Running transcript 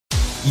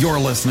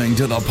You're listening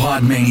to the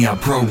Podmania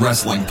Pro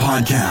Wrestling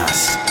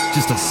Podcast.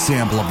 Just a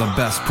sample of the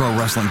best pro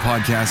wrestling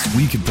podcasts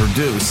we could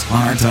produce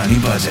on our tiny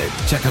budget.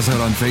 Check us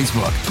out on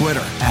Facebook,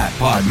 Twitter,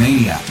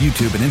 @Podmania,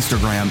 YouTube and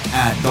Instagram,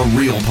 @The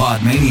Real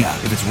Podmania.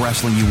 If it's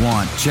wrestling you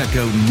want, check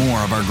out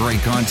more of our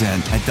great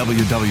content at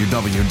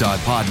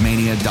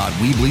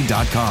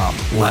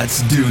www.podmania.weebly.com.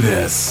 Let's do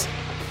this.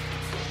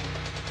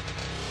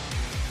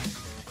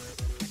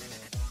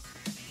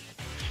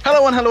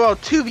 Hello and hello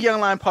to the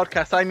Young Lion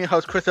Podcast. I'm your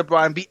host, Chris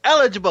O'Brien, the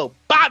eligible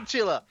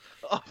bachelor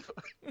of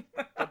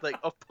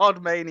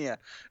Podmania.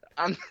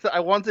 And I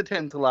wanted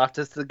him to laugh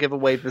just to give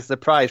away the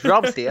surprise.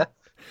 Rob's here.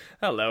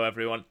 Hello,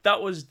 everyone.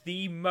 That was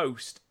the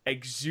most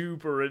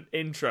exuberant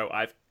intro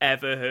I've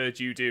ever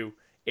heard you do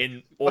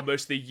in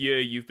almost the year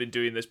you've been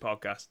doing this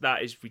podcast.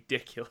 That is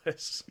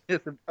ridiculous. Yes,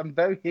 I'm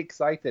very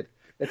excited.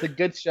 It's a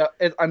good show.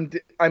 I'm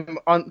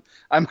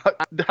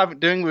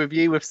doing a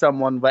review with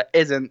someone that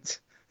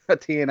isn't a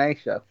TNA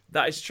show.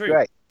 That is true.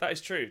 Great. That is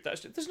true.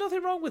 There's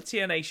nothing wrong with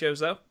TNA shows,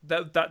 though.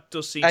 That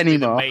does seem to be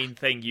the main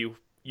thing you've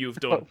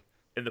done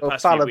in the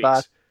past few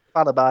weeks.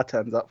 Falabar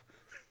turns up.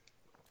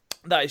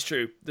 That is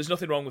true. There's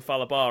nothing wrong with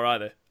Falabar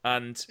either.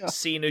 And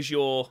seeing as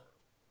your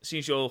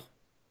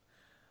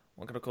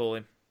what can I call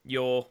him?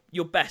 Your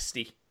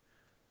bestie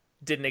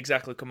didn't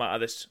exactly come out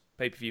of this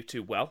pay-per-view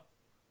too well.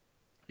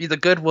 He's a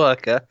good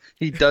worker.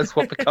 He does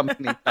what the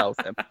company tells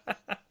him.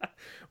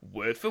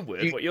 Word for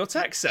word, what your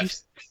text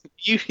says.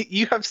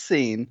 You have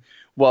seen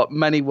what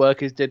many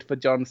workers did for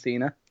John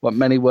Cena, what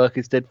many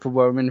workers did for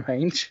Roman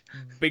Reigns.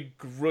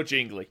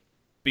 Begrudgingly.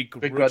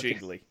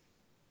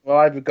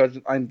 Well,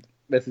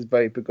 this is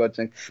very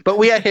begrudging. But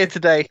we are here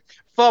today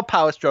for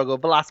Power Struggle,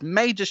 the last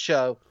major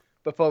show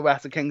before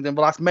Wrestle Kingdom,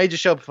 the last major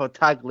show before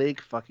Tag League.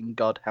 Fucking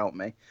God help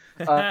me.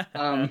 That's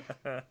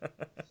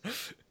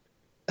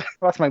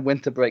my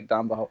winter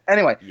breakdown.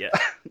 Anyway. Yeah.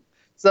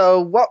 So,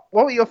 what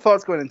were your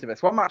thoughts going into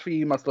this? What match were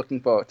you most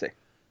looking forward to?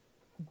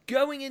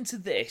 Going into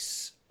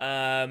this,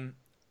 I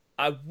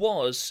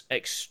was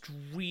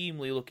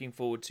extremely looking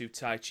forward to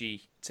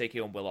Taichi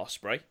taking on Will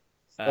Ospreay.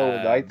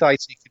 I thought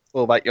he could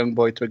pull that young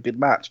boy to a good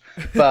match,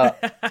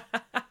 but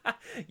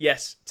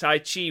yes,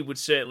 Taichi would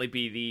certainly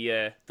be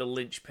the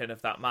linchpin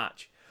of that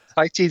match.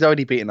 Taichi's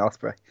already beaten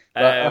Ospreay.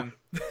 I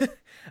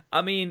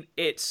mean,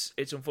 it's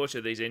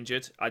unfortunate that he's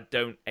injured. I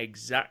don't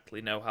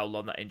exactly know how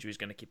long that injury is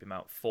going to keep him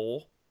out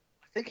for.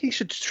 I think he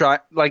should try,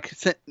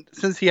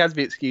 since he has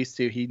the excuse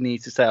to, he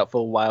needs to stay out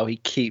for a while. He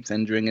keeps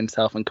injuring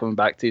himself and coming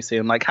back too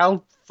soon. Like,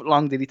 how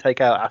long did he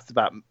take out after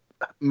that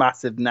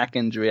massive neck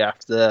injury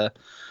after,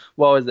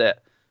 what was it?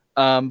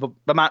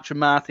 The match with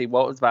Marty,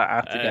 what was that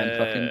after again?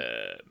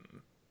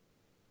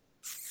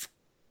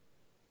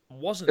 It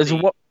was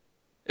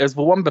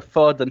the one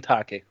before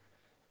Duntaki.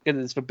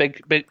 Because it's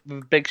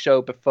the big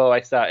show before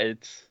I started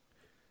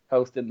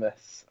hosting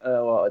this.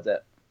 What was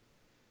it?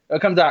 It'll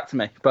come back to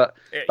me. But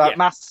that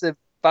massive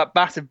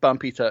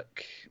bump he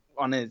took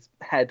on his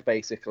head,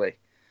 basically.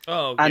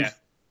 Oh, and yeah.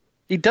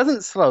 He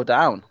doesn't slow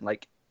down,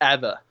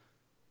 ever.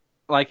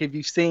 If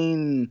you've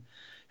seen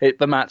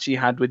the match he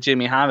had with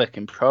Jimmy Havoc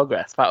in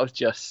Progress, that was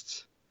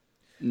just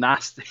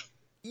nasty.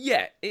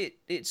 Yeah,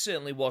 it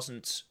certainly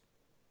wasn't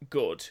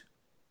good.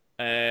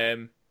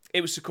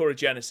 It was Sakura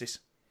Genesis.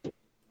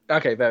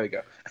 Okay, there we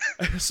go.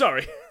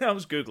 Sorry, I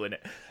was Googling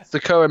it.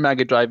 Sakura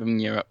Mega Drive in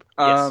Europe.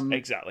 Yes,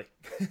 exactly.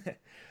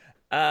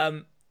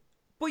 But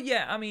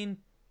yeah, I mean,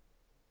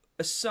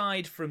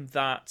 aside from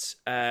that,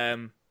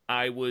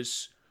 I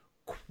was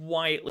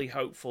quietly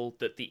hopeful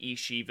that the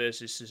Ishii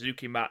versus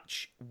Suzuki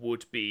match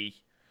would be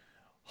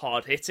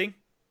hard hitting,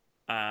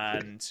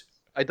 and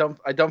I don't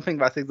think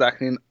that's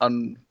exactly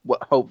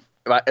hope.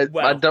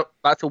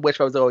 That's a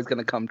wish I was always going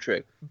to come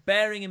true.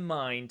 Bearing in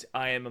mind,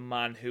 I am a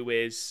man who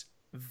is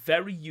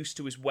very used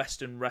to his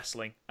Western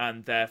wrestling,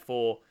 and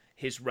therefore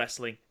his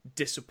wrestling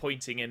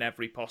disappointing in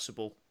every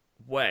possible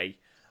way.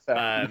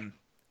 I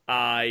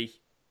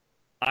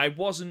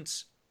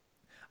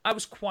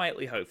was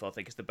quietly hopeful, I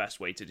think is the best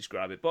way to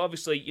describe it. But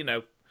obviously,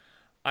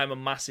 I'm a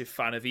massive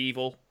fan of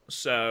Evil,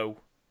 so,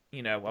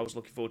 I was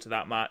looking forward to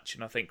that match,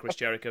 and I think Chris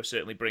Jericho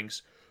certainly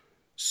brings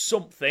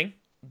something.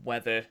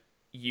 Whether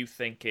you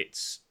think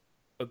it's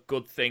a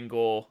good thing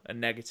or a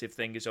negative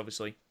thing is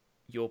obviously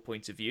your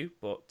point of view,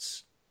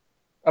 but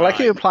I like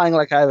you implying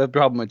I have a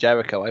problem with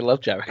Jericho. I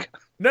love Jericho.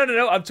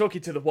 No, I'm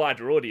talking to the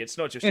wider audience,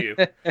 not just you.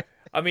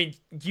 I mean,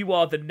 you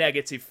are the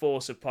negative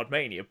force of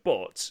Podmania,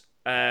 but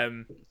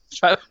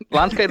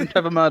Lance Cade and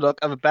Trevor Murdoch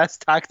are the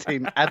best tag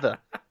team ever.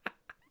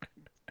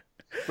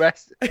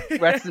 Rest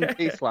in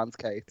peace, Lance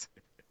Cade.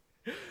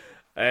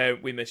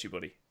 We miss you,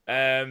 buddy.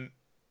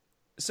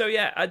 So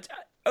yeah,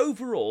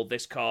 overall,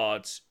 this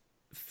card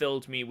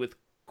filled me with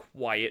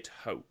quiet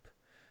hope,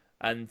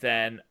 and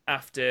then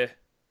after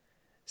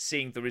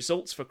seeing the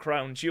results for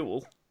Crown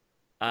Jewel,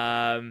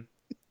 I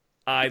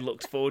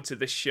looked forward to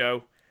this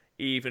show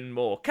even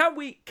more. Can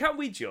we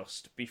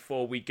just,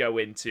 before we go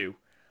into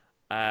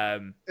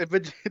if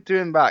we're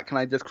doing that, can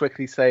I just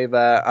quickly say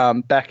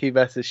that Becky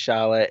versus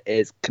Charlotte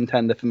is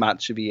contender for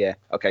match of the year?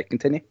 Okay,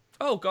 continue.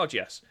 Oh God,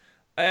 yes.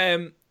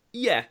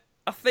 Yeah,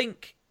 I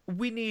think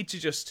we need to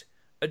just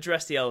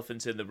address the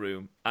elephant in the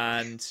room.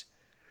 And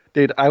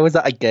dude, I was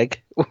at a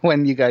gig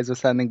when you guys were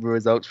sending the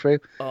results through,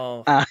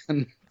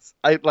 and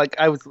I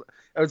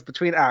was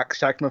between acts,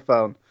 checking my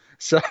phone.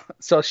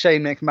 So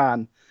Shane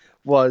McMahon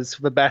was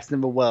the best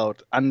in the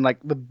world, and like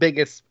the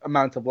biggest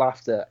amount of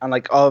laughter, and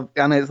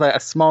it's like a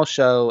small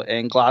show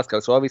in Glasgow,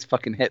 so all these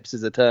fucking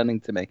hipsters are turning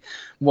to me,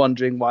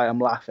 wondering why I'm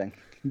laughing,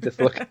 just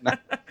looking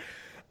at.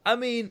 I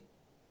mean,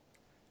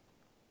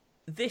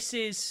 this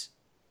is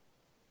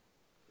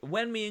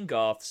when me and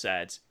Garth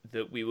said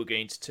that we were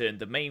going to turn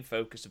the main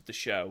focus of the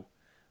show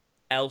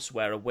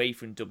elsewhere, away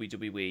from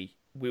WWE.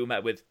 We were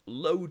met with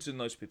loads and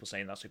loads of people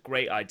saying that's a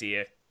great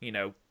idea.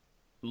 Give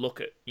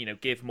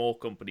more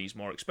companies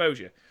more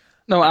exposure.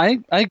 No, I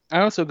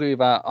also agree with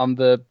that on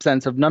the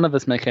sense of none of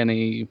us make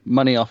any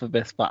money off of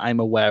this, but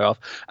I'm aware of.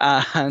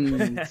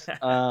 And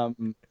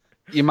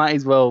you might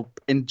as well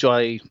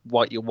enjoy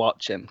what you're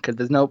watching,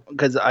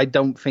 because I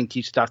don't think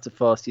you should have to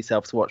force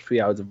yourself to watch 3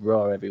 hours of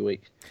Raw every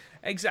week.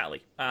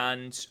 Exactly.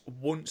 And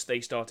once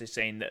they started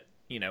saying that,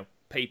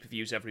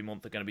 pay-per-views every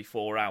month are going to be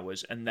 4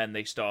 hours, and then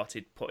they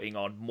started putting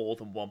on more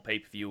than one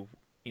pay-per-view,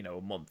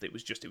 a month, it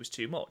was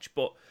too much.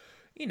 But,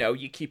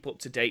 you keep up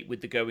to date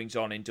with the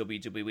goings-on in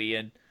WWE,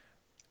 and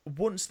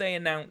once they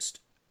announced,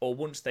 or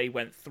once they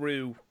went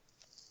through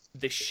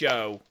this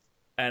show,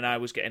 and I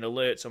was getting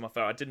alerts on my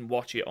phone, I didn't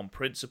watch it on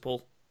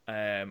principle.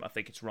 I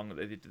think it's wrong that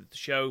they did the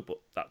show, but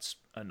that's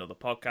another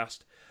podcast.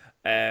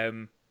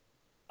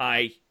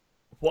 I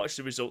watched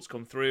the results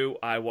come through.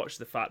 I watched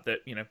the fact that,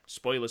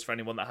 spoilers for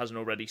anyone that hasn't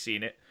already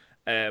seen it.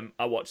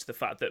 I watched the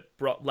fact that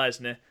Brock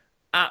Lesnar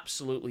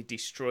absolutely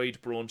destroyed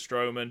Braun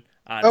Strowman.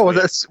 And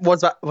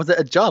was it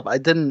a job? I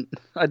didn't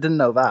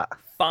know that.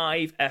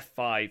 5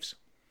 F5s.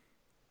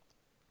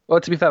 Well,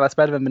 to be fair, that's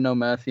better than the No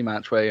Mercy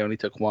match where he only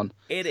took one.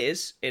 It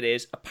is.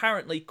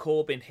 Apparently,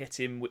 Corbin hit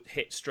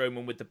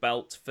Strowman with the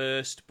belt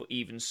first, but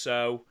even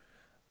so,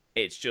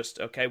 it's just,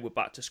 okay, we're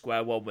back to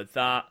square one with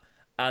that.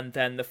 And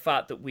then the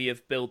fact that we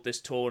have built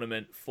this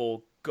tournament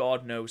for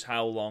God knows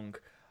how long,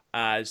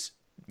 as,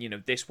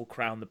 this will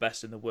crown the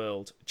best in the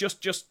world.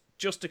 Just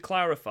to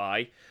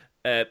clarify,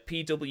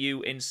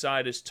 PW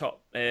Insider's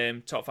top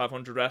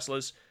 500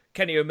 wrestlers,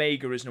 Kenny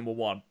Omega is number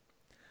 1.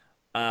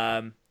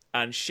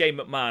 And Shane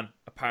McMahon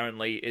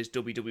apparently is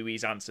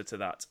WWE's answer to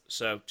that.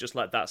 So just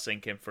let that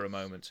sink in for a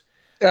moment.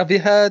 Have you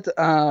heard?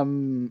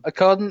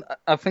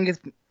 I think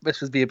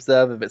this was the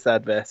Observer that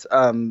said this.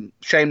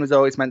 Shane was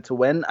always meant to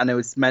win, and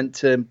it's meant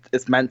to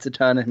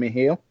turn him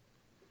heel.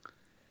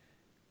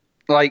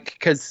 Like,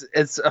 because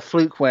it's a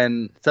fluke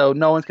win, so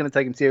no one's going to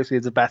take him seriously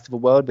as the best of the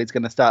world, but he's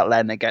going to start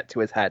letting it get to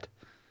his head.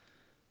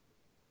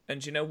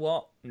 And you know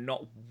what?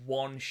 Not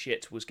one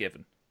shit was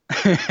given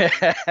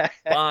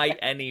by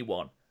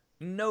anyone.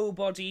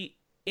 Nobody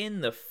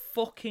in the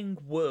fucking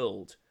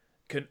world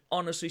can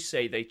honestly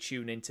say they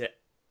tune into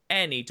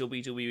any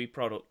WWE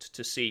product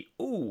to see,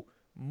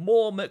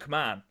 more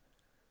McMahon.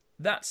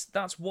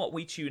 That's what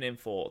we tune in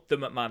for, the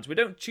McMahons. We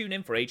don't tune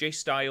in for AJ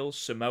Styles,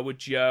 Samoa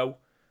Joe,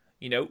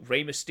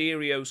 Rey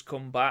Mysterio's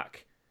come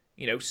back,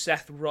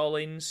 Seth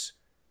Rollins,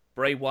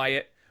 Bray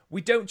Wyatt.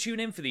 We don't tune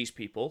in for these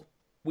people.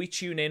 We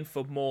tune in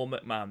for more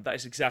McMahon. That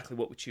is exactly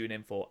what we tune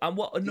in for. And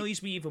what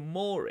annoys me even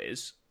more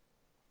is,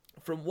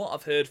 from what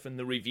I've heard from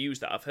the reviews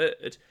that I've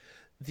heard,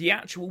 the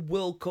actual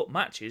World Cup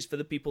matches for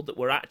the people that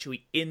were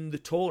actually in the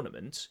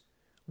tournament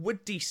were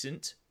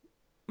decent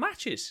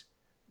matches.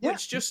 Yeah.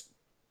 Which just...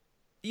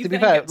 To be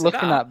fair,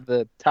 looking at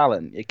the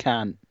talent, you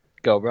can't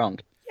go wrong.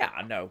 Yeah,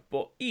 I know,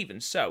 but even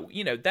so,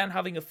 then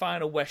having a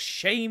final where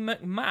Shane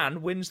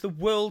McMahon wins the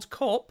World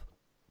Cup...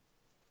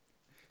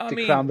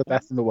 To crown the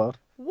best in the world.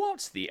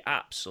 What's the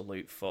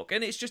absolute fuck?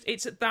 And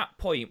it's at that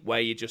point where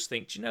you just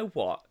think, do you know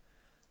what?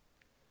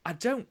 I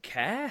don't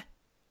care.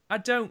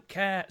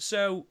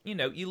 So,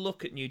 you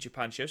look at New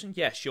Japan shows, and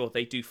yeah, sure,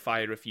 they do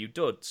fire a few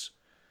duds.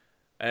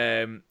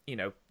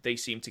 They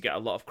seem to get a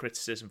lot of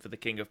criticism for the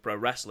King of Pro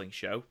Wrestling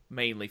show,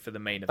 mainly for the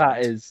main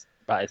event.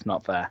 That is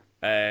not fair.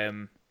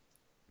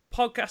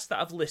 Podcasts that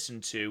I've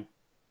listened to,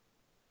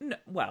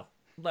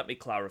 let me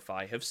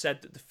clarify, have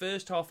said that the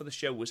first half of the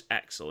show was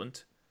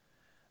excellent,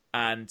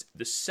 and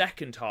the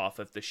second half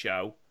of the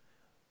show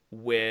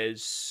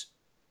was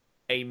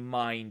a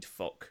mind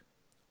fuck.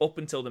 Up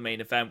until the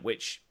main event,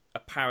 which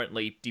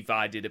apparently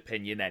divided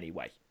opinion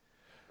anyway.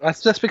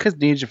 That's just because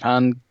New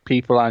Japan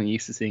people aren't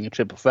used to seeing a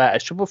triple threat.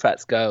 As triple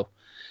threats go.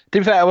 To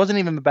be fair, it wasn't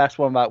even the best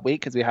one that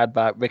week, because we had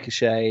that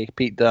Ricochet,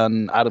 Pete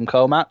Dunne, Adam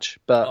Cole match.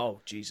 But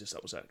oh, Jesus,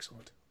 that was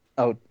excellent.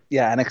 Oh,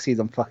 yeah,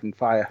 NXT's on fucking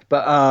fire.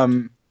 But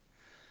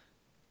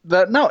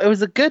no, it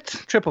was a good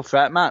triple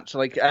threat match.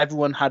 Like,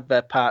 everyone had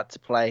their part to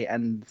play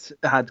and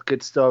had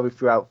good story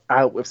throughout,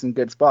 out with some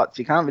good spots.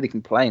 You can't really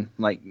complain.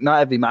 Like,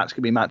 not every match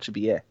could be match of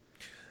the year.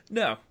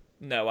 No,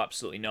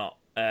 absolutely not.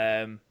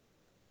 And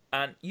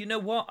you know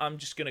what? I'm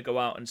just going to go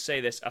out and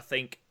say this. I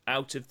think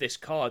out of this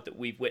card that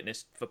we've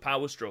witnessed for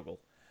Power Struggle,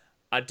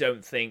 I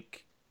don't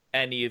think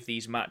any of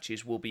these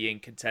matches will be in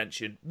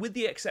contention, with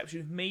the exception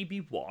of maybe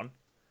one.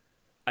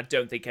 I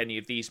don't think any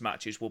of these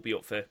matches will be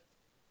up for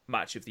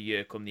match of the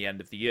year come the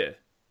end of the year.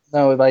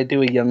 No, if I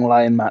do a Young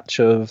Lion match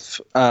of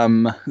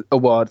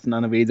awards,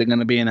 none of these are going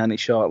to be in any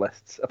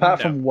shortlists,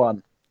 apart from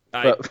one,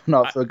 but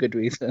not for a good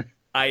reason.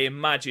 I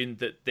imagine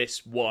that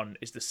this one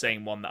is the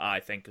same one that I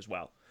think as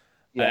well.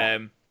 Yeah.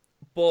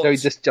 But... So we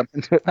just jump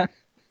into it then?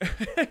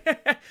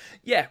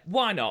 Yeah,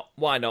 why not?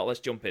 Why not? Let's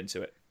jump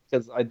into it.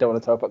 Because I don't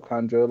want to talk about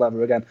Crown Jewel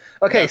ever again.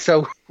 Okay,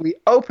 So we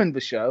opened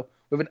the show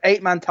with an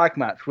 8-man tag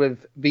match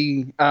with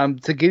the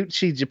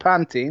Taguchi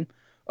Japan team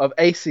of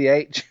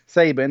ACH,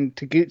 Sabin,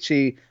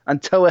 Taguchi,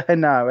 and Toa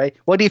Henare.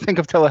 What do you think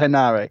of Toa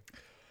Henare?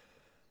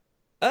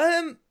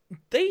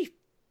 They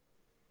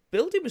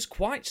billed him as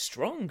quite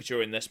strong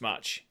during this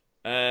match.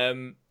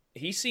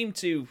 He seemed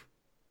to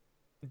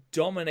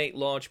dominate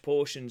large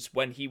portions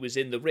when he was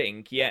in the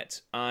ring,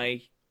 yet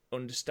I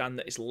understand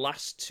that his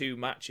last 2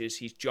 matches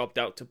he's jobbed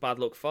out to Bad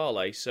Luck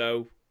Fale,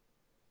 so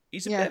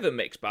he's a bit of a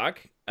mixed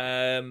bag.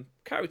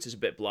 Character's a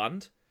bit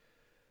bland.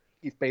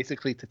 He's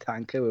basically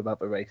Tatanka without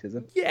the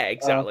racism. Yeah,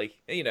 exactly.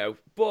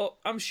 But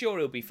I'm sure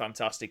he'll be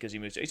fantastic as he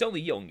moves. He's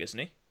only young, isn't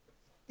he?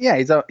 Yeah,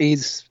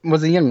 he's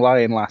was a Young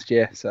Lion last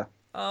year, so.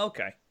 Oh,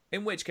 okay.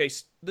 In which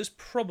case, there's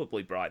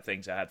probably bright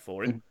things ahead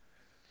for him.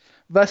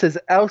 Versus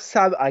El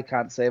Sab, I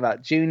can't say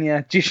that,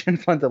 Junior, Jushin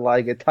Thunder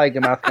Liger,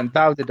 Tiger Mask, and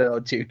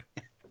Bowdador Jr.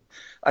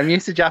 I'm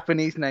used to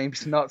Japanese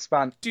names, not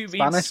Spanish. Do you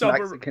mean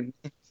Mexican.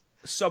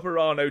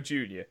 Soberano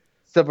Jr.?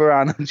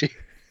 Soberano Jr.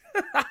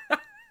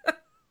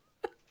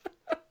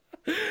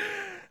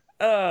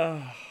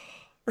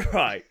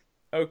 Right.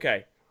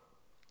 Okay.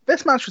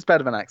 This match was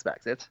better than I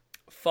expected.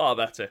 Far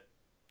better.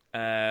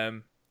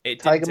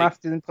 Tiger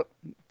Mask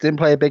didn't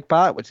play a big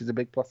part, which is a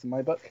big plus in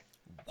my book.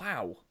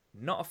 Wow.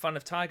 Not a fan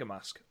of Tiger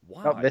Mask.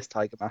 Why? Not this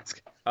Tiger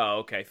Mask. Oh,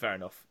 okay. Fair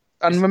enough.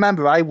 And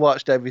remember, I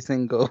watched every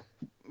single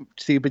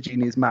Super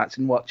Juniors match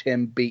and watched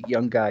him beat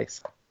young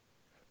guys.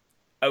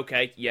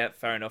 Okay, yeah,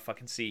 fair enough. I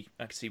can see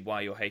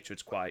why your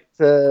hatred's quite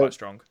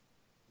strong.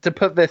 To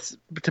put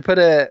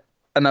it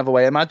another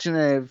way, imagine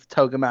if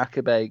Toga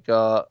Makabe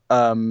got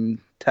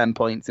 10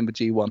 points in the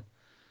G1.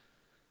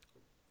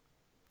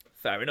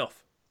 Fair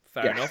enough.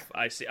 Fair enough.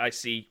 I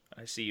see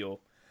your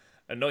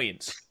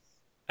annoyance.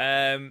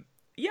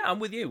 Yeah, I'm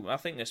with you. I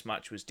think this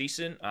match was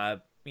decent.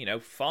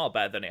 Far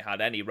better than it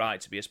had any right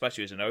to be,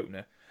 especially as an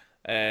opener.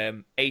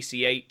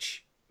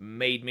 ACH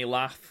made me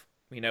laugh.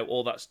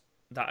 All that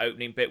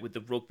opening bit with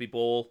the rugby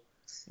ball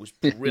was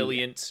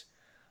brilliant.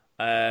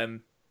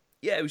 It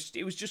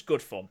was just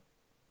good fun,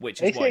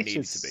 which is what it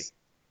needed to be.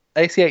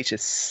 ACH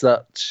is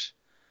such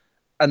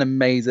an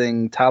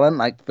amazing talent.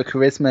 Like the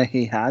charisma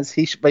he has,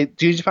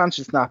 New Japan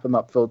should snap him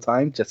up full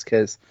time just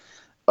because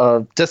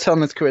of just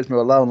on his charisma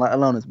alone, let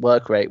alone his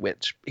work rate,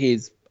 which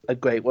he's a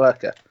great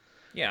worker.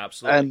 Yeah,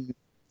 absolutely.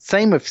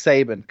 Same with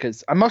Sabin,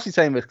 because I'm mostly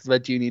saying this because their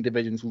junior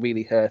division's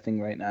really hurting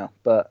right now.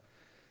 But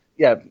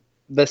yeah,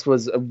 this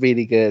was a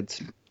really good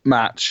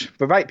match.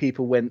 The right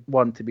people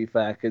won, to be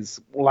fair, because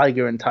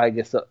Liger and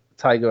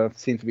Tiger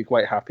seem to be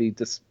quite happy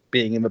just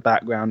being in the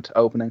background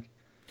opening.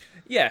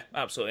 Yeah,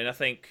 absolutely. And I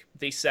think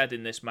they said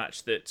in this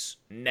match that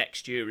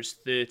next year is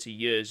 30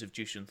 years of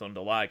Jushin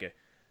Thunder Liger.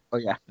 Oh,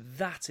 yeah.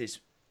 That is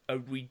a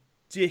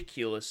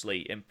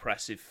ridiculously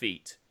impressive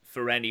feat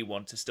for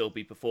anyone to still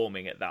be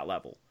performing at that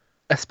level.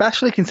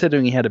 Especially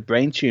considering he had a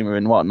brain tumor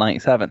in,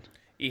 97?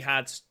 He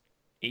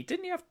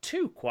didn't have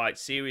 2 quite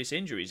serious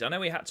injuries. I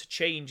know he had to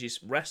change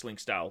his wrestling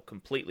style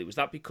completely. Was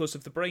that because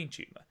of the brain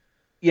tumor?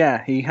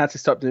 Yeah, he had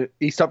to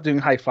he stopped doing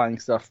high-flying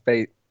stuff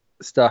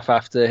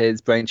after his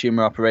brain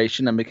tumor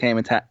operation and became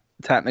a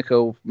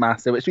technical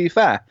master, which, to be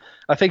fair,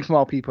 I think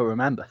more people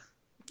remember.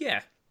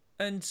 Yeah,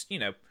 and,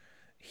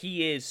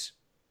 he is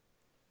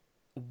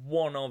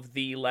one of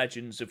the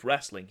legends of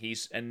wrestling.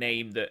 He's a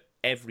name that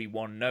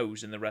everyone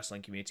knows in the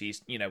wrestling community.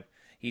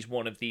 He's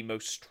one of the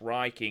most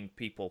striking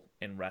people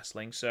in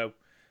wrestling. So,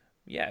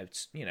 yeah,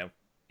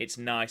 it's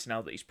nice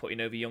now that he's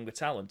putting over younger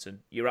talent, and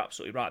you're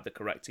absolutely right, the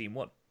correct team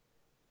won.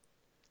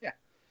 Yeah.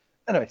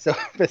 Anyway, so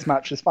this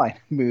match was fine.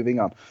 Moving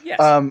on. Yes.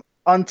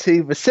 On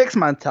to the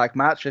 6-man tag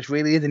match, which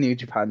really is a New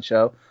Japan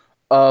show,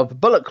 of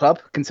Bullet Club,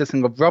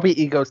 consisting of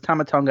Robbie Eagles,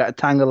 Tamatonga, and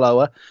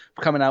Tangaloa,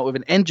 coming out with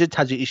an injured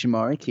Taji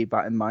Ishimori, keep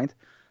that in mind,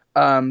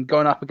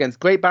 going up against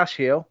Great Bash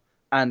Heel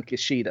and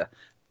Kushida.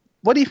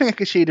 What do you think of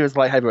Kushida as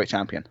light heavyweight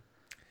champion?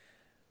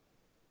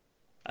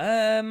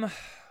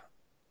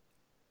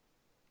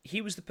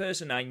 He was the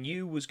person I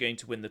knew was going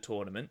to win the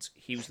tournament.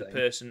 He was the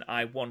person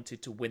I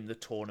wanted to win the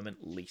tournament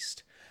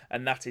least.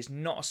 And that is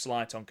not a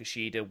slight on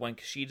Kushida. When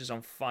Kushida's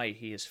on fire,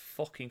 he is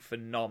fucking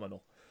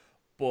phenomenal.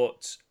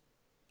 But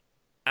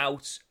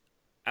out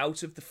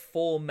of the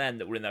 4 men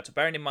that were in that,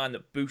 bearing in mind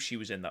that Bushi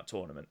was in that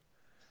tournament,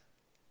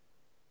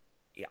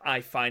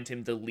 I find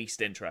him the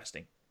least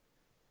interesting.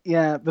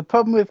 Yeah, the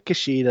problem with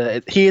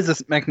Kushida, he is a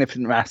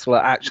magnificent wrestler.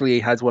 Actually, he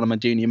has one of my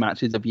junior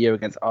matches of the year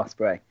against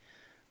Ospreay.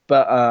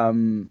 But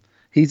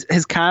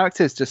his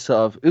character is just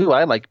sort of,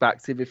 I like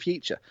Back to the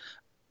Future.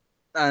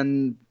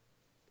 And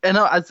you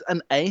know, as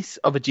an ace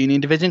of a junior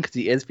division, because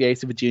he is the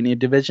ace of a junior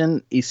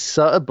division, he's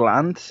sort of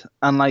bland.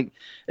 And, like,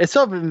 it's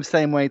sort of in the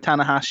same way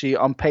Tanahashi,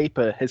 on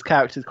paper, his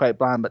character's quite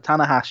bland, but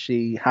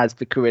Tanahashi has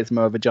the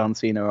charisma of a John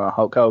Cena or a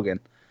Hulk Hogan.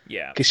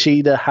 Yeah.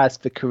 Kushida has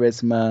the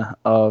charisma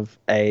of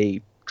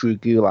a Drew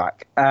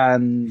Gulak.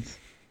 And...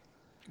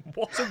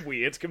 What a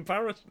weird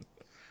comparison.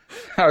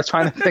 I was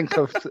trying to think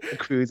of a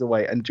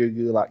cruiserweight, and Drew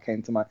Gulak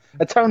came to mind.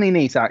 A Tony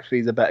Nese actually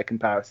is a better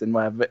comparison,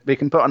 where they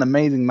can put on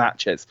amazing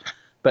matches,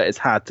 but it's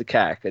hard to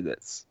care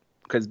because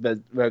they're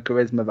a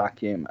charisma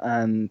vacuum.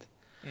 And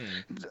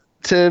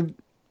to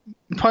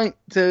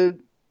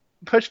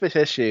push this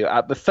issue,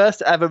 at the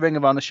first ever Ring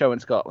of Honor show in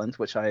Scotland,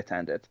 which I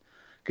attended,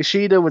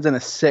 Kushida was in a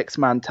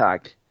 6-man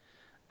tag,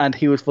 and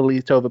he was the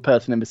least over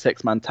person in the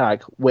 6-man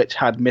tag, which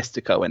had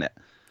Mystico in it.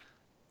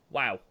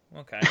 Wow.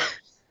 Okay.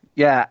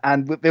 Yeah,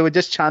 and they were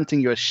just chanting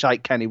 "You're a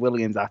shite Kenny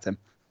Williams" at him.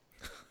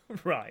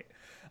 Right.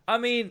 I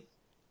mean,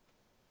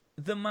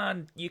 the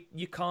man,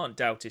 you can't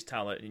doubt his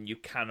talent, and you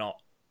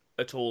cannot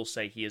at all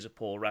say he is a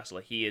poor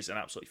wrestler. He is an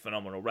absolutely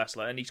phenomenal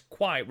wrestler, and he's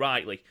quite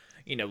rightly,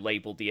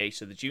 labelled the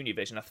ace of the junior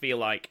division. I feel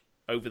like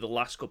over the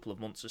last couple of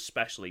months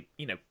especially,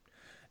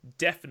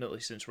 definitely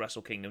since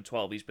Wrestle Kingdom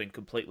 12, he's been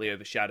completely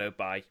overshadowed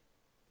by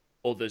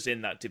others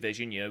in that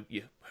division, your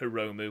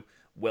Hiromu,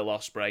 Will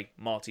Ospreay,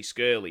 Marty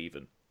Scurll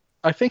even.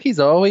 I think he's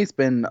always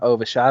been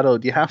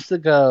overshadowed. You have to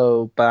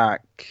go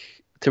back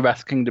to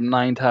Wrestle Kingdom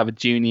 9 to have a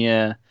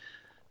junior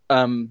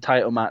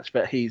title match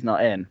that he's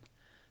not in.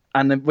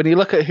 And then when you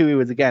look at who he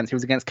was against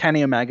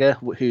Kenny Omega,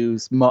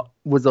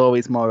 was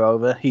always more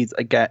over. He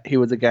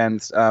was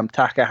against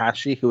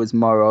Takahashi, who was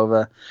more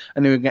over.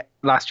 And then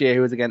last year he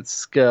was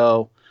against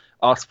Scurll,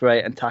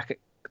 Ospreay, and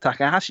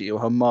Takahashi, who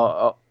were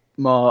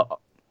more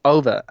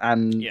over.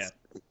 And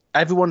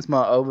everyone's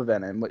more over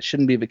than him, which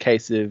shouldn't be the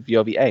case of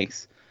You're the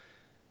Ace.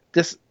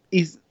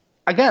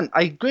 I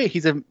agree,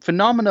 he's a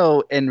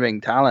phenomenal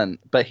in-ring talent,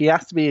 but he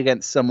has to be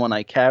against someone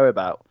I care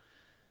about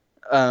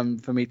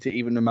for me to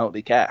even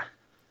remotely care.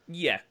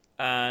 Yeah,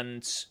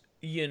 and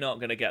you're not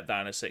going to get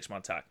that in a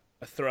 6-man tag,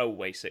 a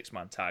throwaway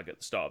 6-man tag at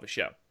the start of a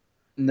show.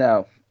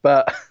 No,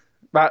 but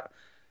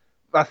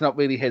that's not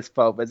really his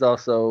fault. There's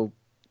also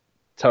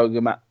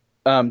Toga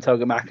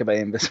Makabe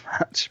in this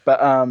match. But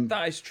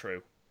that is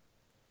true.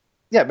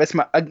 Yeah,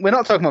 we're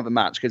not talking about the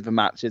match because the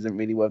match isn't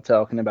really worth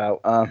talking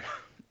about.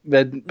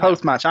 The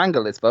post-match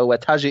angle is, though, where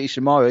Taiji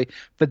Ishimori,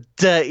 the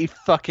dirty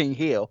fucking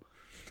heel,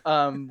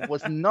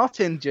 was not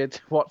injured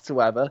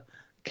whatsoever,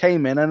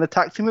 came in and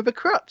attacked him with a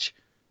crutch.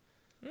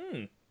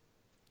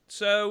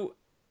 So,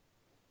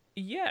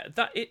 yeah,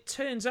 that it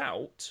turns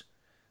out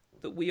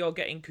that we are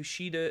getting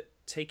Kushida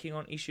taking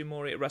on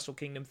Ishimori at Wrestle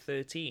Kingdom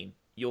 13.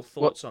 Your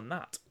thoughts on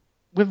that?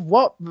 With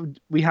what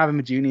we have in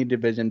the junior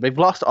division, they've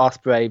lost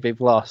Ospreay,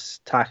 they've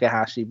lost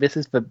Takahashi. This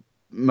is the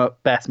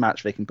best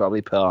match they can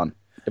probably put on,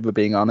 if we're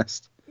being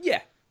honest.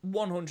 Yeah,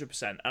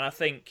 100%. And I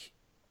think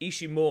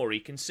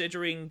Ishimori,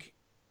 considering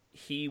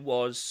he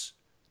was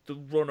the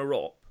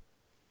runner-up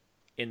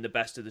in the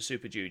Best of the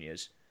Super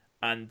Juniors,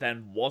 and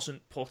then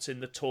wasn't put in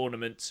the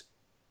tournament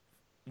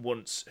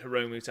once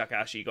Hiromu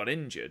Takahashi got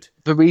injured.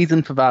 The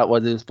reason for that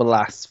was it was the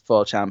last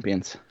 4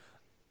 champions.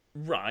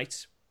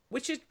 Right,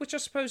 which I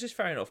suppose is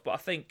fair enough, but I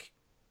think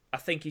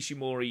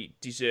Ishimori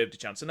deserved a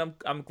chance, and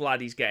I'm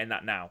glad he's getting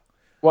that now.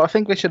 What I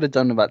think we should have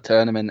done with that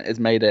tournament is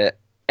made it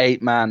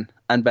 8-man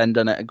and then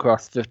done it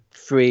across the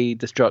 3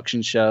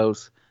 Destruction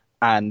shows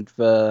and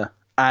the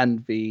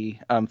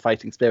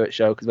Fighting Spirit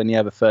show, because when you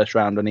have a first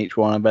round on each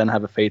one and then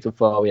have a Fatal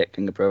 4 at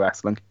King of Pro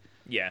Wrestling.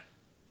 Yeah.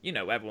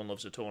 Everyone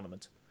loves a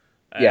tournament.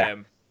 Yeah.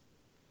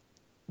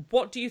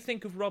 What do you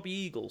think of Robbie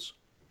Eagles?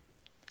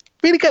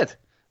 Really good.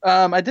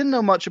 I didn't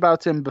know much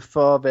about him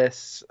before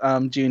this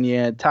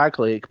junior tag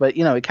league, but,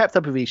 he kept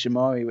up with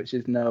Ishimori, which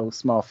is no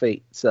small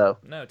feat. So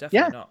no,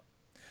 definitely not.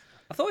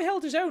 I thought he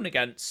held his own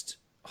against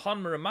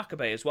Honma and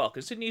Makabe as well,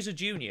 considering he's a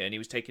junior and he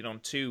was taking on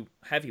 2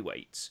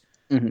 heavyweights.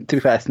 Mm-hmm. To be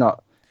fair, it's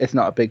not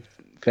a big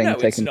thing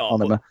taking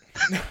Honma.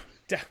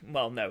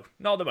 Well, no,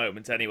 not at the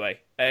moment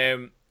anyway.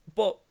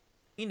 But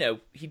he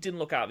didn't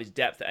look out of his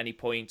depth at any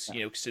point.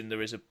 Considering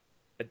there is a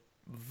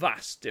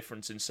vast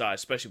difference in size,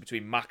 especially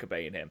between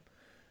Makabe and him.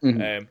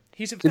 Mm-hmm.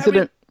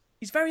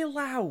 He's very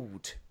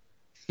loud.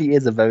 He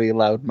is a very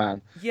loud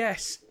man.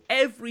 Yes,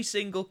 every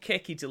single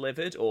kick he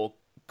delivered or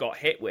got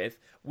hit with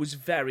was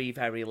very,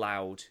 very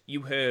loud.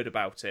 You heard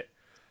about it.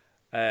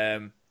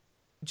 Do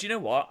you know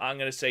what? I'm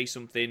going to say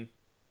something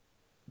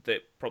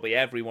that probably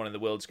everyone in the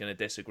world is going to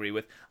disagree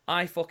with.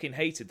 I fucking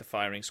hated the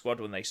Firing Squad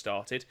when they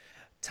started.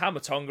 Tama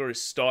Tonga is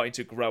starting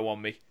to grow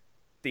on me.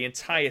 The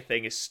entire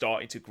thing is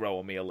starting to grow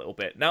on me a little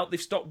bit. Now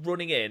they've stopped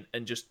running in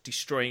and just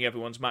destroying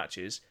everyone's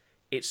matches,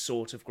 it's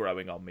sort of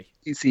growing on me.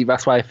 You see,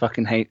 that's why I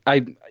fucking hate...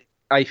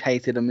 I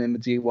hated him in the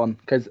G1,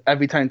 because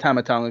every time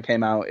Tama Tonga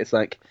came out, it's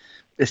like,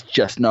 it's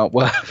just not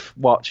worth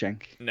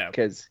watching. No.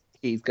 Because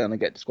he's going to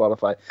get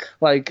disqualified.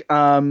 Like,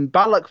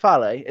 Balak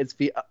Fale is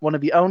one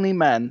of the only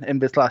men in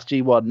this last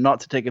G1 not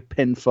to take a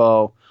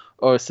pinfall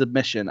or a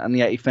submission, and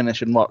yet he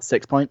finished in,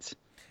 6 points?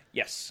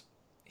 Yes.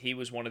 He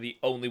was one of the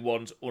only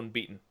ones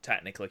unbeaten,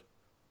 technically.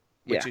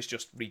 which is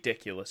just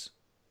ridiculous.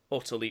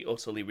 Utterly,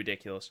 utterly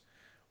ridiculous.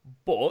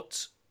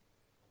 But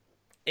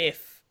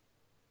if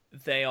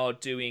they are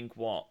doing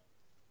what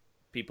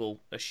people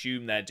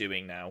assume they're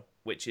doing now,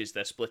 which is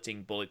they're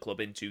splitting Bullet Club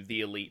into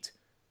the Elite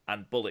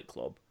and Bullet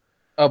Club.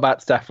 Oh,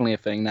 that's definitely a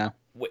thing now.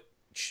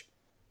 Which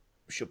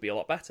should be a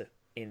lot better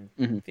in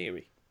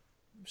theory.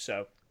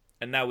 So,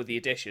 and now with the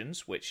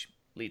additions, which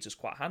leads us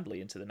quite handily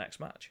into the next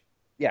match.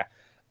 Yeah.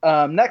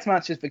 Next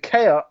match is the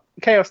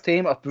Chaos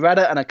team of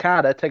Beretta and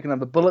Okada taking on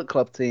the Bullet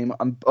Club team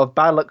of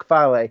Bad Luck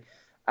Fale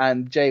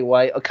and Jay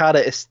White.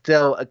 Okada is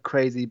still a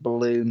crazy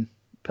balloon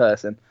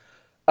person.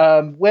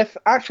 With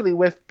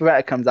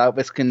Beretta comes out,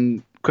 this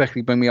can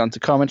quickly bring me on to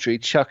commentary.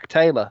 Chuck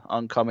Taylor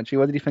on commentary.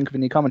 What did you think of the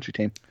new commentary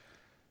team?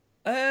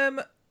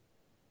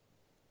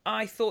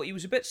 I thought he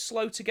was a bit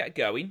slow to get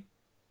going,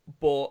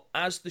 but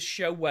as the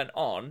show went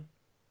on,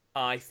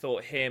 I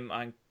thought him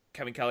and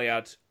Kevin Kelly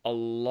had a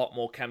lot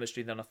more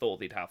chemistry than I thought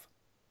they'd have.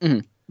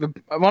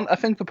 I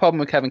think the problem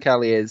with Kevin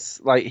Kelly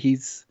is like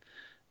he's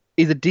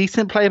a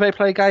decent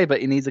play-by-play guy,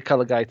 but he needs a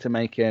color guy to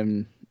make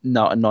him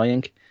not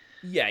annoying.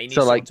 Yeah, he needs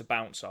someone to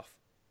bounce off.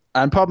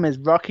 And problem is,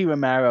 Rocky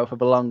Romero for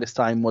the longest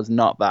time was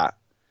not that,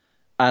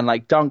 and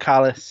like Don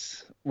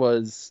Callis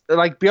was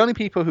like the only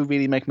people who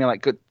really make me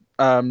like good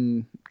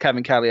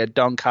Kevin Kelly are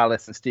Don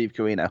Callis and Steve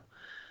Corino,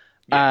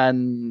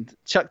 and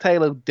Chuck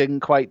Taylor didn't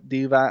quite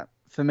do that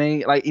for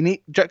me. Like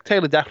Chuck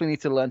Taylor definitely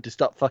needs to learn to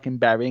stop fucking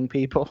burying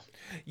people.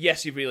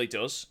 Yes, he really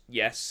does.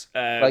 Yes,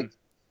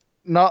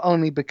 not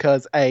only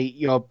because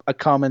you're a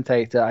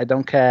commentator, I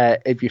don't care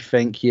if you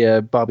think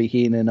you're Bobby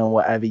Heenan or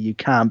whatever, you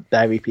can't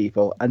bury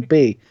people, and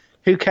B,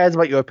 who cares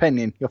about your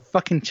opinion? You're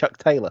fucking Chuck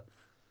Taylor.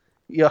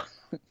 You're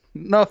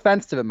no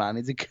offense to the man,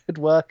 he's a good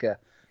worker,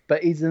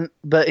 but he's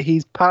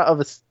part of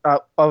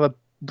a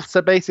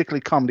so basically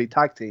comedy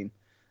tag team,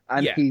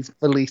 and he's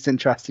the least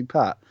interesting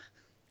part.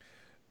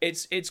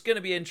 It's going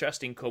to be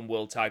interesting come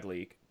World Tag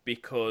League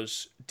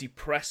because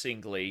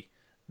depressingly,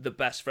 the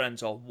Best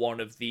Friends are one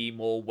of the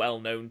more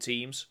well-known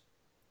teams.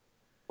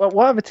 Well,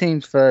 what other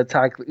teams for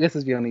tag? This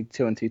is the only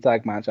 2-on-2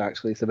 tag match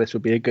actually, so this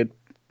would be a good.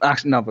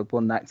 Actually, no, but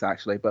one next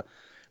actually, but.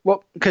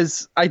 Well,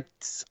 because I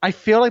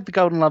feel like the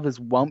Golden Lovers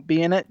won't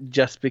be in it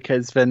just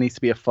because there needs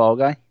to be a fall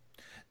guy.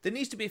 There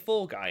needs to be a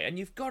fall guy, and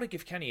you've got to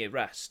give Kenny a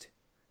rest.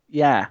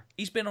 Yeah,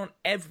 he's been on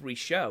every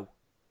show.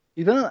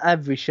 He's been on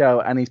every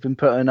show, and he's been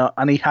putting on,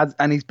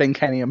 and he's been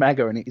Kenny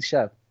Omega in each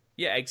show.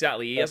 Yeah,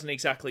 exactly. He hasn't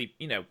exactly,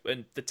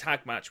 and the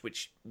tag match,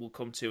 which we'll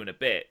come to in a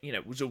bit,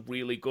 was a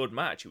really good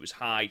match. It was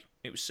high.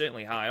 It was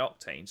certainly high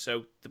octane.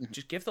 So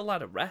just give the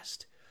lad a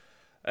rest.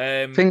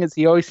 Thing is,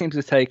 he always seems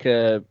to take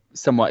a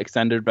somewhat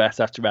extended rest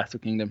after Wrestle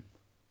Kingdom,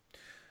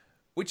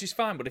 which is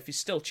fine. But if he's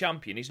still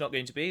champion, he's not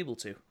going to be able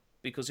to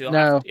because he'll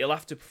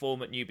have to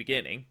perform at New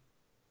Beginning,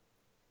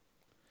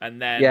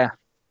 and then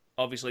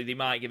obviously they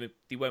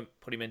won't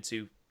put him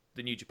into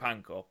the New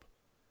Japan Cup.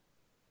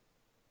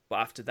 But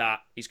after that,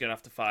 he's going to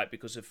have to fight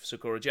because of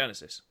Sakura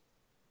Genesis.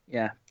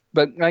 Yeah,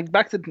 but like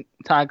back to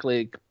Tag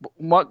League,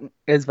 what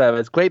is there?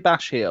 There's Great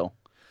Bash Heel,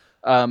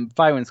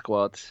 Firing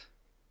Squad.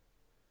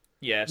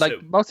 Yeah,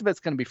 most of it's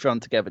going to be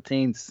thrown together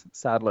teams,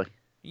 sadly.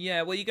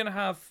 Yeah, well, you're going to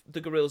have the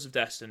Guerrillas of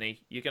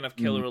Destiny. You're going to have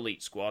Killer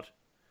Elite Squad.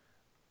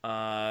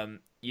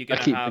 You're going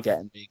to keep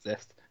forgetting they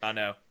exist. I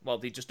know. Well,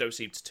 they just don't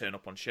seem to turn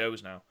up on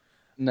shows now.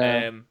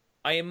 No.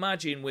 I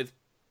imagine with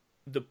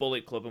the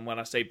Bullet Club, and when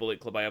I say Bullet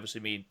Club, I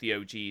obviously mean the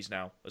OGs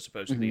now, as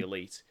opposed to the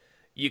Elite.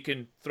 You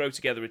can throw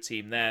together a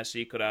team there, so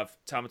you could have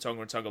Tama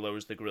Tonga and Tongaloa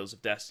as the Guerrillas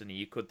of Destiny.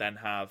 You could then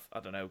have,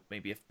 I don't know,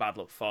 maybe a Bad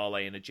Luck Fale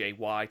and a Jay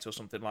White or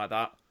something like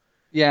that.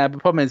 Yeah, the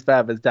problem is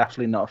there's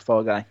definitely not a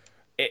fall guy.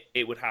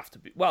 It would have to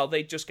be. Well,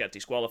 they just get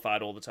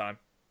disqualified all the time.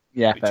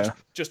 Yeah, fair.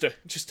 Just a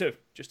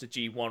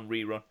G1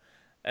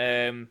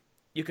 rerun.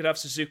 You could have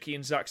Suzuki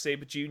and Zack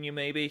Sabre Jr.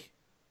 maybe.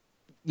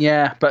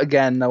 Yeah, but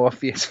again, no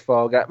obvious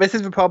fall guy. This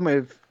is the problem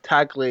with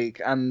Tag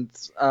League, and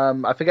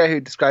I forget who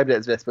described it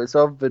as this, but it's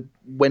sort of the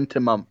winter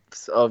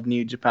months of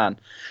New Japan,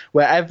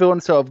 where everyone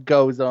sort of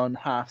goes on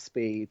half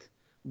speed,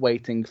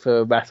 waiting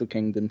for Wrestle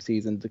Kingdom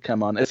season to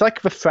come on. It's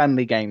like the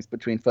friendly games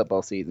between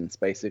football seasons,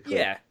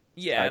 basically.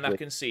 Yeah, and I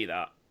can see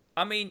that.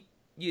 I mean,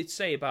 you'd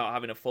say about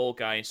having a fall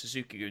guy in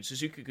Suzuki-gun.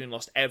 Suzuki-gun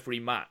lost every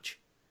match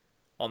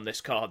on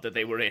this card that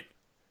they were in.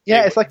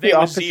 Yeah, it's like the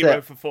opposite. They were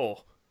 0 for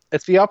 4.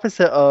 It's the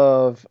opposite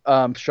of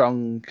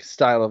Strong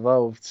Style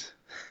Evolved.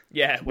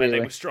 Yeah, where they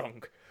were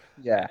strong.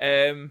 Yeah.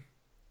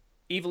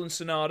 Evil and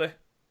Sonada.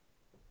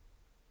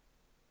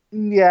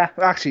 Yeah,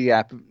 actually,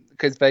 yeah,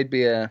 because they'd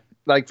be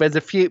there's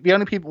a few. The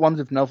only ones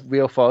with no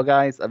real fall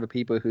guys are the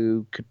people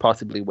who could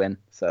possibly win.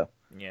 So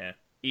yeah,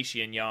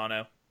 Ishii and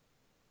Yano.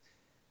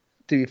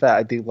 To be fair,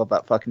 I do love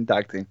that fucking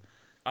tag team.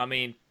 I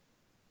mean,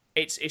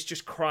 it's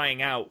just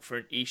crying out for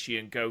an Ishii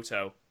and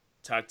Goto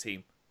tag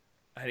team,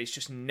 and it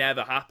just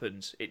never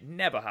happens. It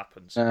never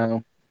happens.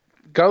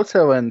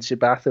 Goto and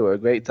Shibata were a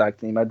great tag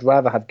team. I'd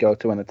rather have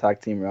Goto in a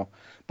tag team role.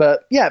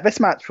 But yeah, this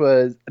match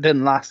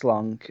didn't last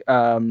long.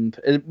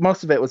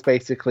 Most of it was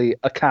basically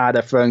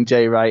Okada throwing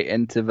Jay Wright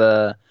into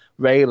the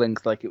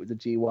railings like it was a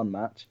G1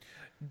 match.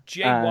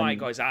 Jay White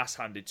got his ass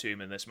handed to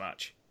him in this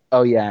match.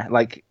 Oh yeah,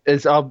 like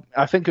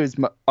I think it was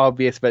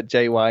obvious that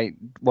Jay White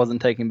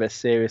wasn't taking this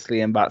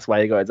seriously, and that's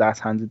why he got his ass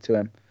handed to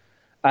him.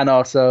 And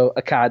also,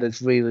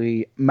 Okada's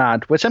really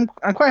mad, which I'm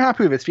quite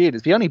happy with this feud.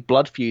 It's the only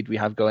blood feud we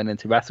have going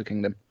into Wrestle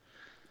Kingdom.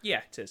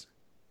 Yeah, it is.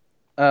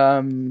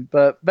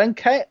 But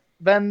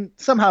then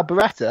somehow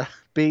Beretta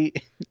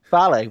beat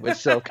Fale, which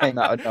still came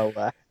out of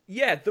nowhere.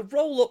 Yeah, the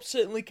roll up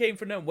certainly came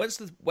from nowhere.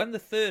 When the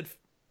third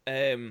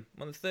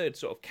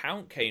sort of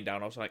count came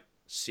down, I was like,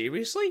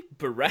 seriously,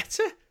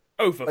 Beretta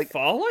over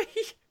Fale?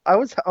 I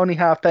was only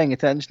half paying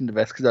attention to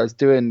this because I was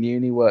doing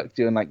uni work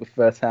during like the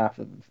first half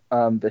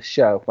of the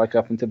show, like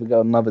up until the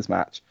Golden Lovers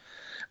match,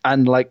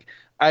 and like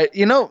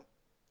sort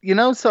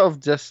of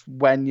just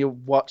when you're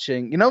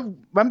watching,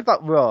 remember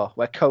that Raw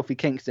where Kofi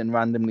Kingston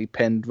randomly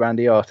pinned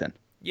Randy Orton?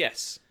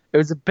 Yes. It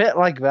was a bit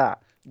like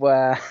that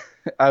where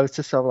I was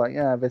just sort of like,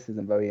 yeah, this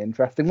isn't very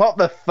interesting. What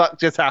the fuck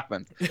just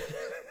happened?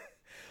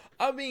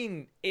 I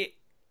mean,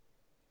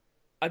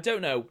 I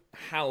don't know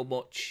how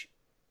much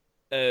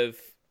of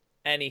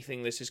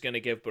anything this is going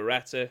to give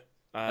Beretta,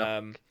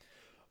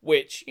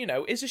 which,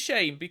 is a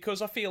shame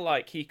because I feel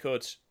like he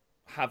could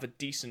have a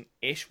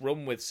decent-ish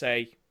run with,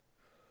 say,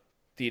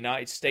 the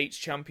United States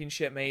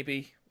Championship,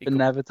 maybe. The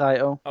Never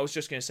title. I was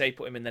just going to say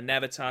put him in the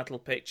Never title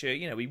picture.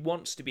 He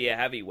wants to be a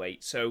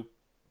heavyweight, so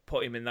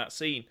put him in that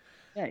scene.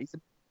 Yeah,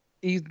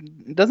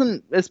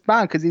 it's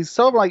bad because he's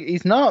sort of like,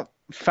 he's not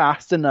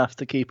fast enough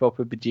to keep up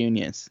with the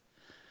juniors.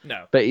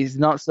 No. But he's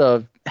not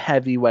sort of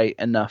heavyweight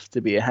enough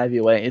to be a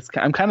heavyweight.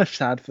 I'm kind of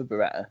sad for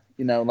Beretta,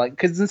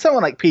 because in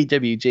someone like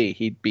PWG,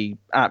 he'd be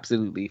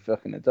absolutely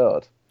fucking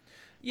adored.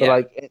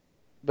 Yeah.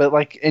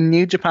 But in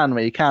New Japan,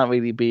 where you can't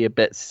really be a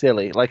bit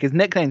silly, like his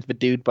nickname's the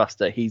Dude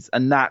Buster. He's a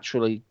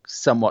naturally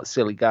somewhat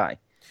silly guy.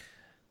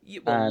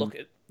 Yeah, well,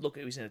 look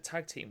at who he's in a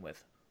tag team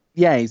with.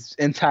 Yeah, he's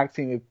in tag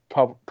team with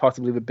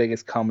possibly the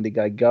biggest comedy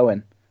guy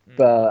going,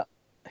 but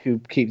who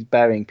keeps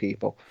burying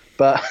people.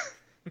 But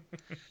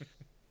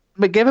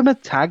give him a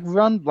tag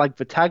run. Like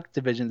the tag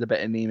division's a bit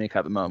anemic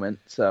at the moment,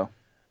 so.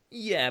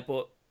 Yeah,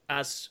 but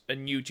as a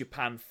New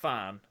Japan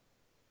fan,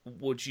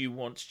 would you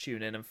want to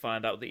tune in and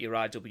find out that your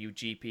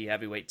IWGP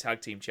Heavyweight Tag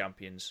Team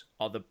Champions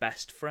are the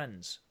best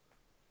friends?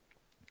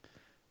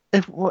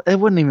 It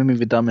wouldn't even be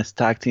the dumbest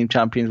tag team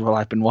champions while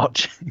I've been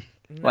watching.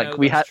 No,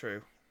 that's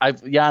true.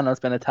 Yano's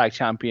been a tag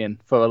champion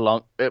for a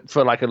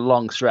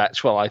long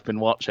stretch while I've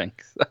been watching.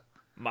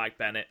 Mike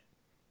Bennett.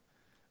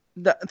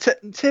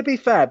 To be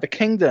fair, the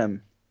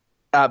Kingdom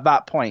at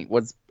that point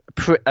was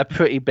a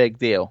pretty big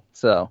deal.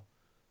 So,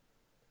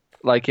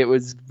 it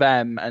was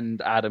them and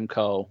Adam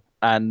Cole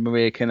and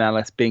Maria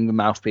Kanellis being the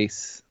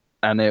mouthpiece,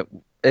 and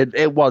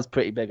it was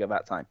pretty big at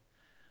that time.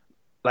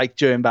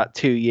 During that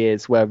 2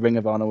 years where Ring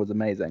of Honor was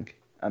amazing,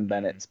 and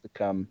then it's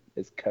become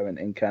its current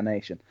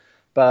incarnation.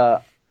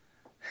 But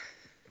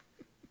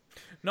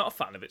not a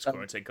fan of its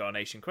current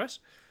incarnation, Chris.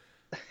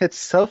 It's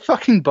so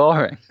fucking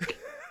boring.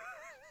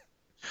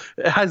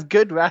 It has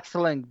good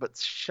wrestling, but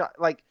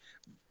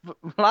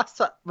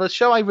the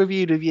show I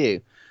reviewed of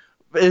you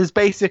is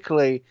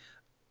basically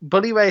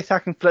Bully Ray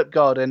attacking Flip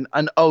Gordon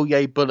and Oh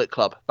Yay Bullet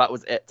Club. That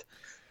was it.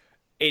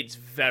 It's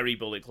very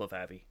Bullet Club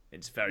heavy.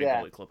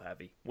 Bullet Club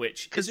heavy,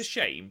 which is a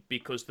shame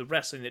because the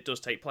wrestling that does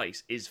take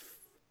place is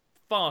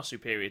far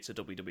superior to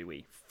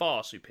WWE.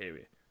 Far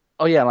superior.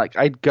 Oh yeah,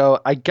 I'd go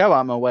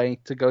out my way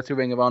to go to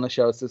Ring of Honor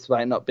shows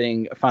despite not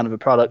being a fan of the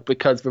product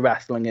because the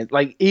wrestling is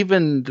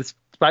even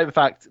despite the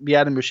fact the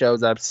Edinburgh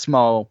shows are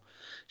small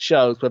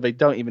shows where they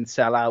don't even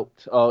sell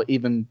out or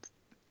even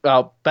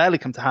barely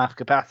come to half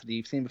capacity.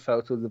 You've seen the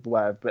photos of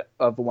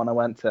the one I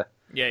went to.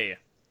 Yeah.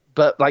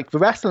 But the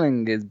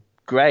wrestling is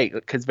great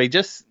because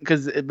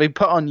they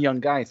put on young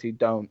guys who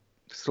don't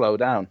slow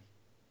down.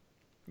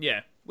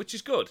 Yeah, which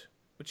is good.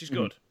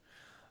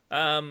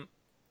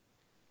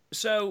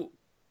 So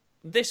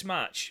this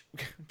match,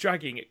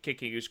 dragging it,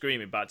 kicking and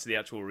screaming back to the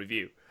actual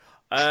review.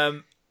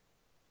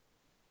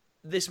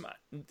 This match,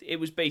 it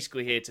was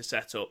basically here to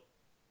set up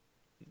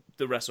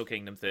the Wrestle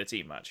Kingdom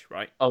 13 match,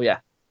 right? Oh yeah,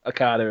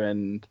 Okada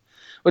and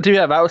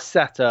that was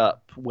set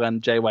up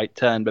when Jay White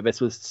turned, but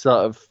this was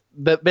sort of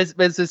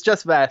this is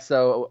just there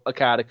so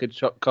Okada could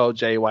call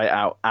Jay White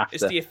out after.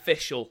 It's the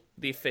official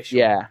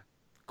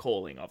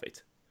calling of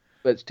it.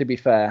 But to be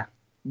fair,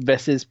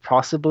 this is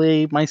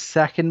possibly my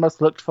second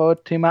most looked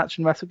forward to match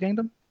in Wrestle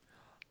Kingdom.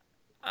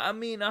 I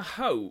mean, I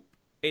hope.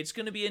 It's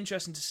going to be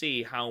interesting to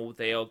see how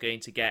they are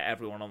going to get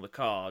everyone on the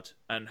card,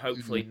 and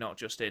hopefully not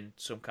just in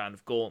some kind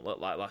of gauntlet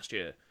like last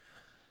year.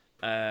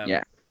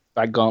 Yeah,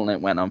 that gauntlet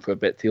went on for a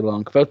bit too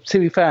long. But to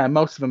be fair,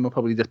 most of them will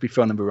probably just be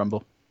thrown in the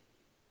Rumble.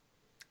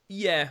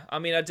 Yeah, I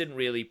mean, I don't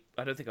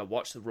think I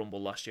watched the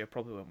Rumble last year.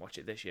 Probably won't watch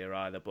it this year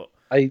either. But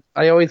I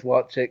always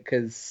watch it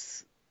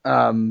because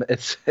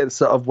it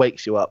sort of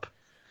wakes you up.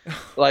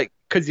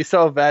 Because you're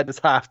sort of there just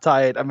half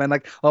tired, and then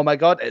oh my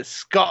god, it's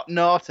Scott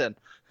Norton.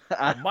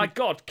 Oh my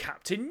god,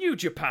 Captain New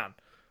Japan.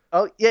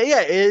 Oh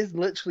yeah, it is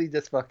literally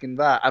just fucking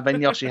that. And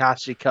then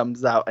Yoshihashi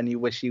comes out, and you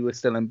wish he was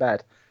still in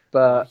bed.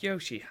 But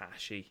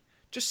Yoshihashi,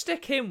 just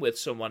stick him with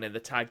someone in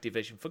the tag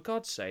division for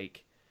God's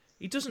sake.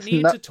 He doesn't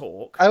need to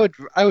talk. I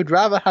would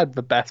rather have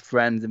the best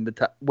friends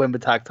win the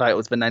tag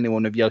titles than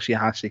anyone with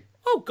Yoshihashi.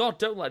 Oh God,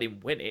 don't let him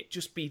win it.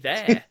 Just be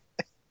there.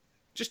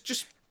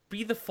 just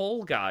be the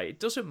fall guy. It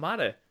doesn't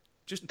matter.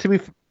 Just to be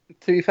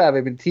fair,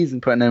 they've been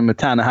teasing putting him with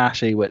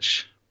Tanahashi,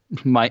 which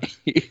might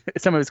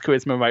some of his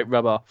charisma might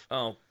rub off.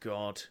 Oh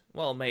God.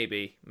 Well,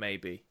 maybe.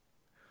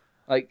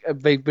 Like,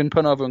 they've been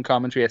put over in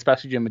commentary,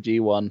 especially during the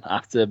G1,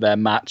 after their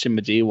match in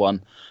the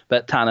G1,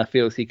 that Tana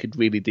feels he could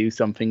really do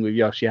something with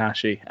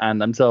Yoshihashi.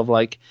 And I'm sort of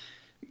like,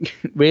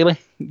 really?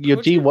 Your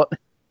G1...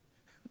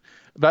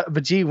 The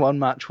G1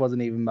 match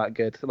wasn't even that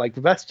good. Like,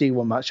 the best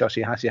G1 match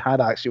Yoshihashi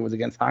had actually was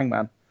against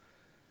Hangman.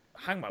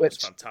 Hangman was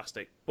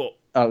fantastic, but...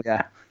 Oh,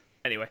 yeah.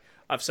 Anyway,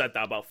 I've said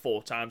that about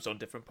 4 times on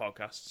different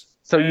podcasts.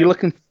 So you're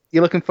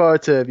looking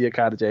forward to the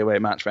Okada Jay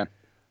White match, then?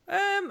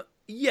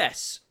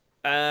 Yes.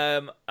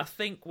 I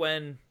think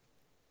when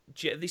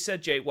they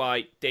said Jay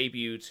White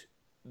debuted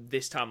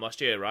this time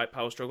last year, right?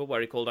 Power Struggle, where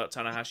he called out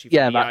Tanahashi for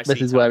the IC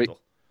title.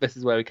 This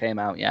is where he came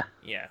out, yeah.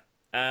 Yeah.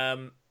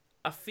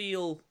 I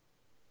feel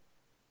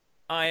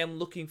I am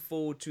looking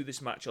forward to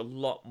this match a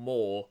lot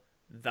more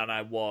than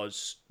I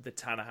was the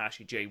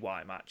Tanahashi Jay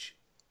White match.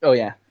 Oh,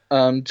 yeah.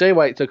 Jay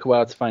White took a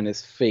while to find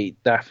his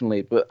feet,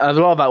 definitely. But a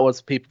lot of that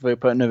was people who were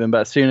putting with him.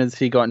 But as soon as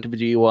he got into the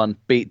G1,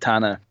 beat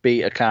Tana,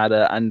 beat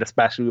Okada, and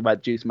especially with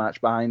that juice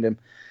match behind him,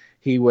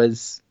 he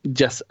was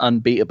just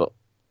unbeatable.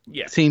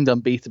 Yeah. Seemed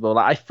unbeatable.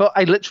 I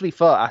literally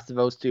thought after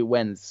those 2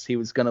 wins, he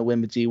was going to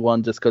win the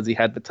G1 just because he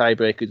had the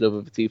tiebreakers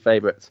over the 2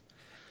 favourites.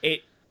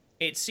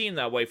 It seemed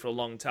that way for a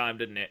long time,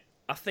 didn't it?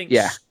 I think he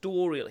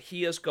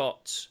has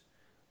got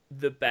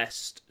the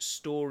best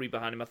story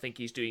behind him. I think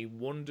he's doing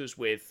wonders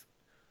with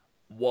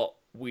what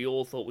we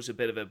all thought was a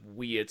bit of a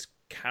weird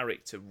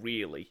character,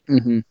 really.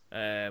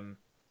 Mm-hmm.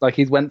 Like,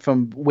 he's went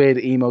from weird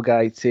emo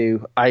guy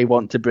to I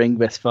want to bring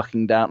this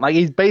fucking down. Like,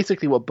 he's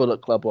basically what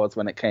Bullet Club was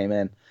when it came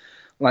in.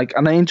 Like,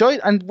 and I enjoyed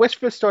and wish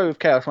the story with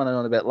Chaos went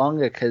on a bit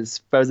longer, because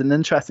there was an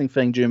interesting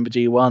thing during the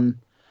G1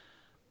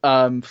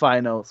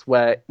 finals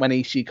when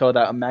Ishii called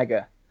out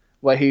Omega,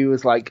 where he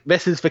was like,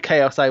 "This is the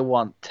Chaos I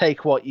want.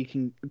 Take what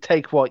you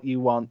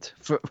want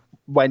for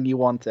when you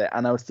want it."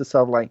 And I was just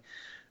sort of like,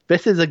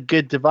 this is a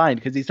good divine,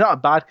 because he's not a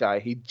bad guy.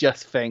 He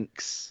just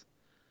thinks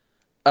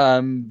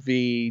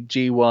the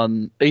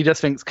G1... He just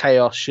thinks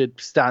Chaos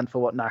should stand for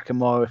what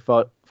Nakamura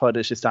thought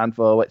it should stand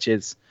for, which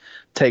is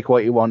take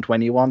what you want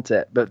when you want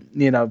it. But,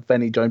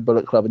 then he joined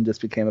Bullet Club and just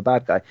became a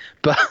bad guy.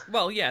 But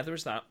well, yeah, there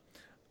is that.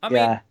 I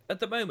mean, at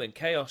the moment,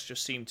 Chaos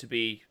just seem to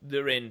be...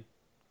 They're in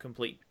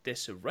complete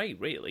disarray,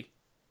 really.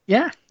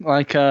 Yeah,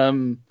 like... I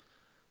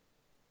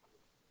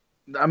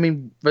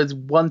mean, there's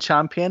one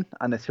champion,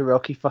 and it's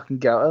Hiroki fucking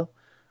Goto.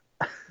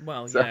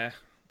 Well, so, yeah,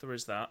 there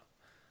is that.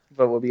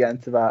 But we'll be getting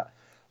to that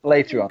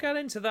later on. We'll get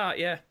into that,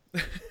 yeah.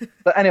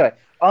 But anyway,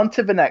 on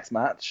to the next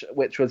match,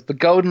 which was the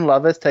Golden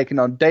Lovers taking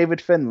on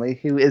David Finlay,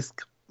 who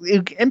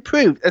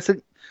improved.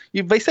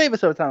 They say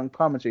this all the time in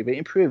commentary, but he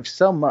improved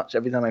so much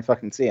every time I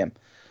fucking see him.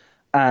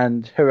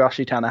 And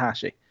Hiroshi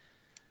Tanahashi.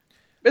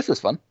 This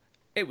was fun.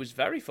 It was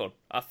very fun.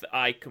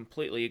 I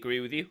completely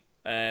agree with you.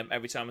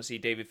 Every time I see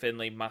David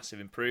Finlay,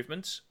 massive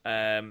improvements.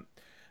 I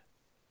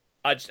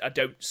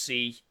don't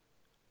see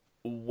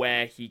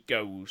where he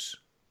goes,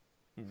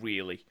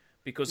 really,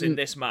 because in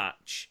this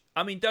match,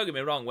 I mean, don't get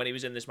me wrong, when he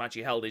was in this match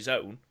he held his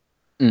own.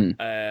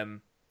 I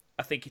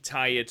think he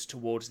tired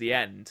towards the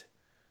end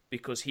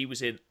because he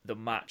was in the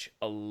match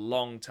a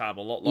long time,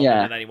 a lot longer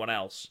than anyone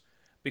else,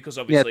 because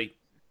obviously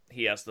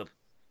he has the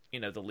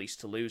least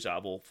to lose out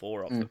of all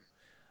 4 of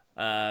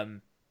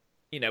them.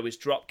 His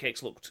drop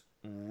kicks looked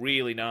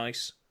really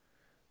nice.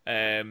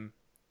 I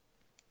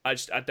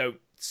don't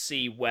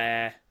see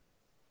where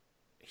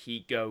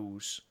he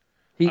goes.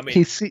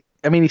 He's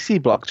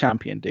C-block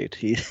champion, dude.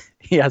 He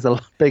has a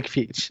big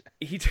future.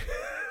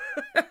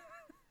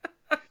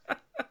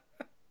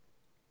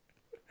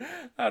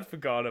 I'd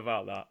forgotten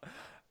about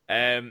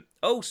that.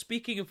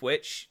 Speaking of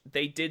which,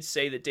 they did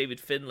say that David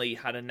Finlay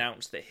had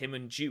announced that him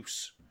and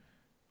Juice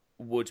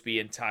would be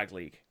in Tag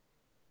League.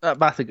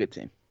 That's a good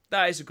team.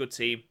 That is a good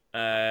team.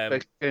 They're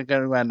going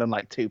to land on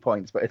like 2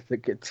 points, but it's a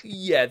good team.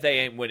 Yeah, they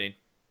ain't winning.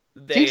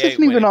 Juice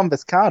isn't even on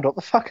this card. What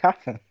the fuck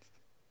happened?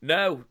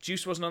 No,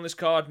 Juice wasn't on this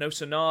card. No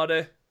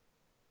Sonata.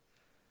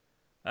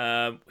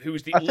 Who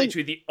was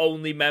literally the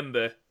only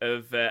member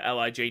of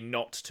LIJ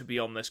not to be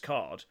on this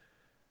card.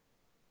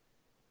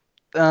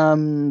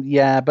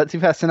 Yeah, but to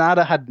be fair,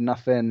 Sonata had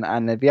nothing,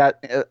 and if he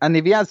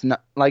has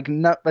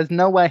there's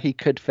nowhere he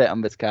could fit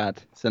on this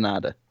card.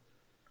 Sonata.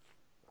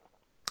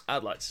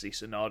 I'd like to see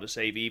Sonata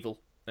save Evil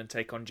and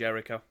take on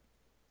Jericho.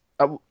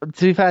 To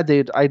be fair,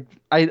 dude, I'd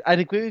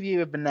agree with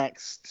you if the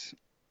next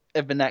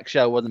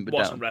show wasn't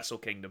Wrestle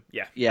Kingdom.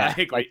 Yeah,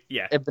 I agree.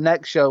 If the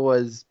next show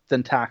was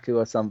Dentaku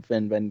or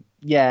something, then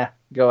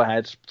go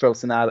ahead, throw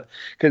Sonata.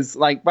 Because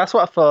that's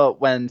what I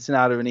thought when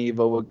Sonata and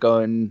Evil were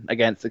going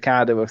against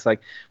Okada. It was like,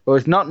 well,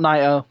 it's not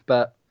Naito,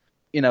 but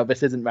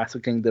this isn't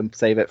Wrestle Kingdom.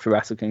 Save it for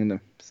Wrestle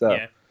Kingdom. So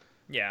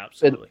yeah,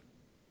 absolutely.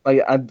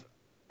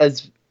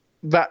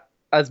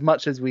 As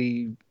much as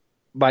we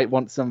might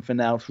want something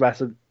else,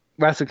 Wrestle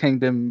Wrestle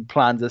Kingdom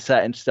plans are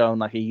set in stone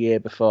like a year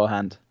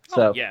beforehand.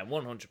 So yeah,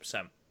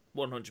 100%.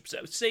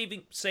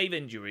 100%. Save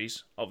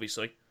injuries,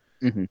 obviously.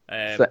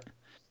 Mm-hmm.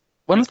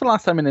 When was the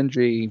last time an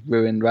injury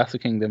ruined Wrestle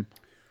Kingdom?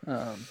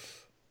 Well,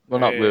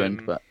 not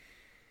ruined, but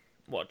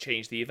what,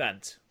 changed the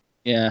event?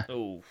 Yeah.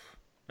 Oh,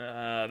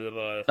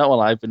 not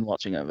while I've been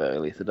watching it,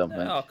 at least I don't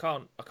think. I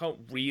can't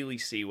really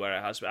see where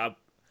it has.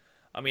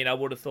 I mean, I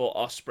would have thought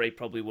Ospreay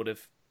probably would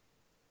have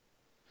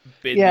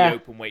been the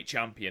open weight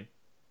champion.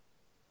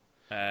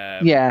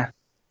 Yeah,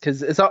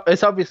 because it's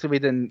obviously we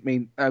didn't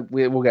mean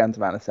we'll get into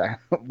that in a second.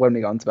 When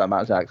we got into that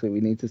match, actually, we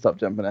need to stop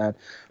jumping ahead.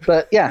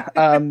 But yeah,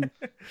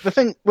 the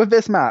thing with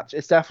this match,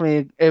 it's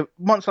definitely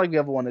much like the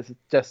other one, is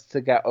just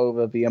to get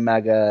over the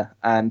Omega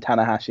and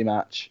Tanahashi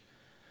match.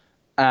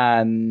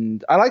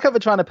 And I like how they're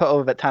trying to put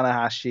over that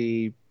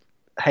Tanahashi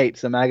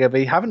hates Omega, but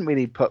they haven't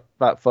really put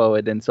that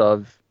forward in sort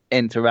of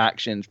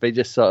interactions. They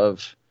just sort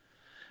of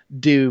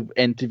do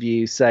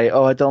interviews, say,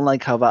 "Oh, I don't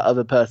like how that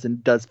other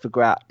person does for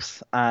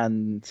graps,"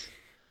 and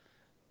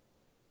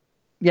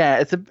yeah,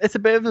 it's a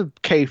bit of a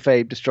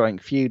kayfabe destroying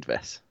feud.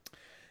 This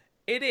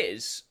it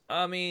is.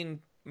 I mean,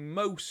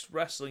 most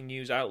wrestling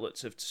news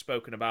outlets have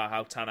spoken about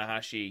how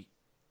Tanahashi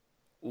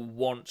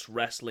wants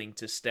wrestling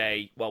to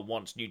stay. Well,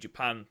 wants New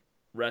Japan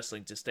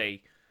wrestling to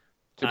stay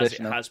as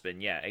it has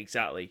been. Yeah,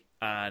 exactly.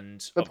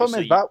 And the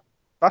problem is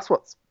that's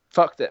what's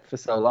fucked it for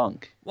so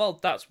long. Well,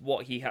 that's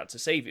what he had to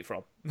save it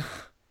from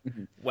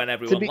when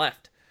everyone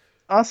left.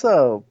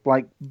 Also,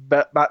 like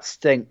that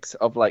stinks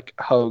of like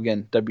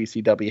Hogan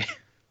WCW.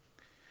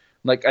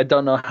 Like, I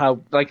don't know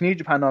how. Like, New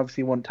Japan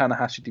obviously want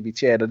Tanahashi to be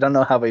cheered. I don't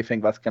know how they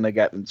think that's gonna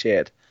get them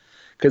cheered.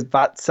 Because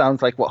that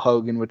sounds like what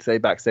Hogan would say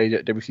backstage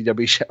at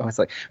WCW show. It's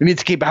like, we need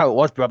to keep it how it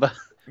was, brother.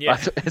 Yeah.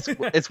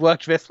 It's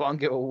worked this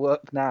long, it will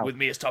work now. With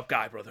me as top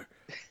guy, brother.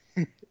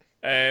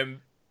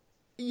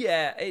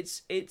 Yeah,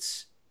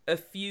 it's a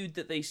feud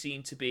that they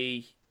seem to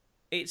be...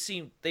 It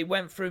seemed they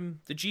went from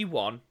the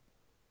G1,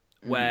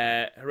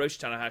 where Hiroshi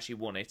Tanahashi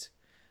won it,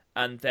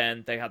 and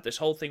then they had this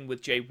whole thing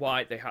with Jay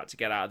White they had to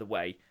get out of the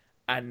way,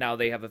 and now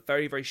they have a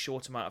very, very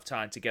short amount of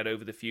time to get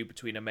over the feud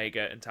between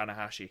Omega and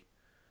Tanahashi.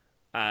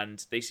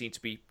 And they seem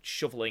to be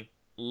shoveling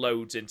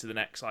loads into the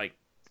next,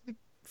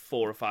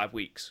 4 or 5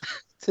 weeks.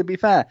 To be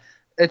fair,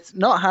 it's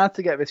not hard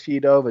to get this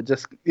feud over.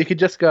 You could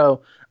just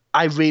go,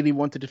 I really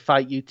wanted to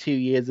fight you 2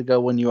 years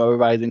ago when you were a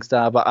rising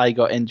star, but I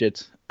got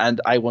injured,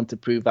 and I want to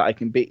prove that I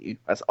can beat you.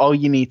 That's all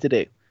you need to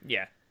do.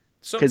 Yeah.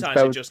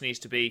 Sometimes it just needs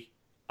to be,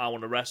 I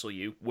want to wrestle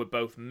you. We're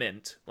both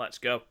mint. Let's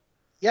go.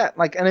 Yeah,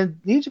 and in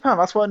New Japan,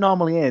 that's what it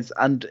normally is,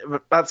 and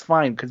that's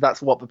fine, because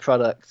that's what the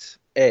product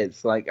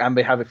is. And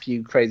they have a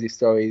few crazy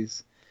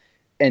stories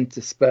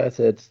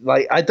interspersed.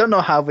 I don't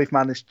know how they've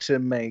managed to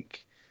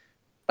make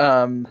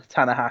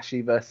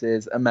Tanahashi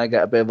versus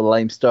Omega a bit of a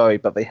lame story,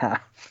 but they have.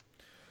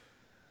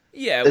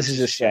 Yeah, this is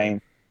a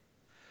shame.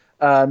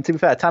 To be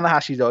fair,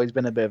 Tanahashi's always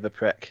been a bit of a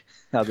prick,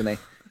 hasn't he?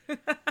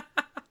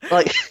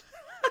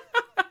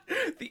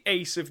 The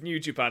ace of New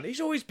Japan.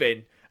 He's always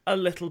been a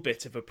little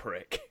bit of a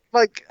prick.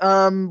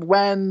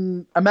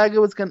 When Omega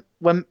was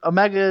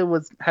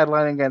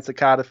headlining against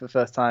Okada for the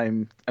first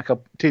time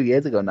 2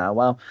 years ago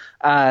now,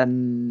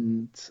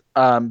 and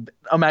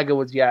Omega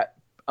was yet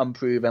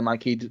unproven,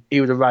 he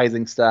was a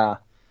rising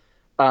star.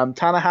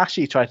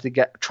 Tanahashi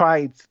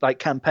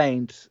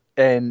campaigned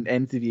in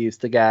interviews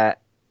to get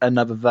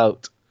another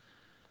vote.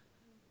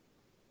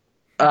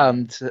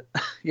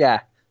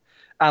 Yeah,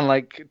 and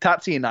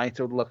Tatsuya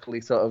Naito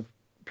luckily sort of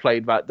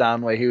played that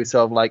down, where he was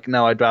sort of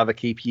no, I'd rather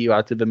keep you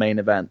out of the main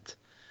event,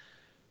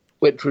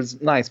 which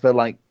was nice. But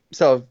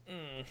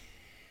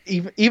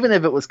even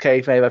if it was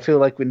kayfabe, I feel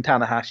like in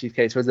Tanahashi's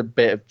case, there's a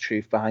bit of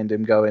truth behind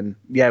him going,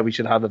 yeah, we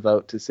should have a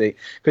vote to see,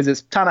 because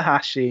it's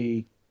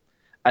Tanahashi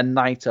and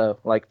Naito,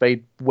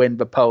 they'd win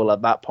the poll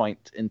at that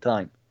point in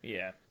time.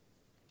 Yeah.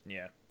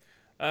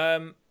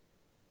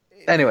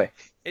 Anyway,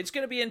 it's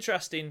going to be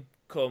interesting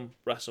come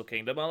Wrestle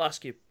Kingdom. I'll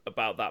ask you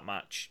about that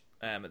match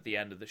at the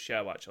end of the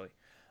show, actually.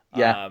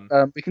 Yeah,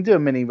 we can do a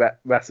mini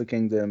Wrestle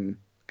Kingdom,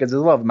 because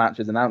there's a lot of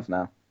matches announced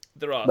now.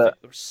 There are. I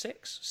think there are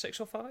 6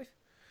 or 5.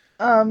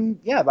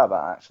 Yeah, about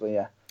that actually.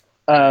 Yeah.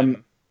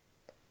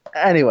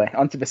 Anyway,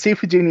 onto the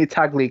Super Junior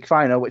Tag League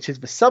final, which is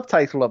the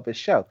subtitle of this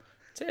show.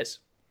 It is.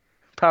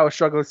 Power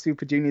Struggle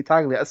Super Junior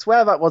Tag League. I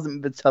swear that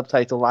wasn't the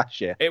subtitle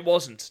last year. It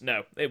wasn't.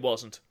 No, it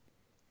wasn't.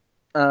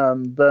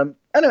 But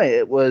anyway,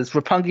 it was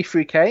Roppongi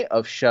 3K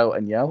of Sho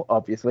and Yo,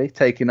 obviously,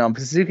 taking on the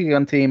Suzuki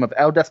Gun team of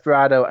El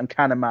Desperado and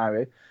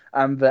Kanemaru,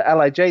 and the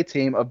LIJ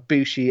team of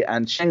Bushi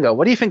and Shingo.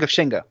 What do you think of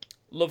Shingo?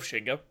 Love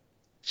Shingo.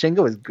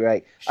 Shingo is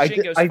great.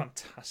 Shingo's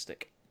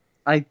fantastic.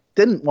 I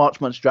didn't watch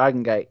much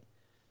Dragon Gate.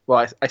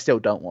 Well, I still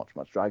don't watch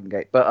much Dragon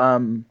Gate.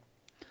 But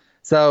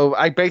so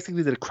I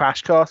basically did a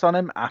crash course on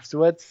him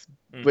afterwards,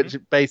 which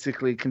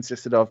basically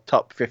consisted of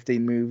top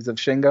 15 moves of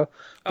Shingo.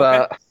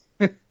 But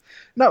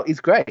no, he's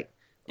great.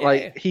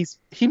 Yeah.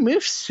 He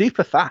moves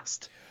super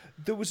fast.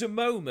 There was a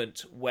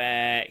moment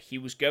where he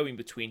was going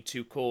between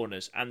two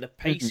corners, and the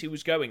pace he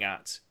was going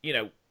at,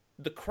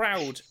 the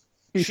crowd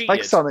He's cheered.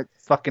 like Sonic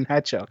fucking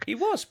Hedgehog. He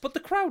was, but the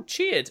crowd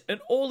cheered, and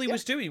all he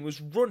was doing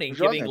was running,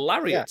 giving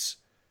lariats.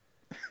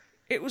 Yeah.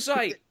 It was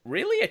like,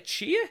 really, a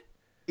cheer?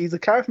 He's a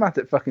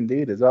charismatic fucking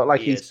dude as well.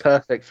 Like, he's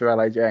perfect for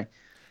LIJ.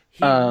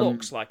 He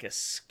looks like a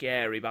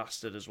scary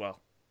bastard as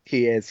well.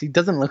 He is. He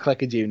doesn't look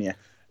like a junior.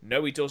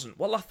 No, he doesn't.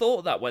 Well, I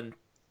thought that when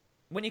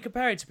you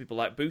compare it to people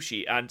like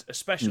Bushi, and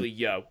especially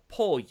Yo.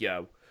 Poor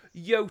Yo.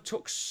 Yo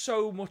took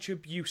so much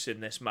abuse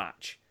in this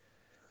match.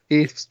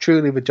 He's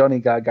truly the Johnny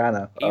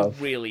Gargano. He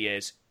really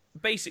is.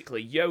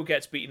 Basically, Yo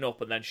gets beaten up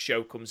and then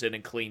Sho comes in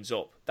and cleans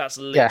up. That's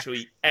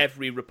literally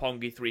every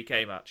Roppongi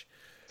 3K match.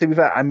 To be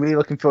fair, I'm really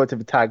looking forward to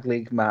the tag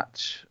league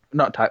match.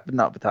 No tag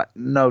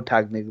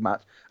league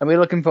match. I'm really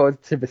looking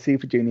forward to the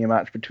Super Junior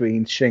match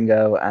between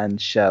Shingo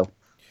and Sho.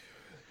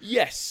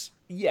 Yes.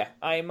 Yeah,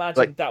 I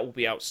imagine that will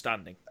be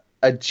outstanding.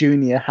 A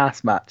junior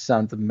Haas match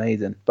sounds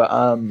amazing.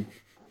 But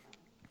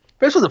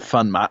this was a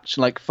fun match,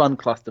 like fun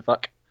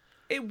clusterfuck.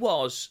 It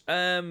was.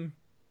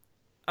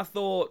 I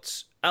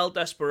thought El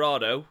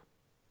Desperado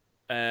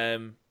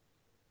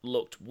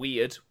looked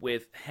weird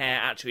with hair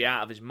actually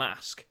out of his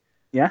mask.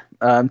 Yeah,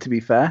 to be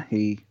fair,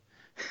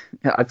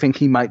 I think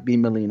he might be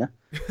Melina.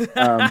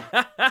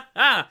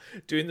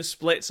 Doing the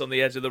splits on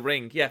the edge of the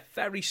ring. Yeah,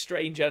 very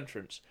strange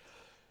entrance.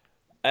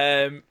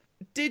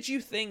 Did you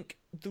think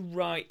the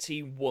right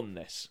team won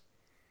this?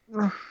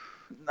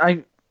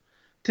 To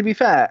be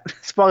fair,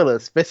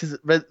 spoilers.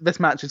 This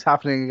match is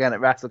happening again at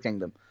Wrestle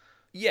Kingdom.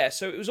 Yeah,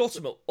 so it was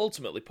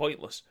ultimately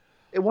pointless.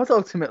 It was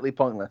ultimately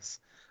pointless.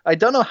 I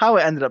don't know how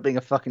it ended up being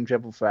a fucking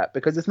triple threat,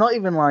 because it's not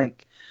even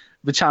like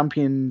the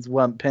champions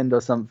weren't pinned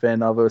or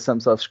something, or there was some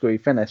sort of screwy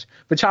finish.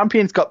 The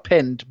champions got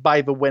pinned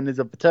by the winners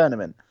of the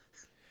tournament.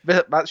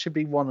 That should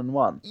be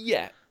 1-1.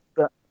 Yeah.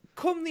 But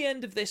come the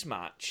end of this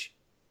match,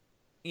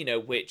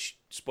 which,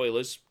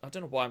 spoilers, I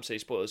don't know why I'm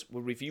saying spoilers,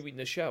 we're reviewing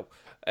the show.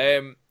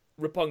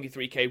 Roppongi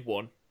 3K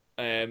won,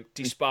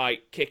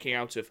 despite kicking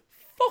out of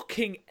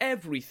fucking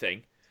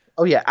everything.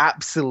 Oh yeah,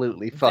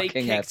 absolutely fucking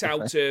everything. They kicked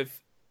out of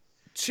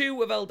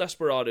 2 of El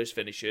Desperado's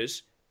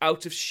finishers,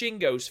 out of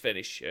Shingo's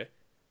finisher,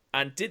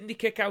 and didn't they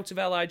kick out of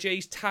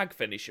LIJ's tag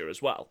finisher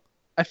as well?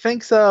 I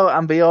think so,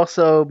 and they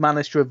also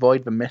managed to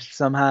avoid the mist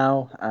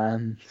somehow.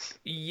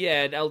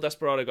 Yeah, and El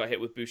Desperado got hit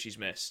with Bushi's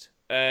mist,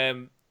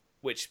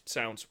 which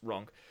sounds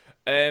wrong.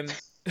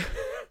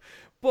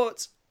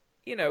 But,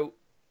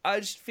 I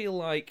just feel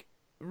like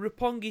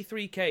Roppongi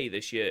 3K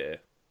this year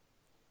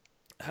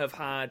have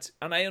had,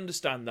 and I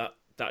understand that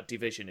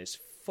division is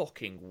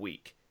fucking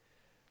weak.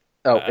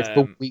 Oh, it's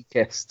the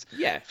weakest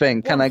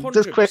thing. Can 100%. I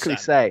just quickly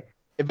say,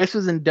 if this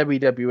was in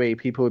WWE,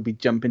 people would be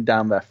jumping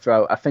down their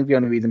throat. I think the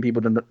only reason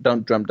people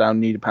don't jump down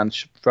New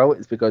Japan's throat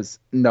is because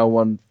no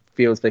one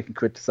feels they can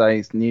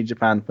criticize New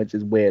Japan, which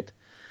is weird.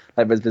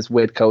 Like, there's this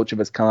weird culture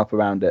that's come up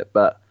around it,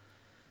 but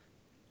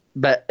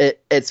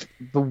it's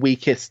the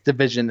weakest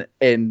division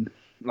in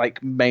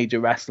like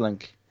major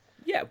wrestling.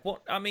 Yeah,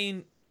 I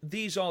mean,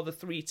 these are the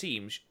 3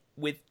 teams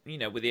with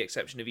the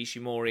exception of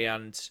Ishimori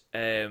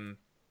and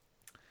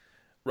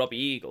Robbie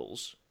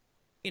Eagles.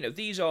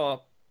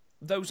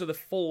 Those are the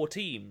 4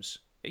 teams.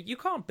 You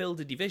can't build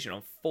a division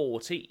on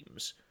 4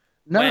 teams.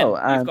 No,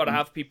 you've got to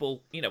have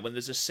people. When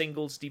there's a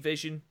singles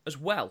division as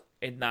well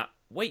in that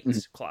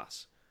weight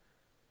class.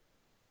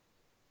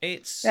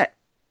 It's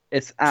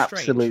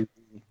absolutely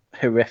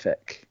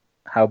horrific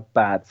how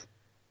bad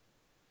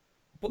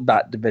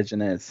that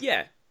division is.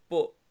 Yeah,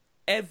 but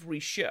every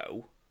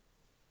show,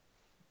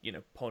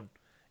 pun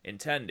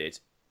intended,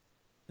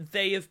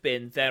 they have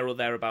been there or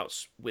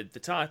thereabouts with the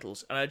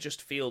titles, and I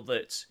just feel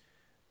that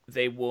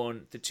they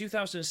won the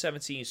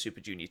 2017 Super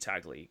Junior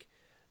Tag League.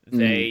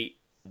 They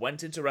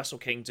went into Wrestle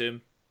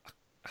Kingdom.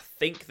 I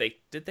think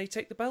did they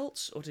take the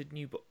belts, or did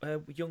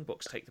Young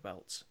Bucks take the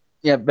belts?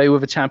 Yeah, they were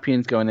the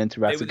champions going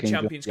into Wrestle Kingdom. They were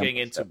the champions going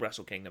into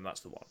Wrestle Kingdom,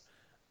 that's the one.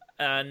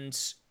 And,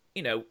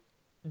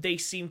 they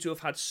seem to have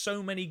had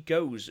so many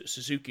goes at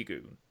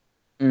Suzuki-gun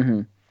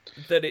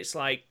that it's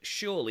like,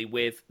 surely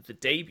with the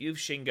debut of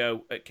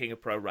Shingo at King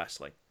of Pro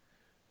Wrestling,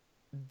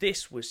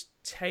 this was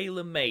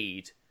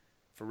tailor-made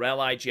for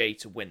LIJ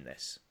to win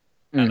this.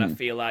 And I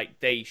feel like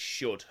they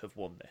should have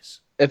won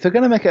this. If they're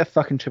going to make it a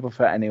fucking triple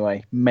threat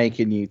anyway, make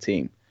a new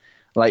team.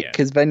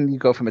 Because then you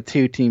go from a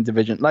 2-team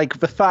division. Like,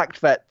 the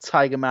fact that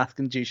Tiger Mask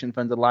and Jushin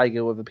Thunder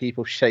Liger were the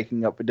people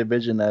shaking up the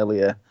division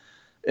earlier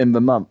in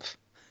the month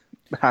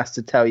has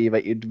to tell you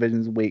that your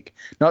division's weak.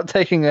 Not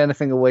taking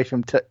anything away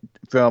from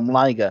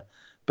Liger,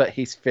 but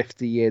he's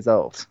 50 years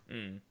old.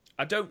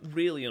 I don't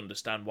really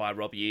understand why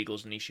Robbie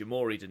Eagles and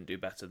Ishimori didn't do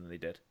better than they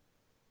did.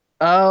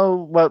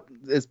 Oh, well,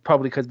 it's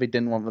probably because they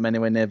didn't want them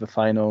anywhere near the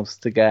finals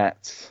to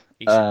get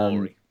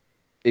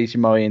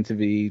Ishimori into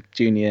the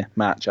junior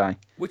match.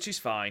 Which is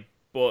fine,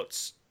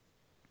 but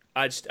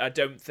I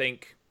don't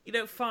think...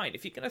 fine,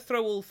 if you're going to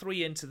throw all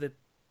 3 into the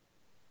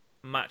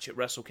match at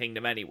Wrestle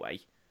Kingdom anyway,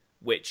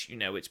 which,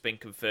 it's been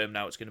confirmed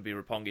now it's going to be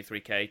Roppongi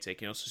 3K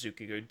taking on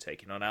Suzuki-gun,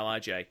 taking on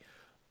LIJ.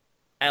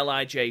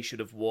 LIJ should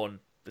have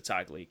won the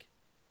tag league.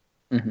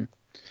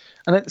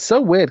 And it's so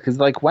weird because,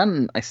 like,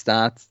 when I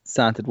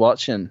started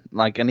watching,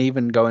 like, and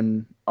even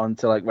going on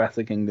to like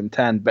Wrestle Kingdom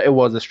 10, but it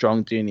was a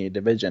strong junior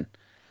division.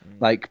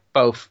 Like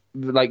both,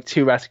 like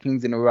 2 Wrestle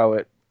Kings in a row,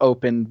 it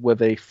opened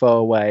with a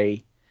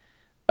 4-way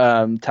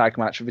tag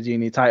match for the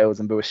junior titles,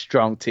 and there were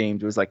strong teams.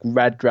 There was like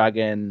Red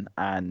Dragon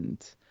and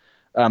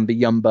the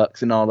Young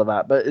Bucks and all of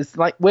that. But it's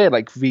like weird,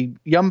 like the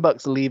Young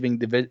Bucks leaving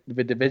the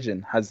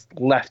division has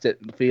left it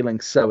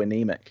feeling so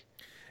anemic.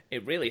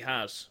 It really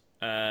has.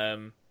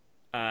 And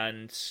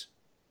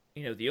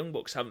you know, the Young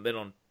Bucks haven't been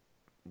on.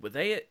 Were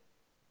they at?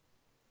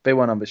 They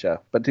weren't on the show,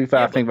 but too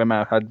far, I think they might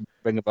have had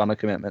Ring of Honor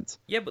commitments.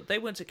 Yeah, but they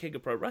weren't at King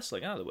of Pro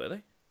Wrestling either, were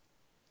they?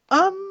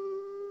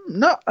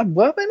 No,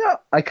 were they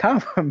not? I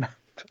can't remember.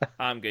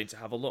 I'm going to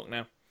have a look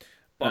now,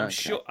 but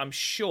I'm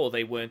sure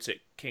they weren't at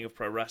King of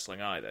Pro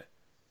Wrestling either.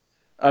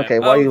 Okay,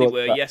 they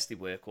were. Yes, they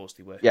were. Of course,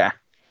 they were. Yeah,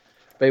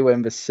 they were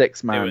in the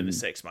 6-man. They were in the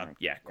 6-man.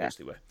 Yeah, of course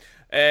they were.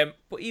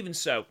 But even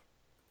so,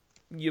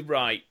 you're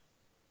right.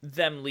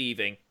 Them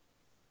leaving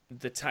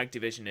the tag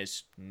division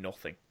is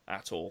nothing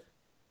at all.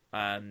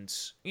 And,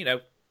 you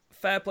know,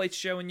 fair play to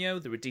Show and Yo.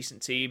 They're a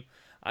decent team.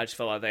 I just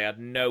felt like they had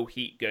no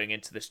heat going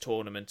into this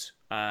tournament,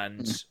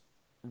 and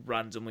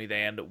randomly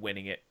they end up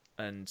winning it.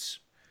 And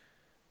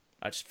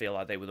I just feel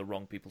like they were the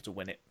wrong people to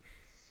win it.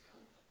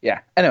 Yeah.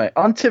 Anyway,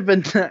 on to the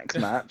next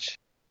match.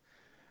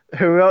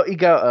 Hiroki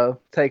Goto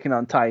taking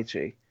on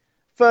Taichi.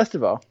 First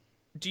of all,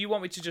 do you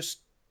want me to just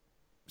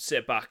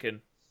sit back and...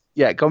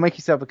 Yeah, go make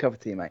yourself a cup of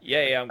tea, mate.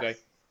 Yeah, I'm going.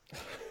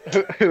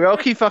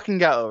 Hiroki fucking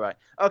Goto, right?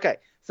 Okay,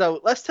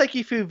 so let's take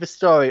you through the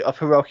story of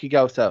Hiroki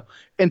Goto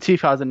in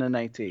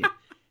 2018.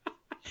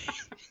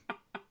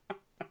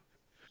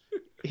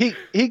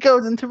 he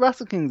goes into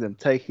Wrestle Kingdom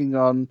taking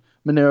on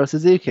Minoru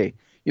Suzuki.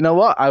 You know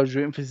what? I was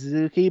rooting for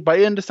Suzuki, but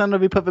you understand why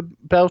we put the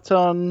belt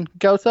on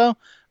Goto,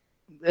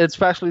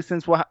 especially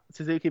since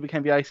Suzuki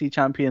became the IC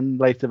champion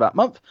later that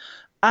month.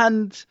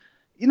 And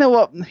you know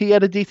what? He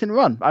had a decent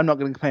run. I'm not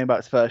going to complain about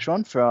his first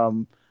run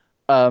from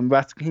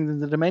Wrestle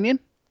Kingdom to Dominion.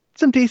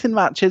 Some decent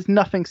matches,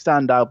 nothing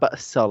stand out, but a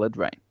solid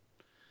reign.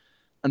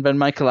 And then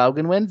Michael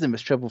Elgin wins in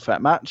this triple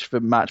threat match, the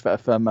match that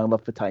affirmed my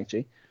love for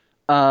Taichi.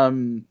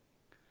 And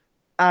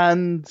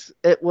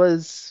it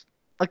was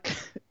like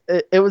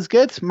it was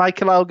good.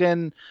 Michael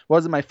Elgin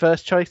wasn't my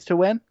first choice to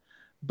win,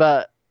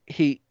 but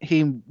he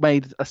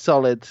made a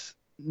solid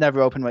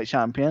never openweight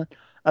champion.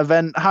 And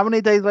then how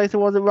many days later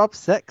was it, Rob?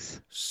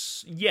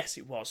 6? Yes,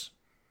 it was.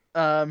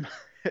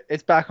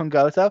 It's back on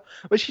Goto,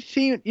 which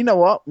you know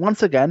what?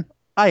 Once again,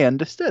 I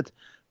understood,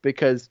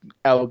 because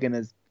Elgin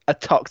is a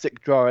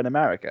toxic draw in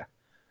America.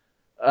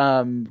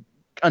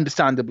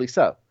 Understandably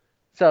so.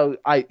 So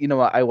you know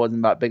what? I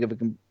wasn't that big of a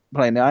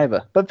complainer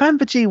either. But then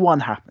the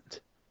G1 happened.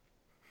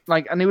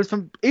 And he was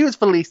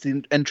the least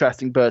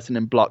interesting person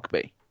in Block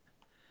B.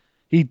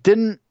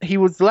 He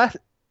was less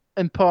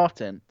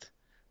important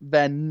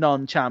than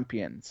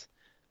non-champions.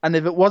 And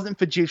if it wasn't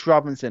for Juice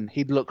Robinson,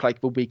 he'd look like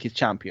the weakest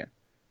champion.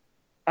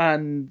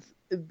 And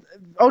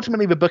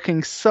ultimately, the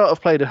booking sort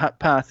of played a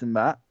part in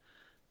that,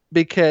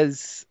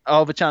 because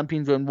all the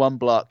champions were in one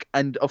block.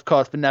 And of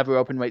course, the never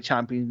openweight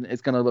champion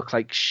is going to look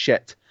like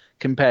shit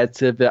compared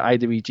to the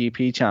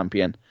IWGP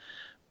champion.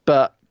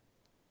 But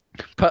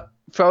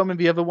throw him in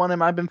the other one, it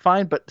might have been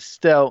fine, but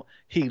still,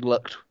 he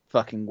looked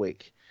fucking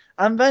weak.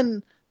 And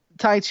then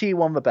Taichi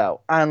won the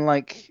belt. And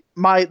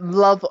my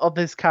love of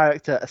his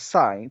character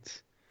aside,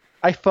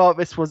 I thought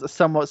this was a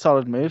somewhat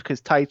solid move,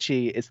 because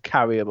Taichi is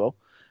carryable.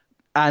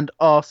 And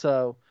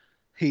also,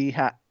 he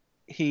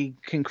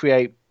can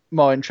create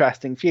more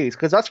interesting feuds.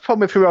 Because that's the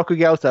problem with Hiroki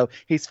Goto.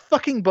 He's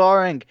fucking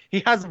boring.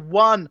 He has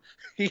one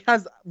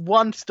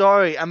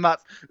story, and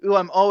that's, ooh,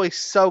 I'm always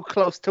so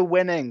close to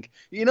winning.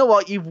 You know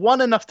what? You've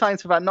won enough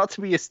times for that not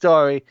to be a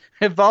story.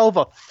 Evolve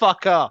or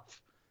fuck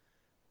off.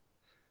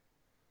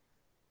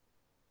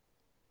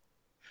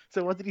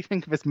 So what did you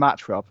think of this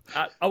match, Rob?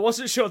 I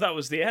wasn't sure that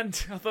was the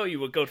end. I thought you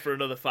were good for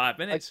another 5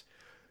 minutes.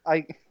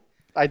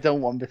 I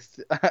don't want this.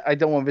 I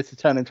don't want this to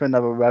turn into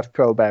another Rev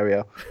Pro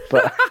burial.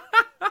 But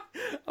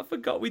I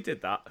forgot we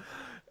did that.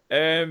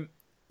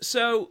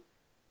 So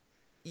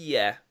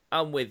yeah,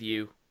 I'm with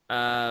you.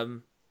 I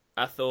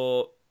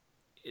thought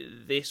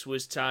this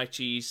was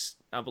Taichi's.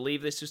 I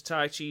believe this was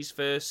Taichi's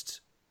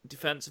first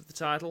defense of the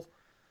title.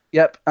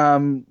 Yep.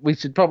 We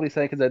should probably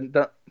say,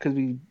 because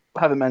we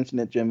haven't mentioned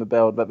it during the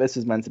build, but this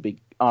is meant to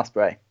be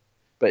Ospreay,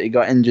 but he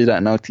got injured at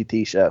an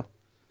OTT show.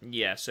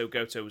 Yeah, so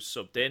Goto was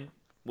subbed in,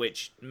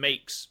 which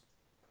makes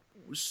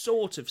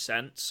sort of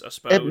sense, I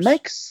suppose. It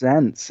makes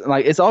sense.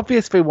 It's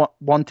obvious they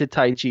wanted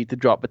Taichi to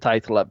drop the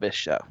title at this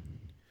show.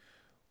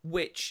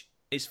 Which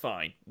is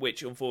fine.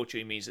 Which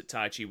unfortunately means that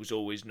Taichi was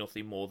always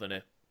nothing more than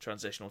a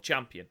transitional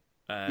champion.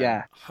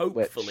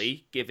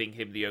 Hopefully giving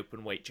him the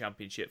openweight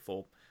championship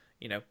for,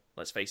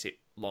 let's face it,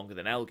 longer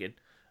than Elgin.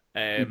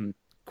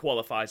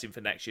 Qualifies him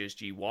for next year's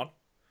G1.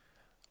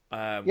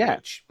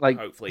 Which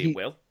hopefully it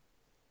will.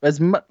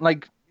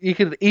 You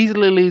could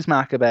easily lose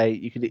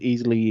Makabe. You could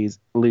easily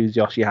lose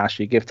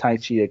Yoshihashi. Give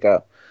Taichi a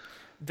go.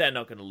 They're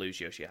not going to lose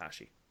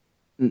Yoshihashi.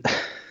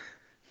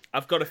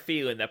 I've got a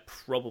feeling they're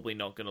probably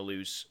not going to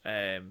lose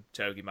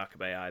Togi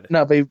Makabe either.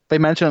 No, they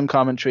mentioned on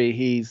commentary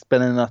he's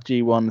been in enough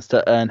G1s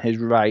to earn his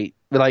right.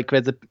 Like,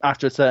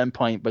 after a certain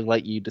point, but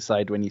let you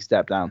decide when you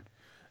step down.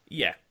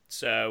 Yeah,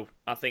 so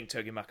I think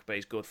Togi Makabe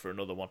is good for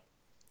another one.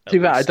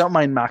 Too bad. I don't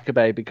mind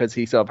Makabe because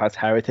he sort of has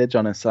heritage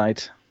on his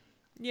side.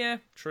 Yeah,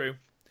 true.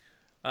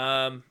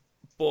 But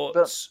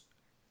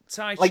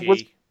Taichi...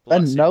 Like,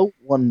 and no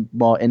one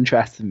more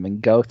interested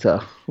than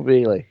Goto,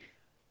 really.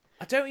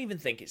 I don't even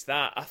think it's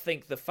that. I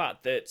think the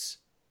fact that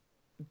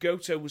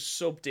Goto was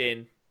subbed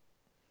in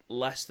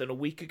less than a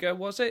week ago,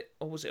 was it?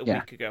 Or was it a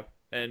week ago?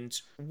 And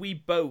we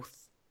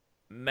both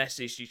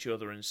messaged each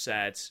other and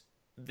said,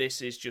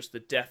 this is just the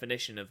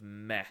definition of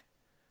meh.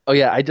 Oh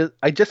yeah,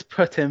 I just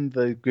put in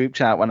the group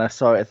chat when I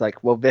saw it. It's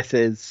like, well, this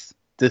is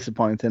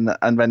disappointing,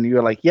 and then you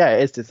were like, yeah,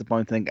 it is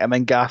disappointing, and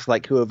then Gaff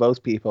like, who are those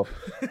people?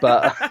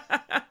 But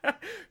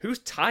who's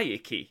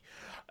Taiki?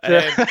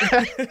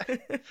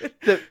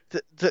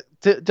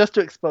 Just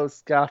to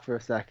expose Gaff for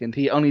a second,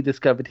 he only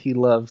discovered he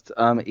loved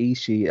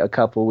Ishii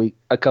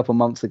a couple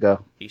months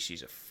ago.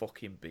 Ishii's a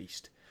fucking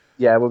beast.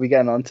 Yeah, we'll be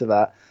getting onto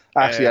that.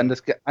 Actually, I'm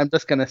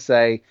just gonna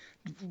say,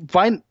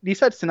 fine. You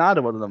said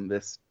Sanada was on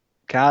this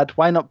card.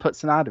 Why not put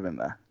Sanada in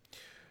there?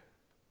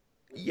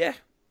 Yeah,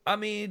 I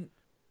mean,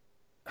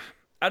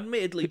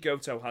 admittedly,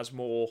 Goto has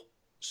more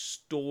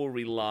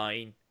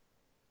storyline.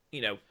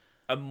 You know,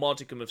 a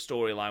modicum of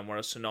storyline,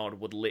 whereas Sanada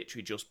would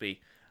literally just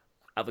be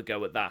have a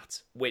go at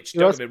that. Which,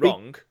 don't get me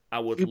wrong, I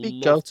would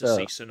love to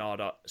see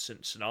Sanada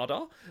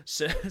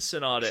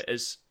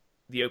as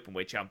the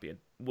Openweight champion.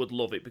 Would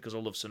love it because I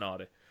love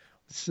Sanada.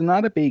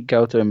 Sanada beat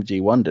Goto in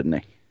G1, didn't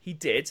he? He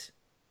did.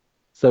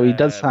 So he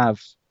does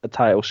have a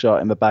title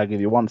shot in the bag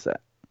if he wants it.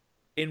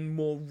 In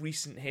more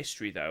recent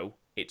history, though,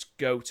 it's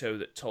Goto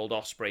that told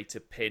Ospreay to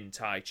pin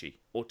Taichi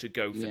or to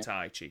go for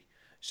Taichi.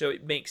 So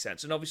it makes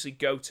sense. And obviously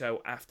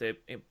Goto, after,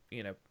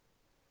 you know,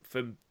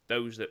 for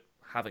those that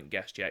haven't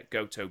guessed yet,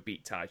 Goto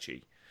beat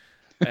Taichi.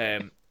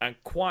 And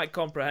quite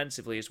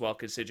comprehensively as well,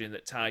 considering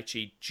that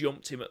Taichi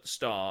jumped him at the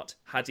start,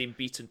 had him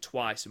beaten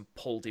twice and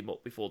pulled him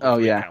up before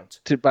the count.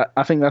 But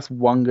I think that's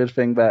one good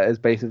thing there is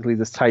basically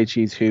this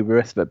Taichi's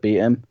hubris that beat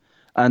him.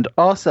 And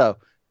also,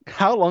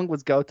 how long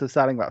was Goto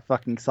selling that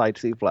fucking side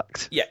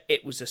suplex? Yeah,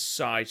 it was a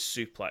side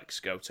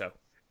suplex, Goto.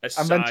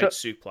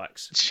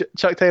 Suplex.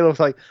 Chuck Taylor was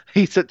like,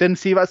 he didn't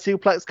see that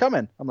suplex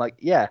coming. I'm like,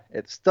 yeah,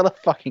 it's still a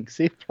fucking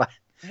suplex.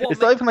 It's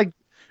not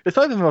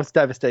even the most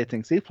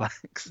devastating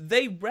suplex.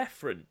 They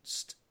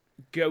referenced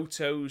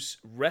Goto's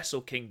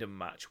Wrestle Kingdom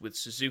match with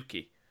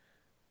Suzuki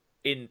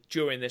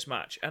during this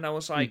match, and I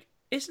was like,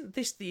 isn't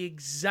this the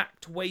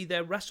exact way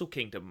their Wrestle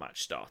Kingdom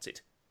match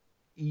started?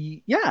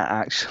 Yeah,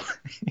 actually.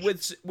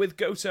 with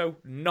Goto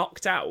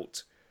knocked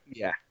out.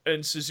 Yeah.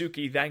 And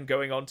Suzuki then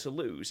going on to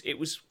lose. It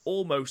was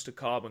almost a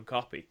carbon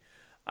copy.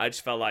 I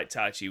just felt like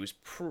Taichi was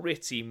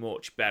pretty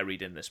much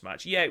buried in this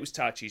match. Yeah, it was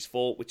Taichi's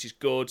fault, which is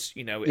good.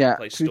 You know, it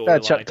plays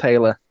storyline. Chuck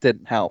Taylor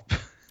didn't help.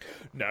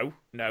 No,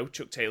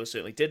 Chuck Taylor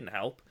certainly didn't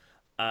help.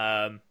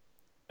 And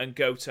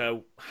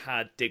Goto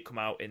did come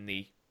out in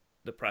the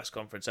press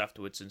conference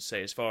afterwards and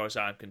say, as far as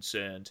I'm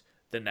concerned,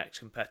 the next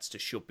competitor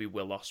should be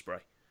Will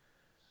Ospreay.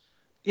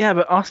 Yeah,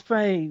 but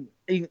Ospreay,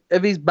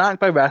 if he's backed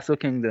by Wrestle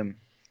Kingdom,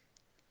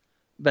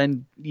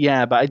 then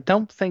yeah, but I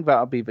don't think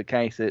that'll be the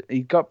case. He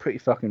got pretty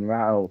fucking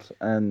rattled,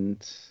 and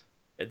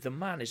the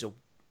man's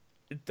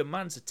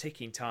a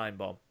ticking time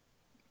bomb.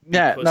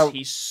 Yeah, because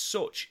he's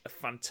such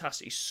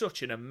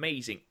an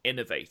amazing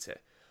innovator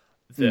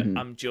that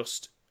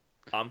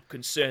I'm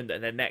concerned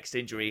that the next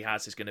injury he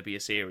has is going to be a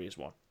serious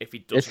one if he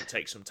doesn't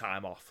take some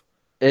time off.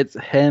 It's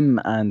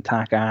him and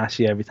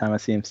Takahashi every time I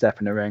see him step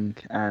in the ring.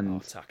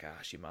 And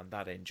Takahashi, man,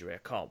 that injury, I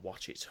can't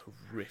watch it. It's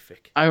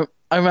horrific. I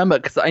remember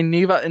because I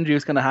knew that injury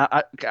was going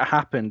to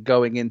happen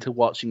going into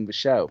watching the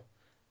show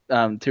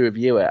to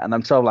review it. And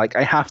I'm sort of like,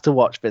 I have to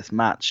watch this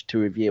match to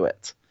review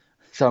it.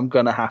 So I'm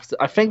going to have to.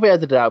 I think we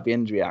edited out the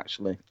injury,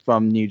 actually,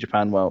 from New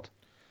Japan World,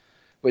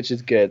 which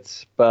is good.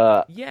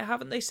 But yeah,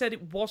 haven't they said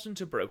it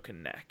wasn't a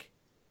broken neck?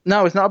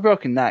 No, it's not a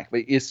broken neck,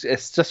 but it's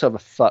just sort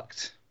of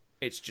fucked.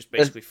 It's just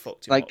basically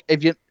fucked him like up.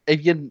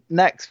 if your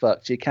neck's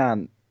fucked, you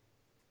can't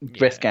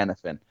risk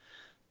anything.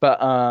 But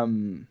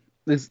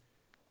the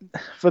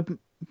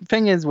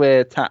thing is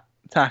with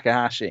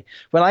Takahashi,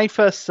 when I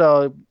first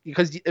saw,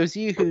 because it was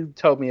you who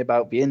told me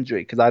about the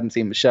injury because I hadn't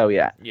seen the show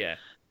yet. Yeah.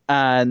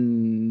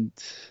 And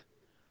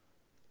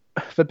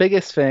the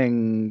biggest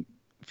thing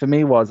for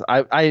me was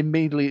I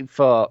immediately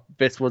thought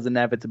this was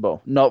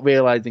inevitable, not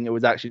realizing it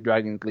was actually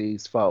Dragon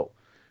Lee's fault.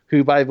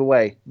 Who, by the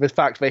way, the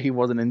fact that he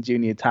wasn't in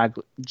Junior Tag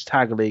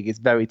League is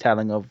very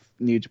telling of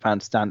New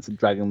Japan's stance of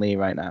Dragon Lee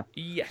right now.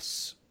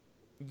 Yes.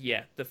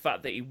 Yeah, the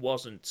fact that he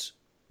wasn't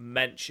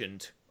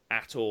mentioned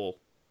at all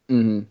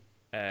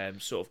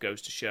sort of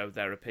goes to show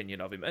their opinion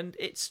of him. And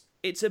it's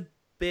a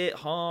bit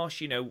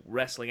harsh,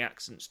 wrestling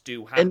accents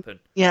do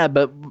happen.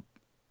 But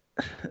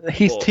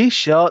he's too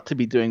short to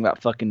be doing that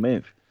fucking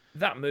move.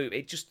 That move,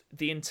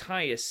 the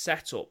entire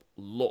setup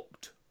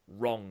looked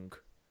wrong.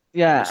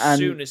 Yeah, as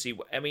soon as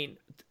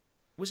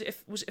Was it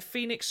a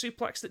Phoenix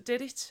suplex that did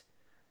it?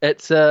 I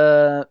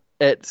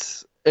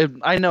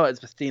know it's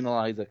for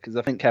Steamalizer because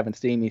I think Kevin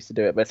Steen used to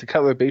do it, but it's a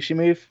Kota Ibushi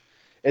move.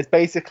 It's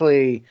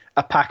basically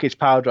a package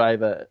power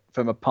driver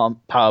from a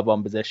power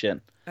bomb position.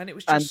 And it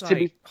was just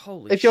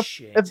holy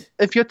shit.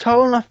 If you're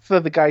tall enough for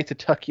the guy to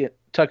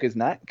tuck his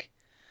neck,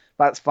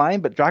 that's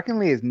fine, but Dragon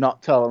Lee is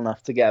not tall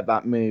enough to get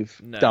that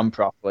move done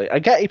properly. I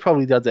get he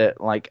probably does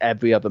it like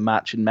every other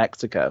match in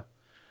Mexico,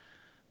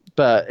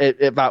 but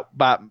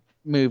that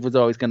move was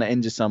always going to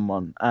injure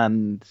someone,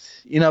 and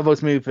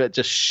those moves that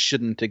just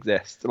shouldn't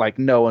exist. Like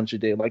no one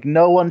should do. Like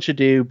no one should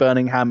do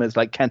burning hammers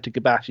like Kenta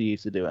Kobashi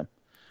used to do him.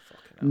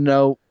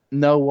 No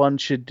one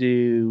should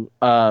do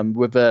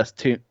reverse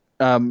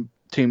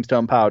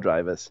tombstone power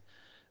drivers.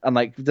 And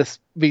like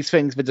these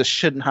things that just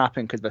shouldn't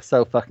happen because they're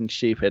so fucking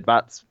stupid.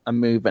 That's a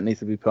move that needs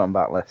to be put on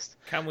that list.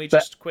 Can we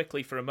just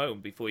quickly, for a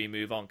moment before you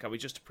move on, can we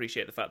just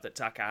appreciate the fact that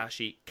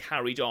Takahashi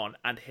carried on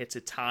and hit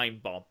a time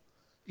bomb?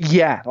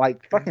 Yeah,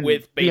 like fucking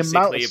with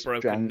basically a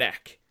broken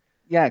neck.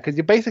 Yeah, because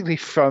you're basically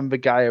throwing the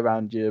guy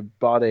around your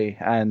body,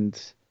 and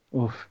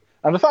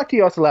the fact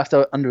he also left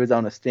under his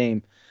own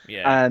esteem.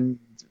 Yeah, and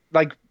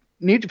like.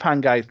 New Japan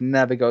guys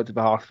never go to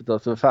the hospital,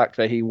 so the fact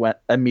that he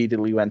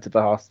immediately went to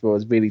the hospital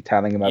is really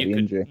telling about the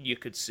injury. You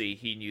could see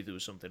he knew there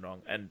was something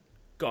wrong, and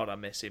God, I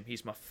miss him.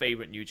 He's my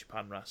favourite New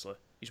Japan wrestler.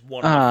 He's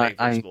one of my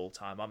favourites of all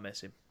time. I miss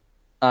him.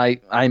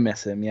 I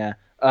miss him, yeah.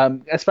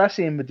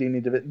 Especially in the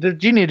junior division. The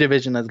junior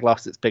division has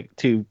lost its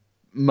two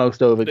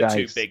most over guys.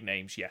 The two big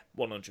names, yeah,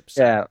 100%.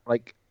 Yeah,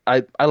 like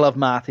I love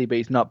Marty, but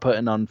he's not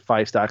putting on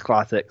 5-star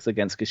classics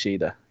against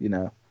Kushida,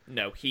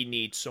 No, he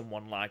needs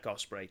someone like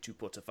Ospreay to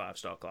put a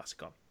 5-star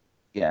classic on.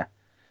 Yeah.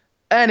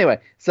 Anyway,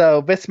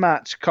 so this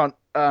match is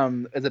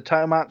a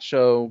title match,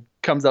 so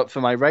comes up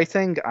for my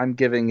rating. I'm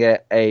giving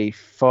it a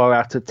 4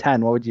 out of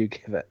 10. What would you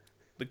give it?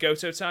 The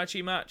Goto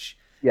Taichi match?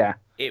 Yeah.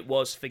 It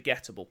was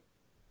forgettable.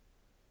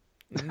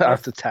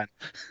 Out of 10.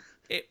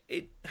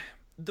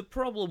 The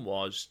problem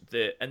was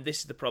that, and this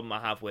is the problem I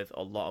have with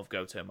a lot of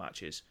Goto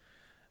matches,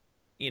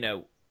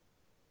 the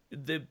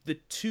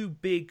two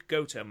big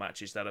Goto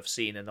matches that I've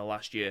seen in the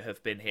last year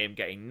have been him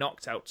getting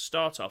knocked out to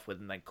start off with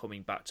and then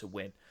coming back to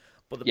win.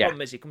 But the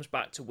problem is he comes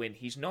back to win.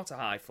 He's not a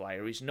high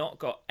flyer. He's not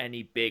got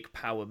any big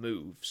power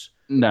moves.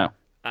 No.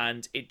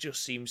 And it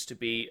just seems to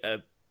be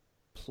a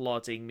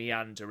plodding,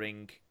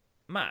 meandering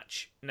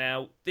match.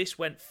 Now, this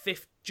went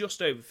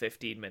just over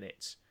 15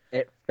 minutes.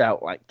 It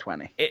felt like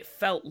 20. It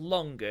felt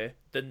longer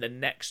than the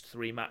next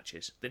three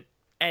matches, than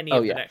any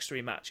of the next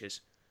three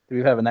matches.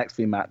 We have the next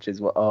three matches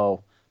were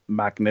all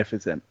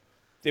magnificent.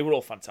 They were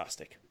all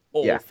fantastic.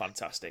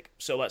 Fantastic.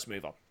 So let's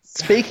move on.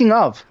 Speaking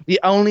of,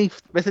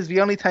 this is the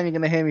only time you're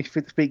going to hear me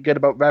speak good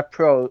about Rev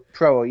Pro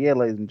all year,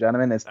 ladies and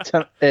gentlemen.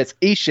 It's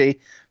Ishii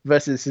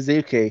versus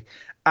Suzuki.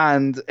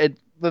 And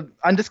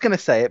I'm just going to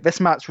say it.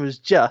 This match was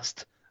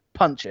just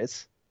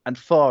punches and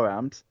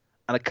forearms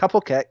and a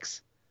couple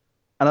kicks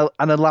and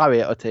a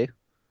lariat or two.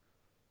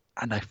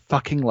 And I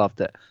fucking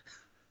loved it.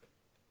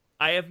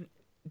 I have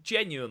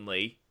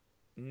genuinely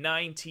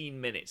 19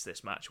 minutes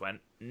this match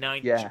went.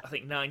 I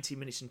think 19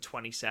 minutes and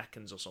 20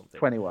 seconds or something.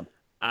 21.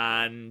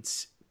 And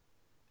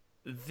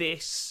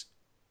this,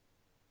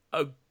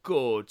 a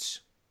good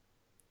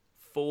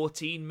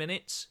 14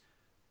 minutes,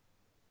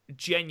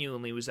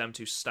 genuinely was them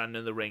two standing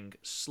in the ring,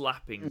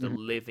 slapping the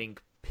living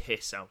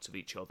piss out of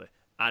each other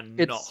and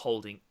not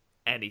holding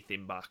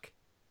anything back.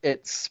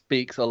 It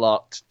speaks a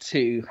lot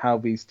to how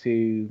these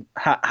two,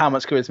 how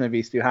much charisma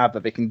these two have,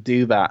 that they can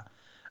do that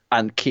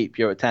and keep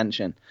your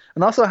attention.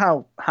 And also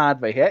how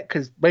hard they hit,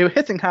 because they were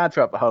hitting hard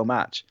throughout the whole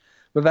match.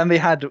 But then they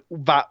had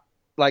that,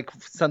 like,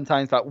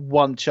 sometimes that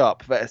one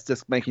chop that is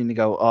just making you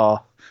go,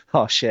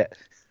 oh shit.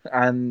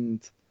 And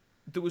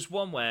there was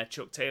one where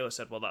Chuck Taylor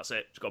said, well, that's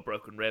it, he's got a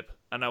broken rib.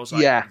 And I was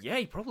like, yeah,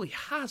 he probably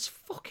has.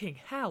 Fucking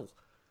hell.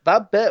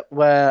 That bit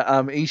where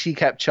Ishii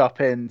kept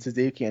chopping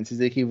Suzuki and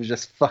Suzuki was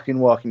just fucking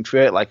walking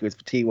through it like it was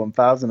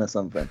T1000 or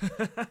something.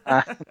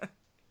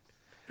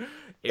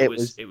 It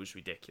was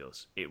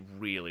ridiculous. It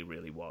really,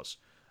 really was.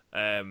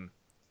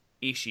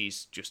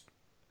 Ishii's just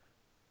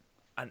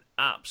an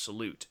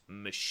absolute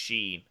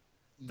machine.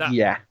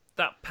 That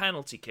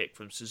penalty kick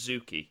from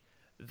Suzuki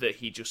that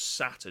he just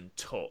sat and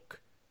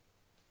took.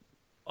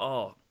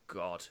 Oh,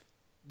 God.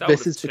 That would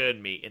have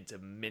turned me into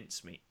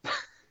mincemeat.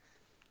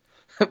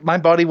 My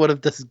body would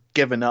have just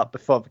given up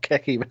before the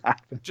kick even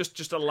happened.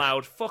 Just a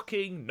loud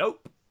fucking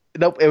nope.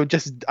 Nope,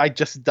 I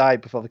just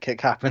died before the kick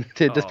happened.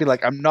 It'd just be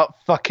like, I'm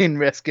not fucking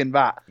risking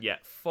that. Yeah,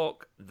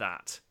 fuck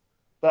that.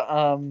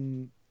 But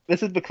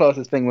this is the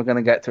closest thing we're going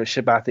to get to a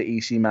Shibata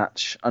Ishii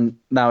match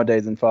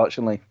nowadays,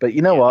 unfortunately. But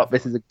you know what? Definitely.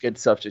 This is a good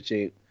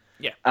substitute.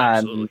 Yeah,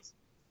 absolutely. And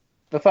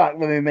the fact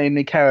that they made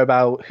me care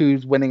about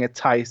who's winning a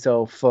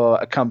title for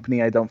a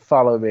company I don't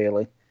follow,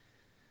 really.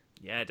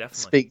 Yeah, definitely.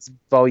 Speaks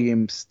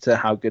volumes to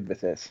how good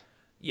this is.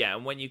 Yeah,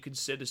 and when you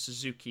consider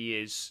Suzuki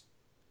is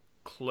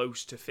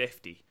close to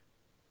 50.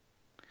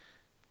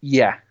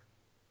 Yeah.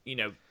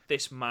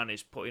 This man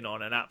is putting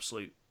on an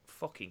absolute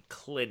fucking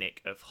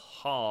clinic of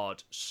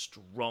hard,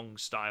 strong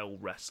style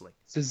wrestling.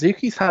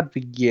 Suzuki's had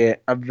the year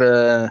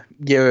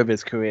of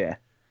his career,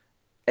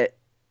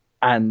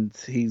 and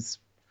he's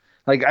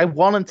like, I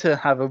want him to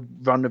have a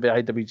run with the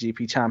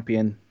IWGP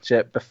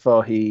Championship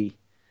before he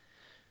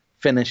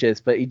finishes,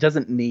 but he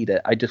doesn't need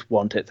it. I just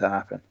want it to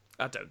happen.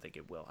 I don't think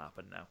it will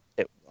happen now.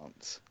 It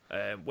won't.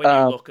 When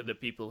you look at the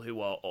people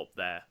who are up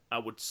there, I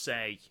would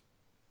say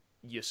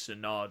your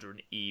Sonata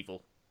and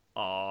Evil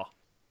are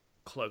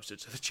closer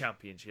to the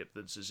championship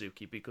than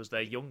Suzuki because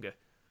they're younger.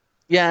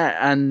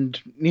 Yeah, and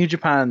New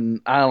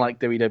Japan, I like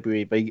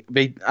WWE, but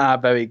they are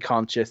very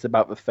conscious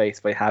about the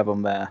face they have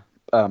on their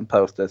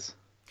posters.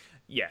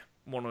 Yeah,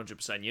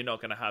 100%. You're not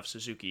going to have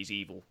Suzuki's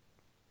Evil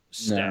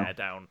stare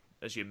down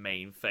as your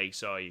main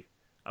face, are you?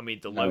 I mean,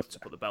 they're loath to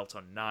put the belt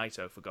on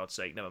Naito, for God's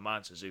sake. Never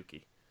mind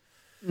Suzuki.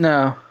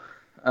 No.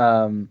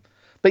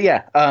 But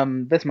yeah,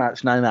 this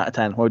match, 9 out of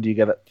 10. What would you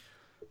give it?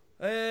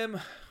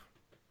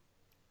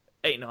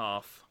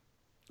 8.5.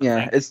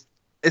 Yeah, it's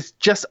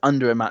just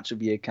under a match of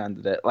the year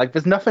candidate. Like,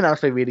 there's nothing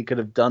else they really could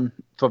have done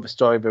for the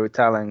story they were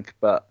telling,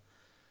 but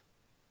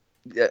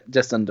yeah,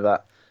 just under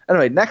that.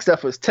 Anyway, next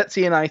up was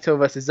Tetsuya Naito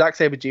versus Zack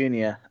Sabre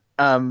Jr.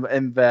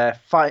 In their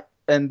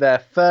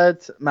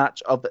third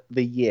match of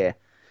the year.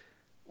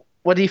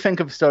 What do you think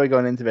of the story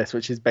going into this,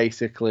 which is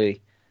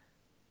basically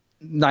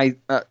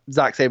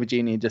Zack Sabre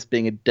Jr. just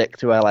being a dick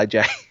to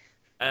LIJ?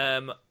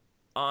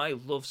 I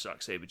love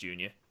Zack Sabre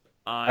Jr.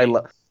 I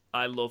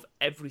love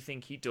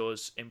everything he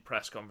does in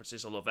press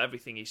conferences. I love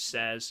everything he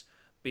says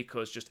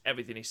because just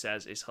everything he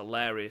says is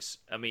hilarious.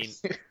 I mean,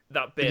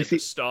 that bit at the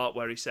start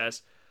where he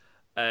says,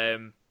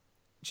 do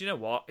you know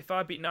what? If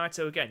I beat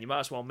Naito again, you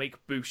might as well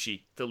make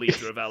Bushi the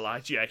leader of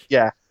LIJ.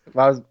 Yeah,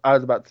 I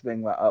was about to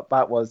bring that up.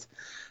 That was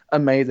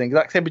amazing.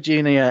 Zack Sabre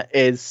Jr.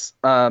 is,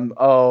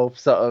 all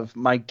sort of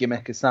my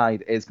gimmick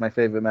aside, is my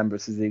favourite member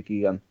of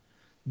Suzuki Gun.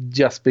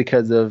 Just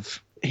because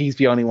of he's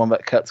the only one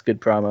that cuts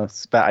good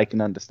promos that I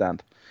can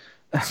understand.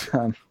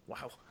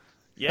 Wow.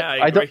 Yeah,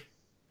 I agree.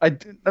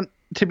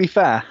 To be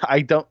fair,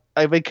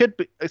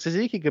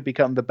 Suzuki could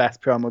become the best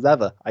promos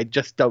ever. I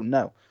just don't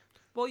know.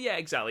 Well, yeah,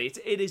 exactly.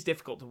 It is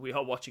difficult that we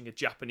are watching a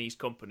Japanese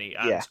company,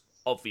 and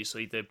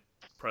obviously the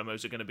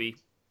promos are going to be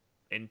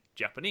in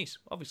Japanese,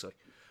 obviously.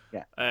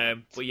 Yeah.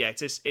 But yeah,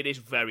 it is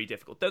very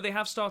difficult. Though they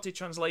have started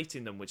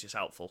translating them, which is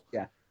helpful.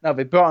 Yeah. No,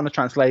 they brought on a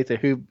translator I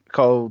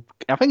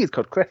think he's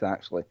called Chris,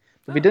 actually.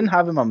 But we didn't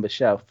have him on the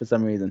show for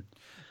some reason.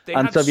 They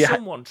had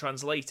someone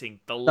translating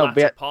the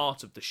latter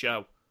part of the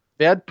show.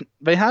 They had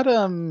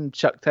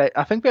Chuck Taylor.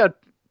 I think they had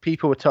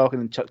people were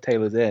talking in Chuck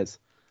Taylor's ears.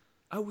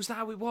 Oh, was that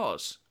how it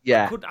was?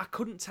 Yeah. I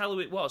couldn't tell who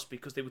it was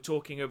because they were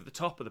talking over the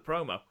top of the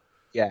promo.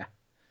 Yeah.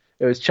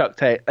 It was Chuck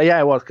Taylor. Yeah,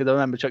 it was, because I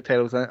remember Chuck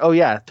Taylor was saying, oh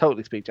yeah,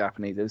 totally speak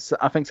Japanese.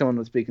 I think someone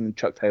was speaking in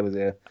Chuck Taylor's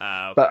ear.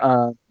 Okay.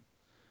 But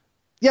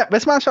yeah,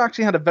 this match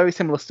actually had a very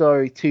similar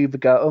story to the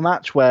Goto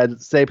match, where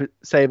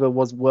Sabre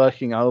was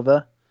working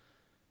over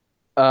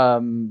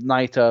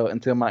Naito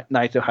until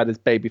Naito had his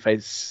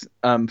babyface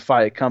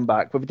fire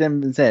comeback. But the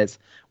difference is,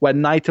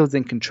 when Naito's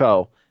in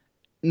control,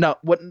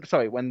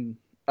 when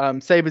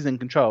Sabre's in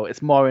control,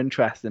 it's more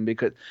interesting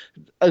because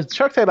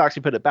Chuck Taylor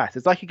actually put it best.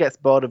 It's like he gets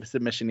bored of a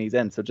submission he's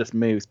in, so just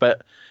moves.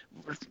 But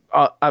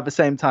at the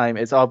same time,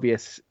 it's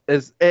obvious.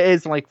 It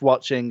is like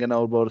watching an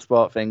old World of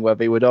Sport thing where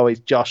they would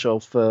always jostle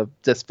for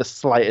just the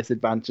slightest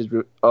advantage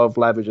of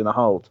leverage and a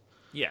hold.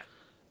 Yeah.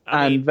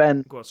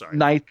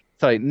 Naito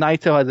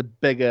has a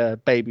bigger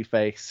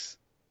babyface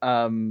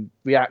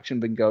reaction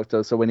than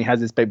Goto, so when he has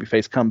his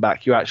babyface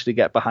comeback, you actually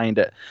get behind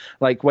it.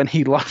 Like when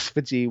he lost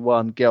for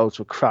G1, girls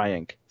were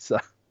crying. So,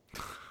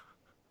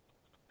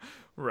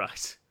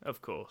 right,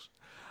 of course.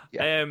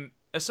 Yeah.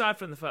 Aside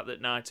from the fact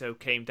that Naito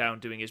came down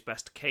doing his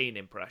best Kane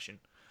impression,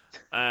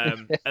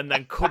 and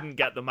then couldn't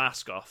get the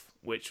mask off,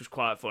 which was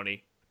quite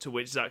funny. To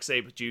which Zack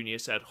Sabre Jr.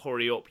 said,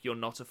 "Hurry up, you're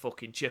not a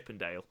fucking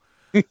Chippendale."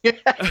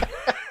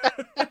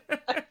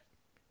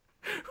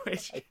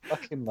 Which, I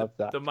fucking love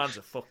that. The man's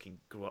a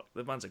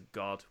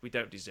god. We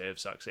don't deserve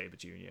Zack Sabre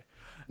Jr.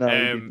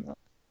 No,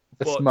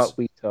 the smart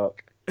we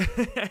talk.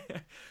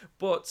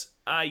 But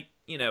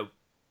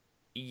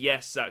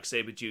yes, Zack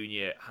Sabre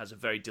Jr. has a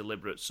very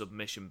deliberate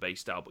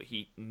submission-based style, but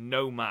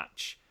no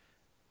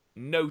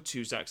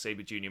two Zack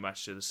Sabre Jr.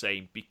 matches are the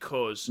same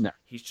because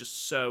he's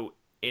just so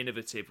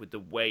innovative with the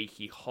way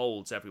he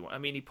holds everyone. I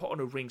mean, he put on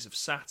a Rings of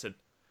Saturn,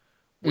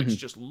 which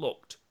just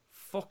looked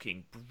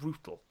fucking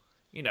brutal.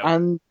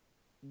 And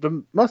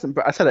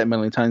I said it a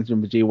million times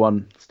in the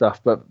G1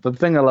 stuff, but the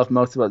thing I love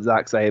most about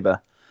Zack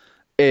Sabre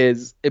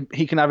is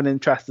he can have an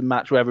interesting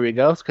match wherever he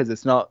goes, because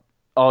it's not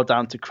all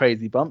down to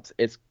crazy bumps.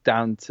 It's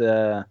down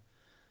to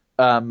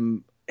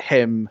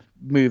him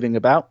moving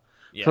about.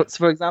 Yeah. So,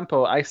 for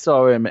example, I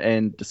saw him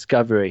in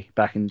Discovery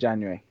back in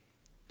January.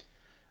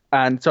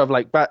 And sort of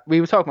like,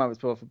 we were talking about this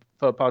for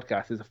a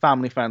podcast. It's a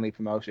family-friendly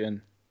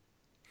promotion.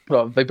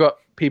 Well, they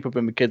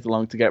bring the kids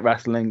along to get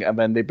wrestling, and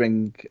then they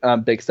bring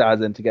big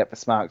stars in to get the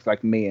smarks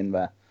like me in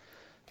there.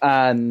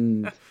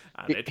 And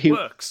it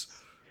works.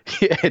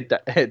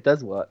 It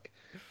does work.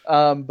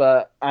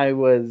 But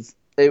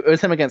it it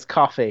was him against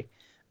Coffey,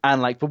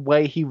 and like the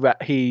way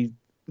he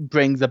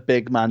brings a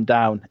big man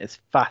down is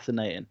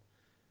fascinating.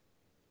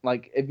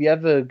 Like, if you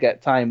ever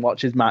get time,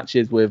 watch his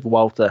matches with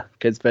Walter,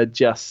 because they're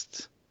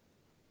just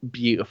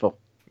beautiful.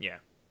 Yeah,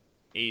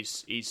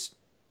 he's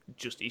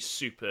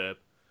superb.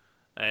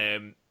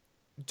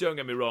 Don't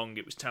get me wrong,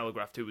 it was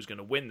telegraphed who was going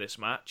to win this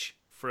match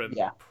from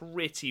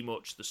pretty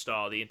much the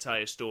start. The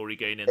entire story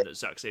going in that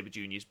Zack Sabre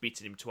Jr. has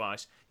beaten him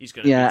twice. He's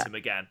going to beat him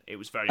again. It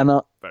was very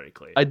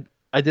clear.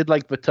 I did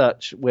like the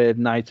touch with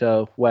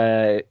Naito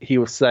where he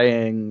was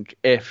saying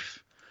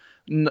if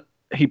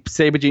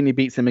Sabre Jr.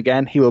 beats him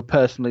again, he will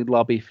personally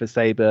lobby for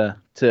Sabre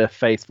to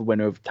face the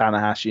winner of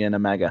Tanahashi and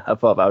Omega. I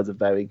thought that was a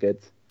very good.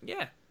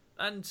 Yeah,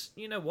 and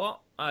you know what?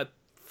 I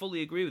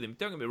fully agree with him.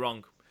 Don't get me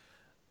wrong,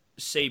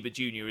 Sabre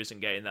Jr.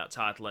 isn't getting that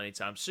title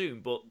anytime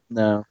soon, but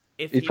no,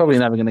 he's probably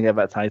never going to get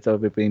that title,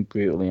 if we're being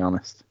brutally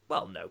honest.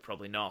 Well, no,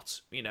 probably not.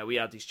 You know, he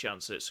had his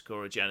chance at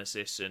Sakura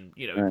Genesis, and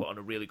you know, he put on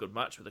a really good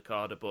match with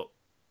Okada, but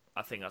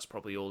I think that's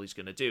probably all he's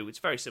going to do. It's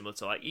very similar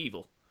to like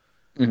Evil.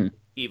 Mm-hmm.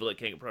 Evil at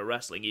King of Pro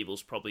Wrestling.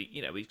 Evil's probably,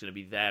 you know, he's going to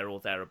be there or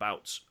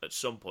thereabouts at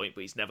some point,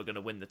 but he's never going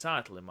to win the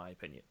title, in my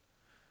opinion.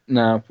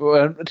 No,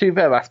 well, to be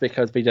fair, that's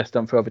because they just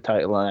don't throw the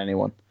title on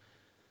anyone.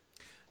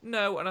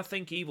 No, and I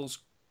think Evil's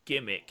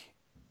gimmick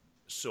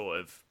sort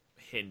of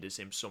hinders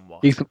him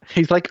somewhat.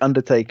 He's like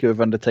Undertaker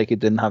if Undertaker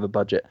didn't have a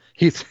budget.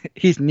 He's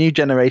new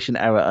generation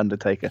era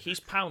Undertaker.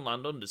 He's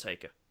Poundland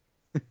Undertaker.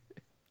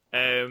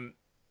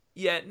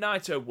 Yeah,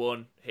 Naito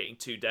won, hitting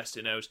 2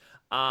 Destinos.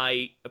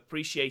 I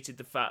appreciated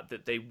the fact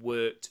that they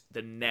worked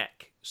the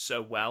neck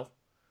so well.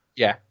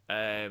 Yeah.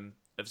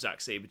 Of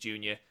Zack Sabre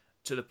Jr.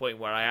 to the point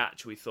where I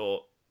actually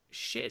thought,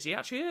 shit, has he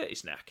actually hurt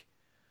his neck?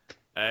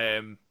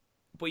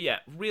 But yeah,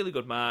 really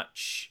good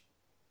match.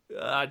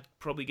 I'd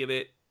probably give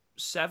it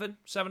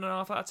 7.5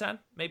 out of 10,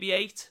 maybe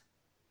 8.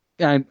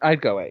 Yeah,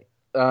 I'd go 8.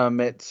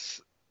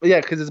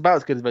 Because it's about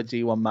as good as a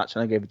G1 match,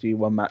 and I gave a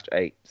G1 match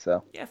 8.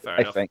 So yeah, fair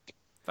enough.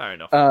 Fair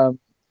enough.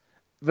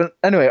 But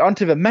anyway, on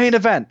to the main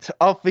event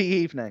of the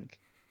evening.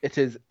 It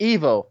is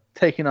Evil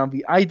taking on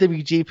the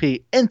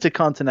IWGP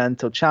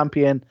Intercontinental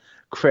Champion,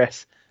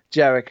 Chris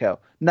Jericho.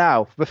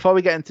 Now, before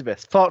we get into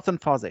this, thoughts on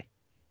Fozzy?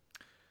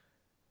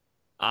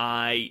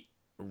 I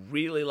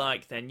really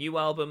like their new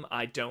album.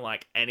 I don't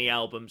like any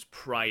albums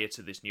prior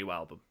to this new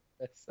album.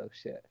 That's so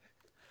shit.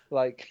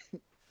 Like,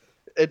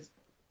 it's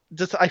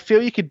just, I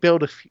feel you could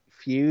build a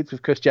feud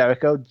with Chris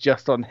Jericho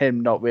just on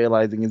him not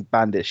realizing his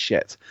band is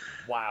shit.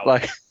 Wow.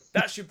 Like,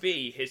 that should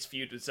be his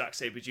feud with Zack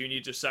Sabre Jr.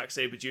 Just Zack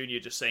Sabre Jr.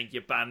 just saying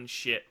your band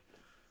shit.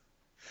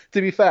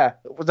 To be fair,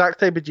 Zack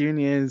Sabre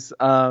Jr.'s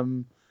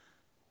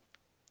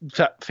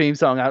theme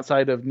song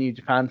outside of New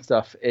Japan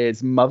stuff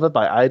is Mother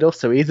by Idol,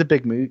 so he's a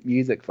big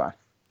music fan.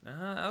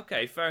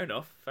 Okay, fair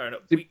enough.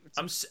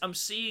 I'm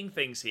seeing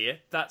things here.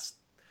 That's,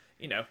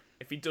 you know,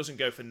 if he doesn't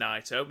go for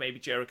Naito, maybe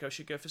Jericho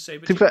should go for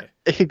Sabre Jr.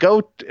 It could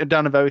go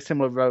down a very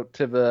similar road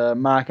to the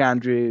Mark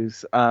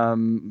Andrews,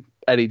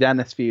 Eddie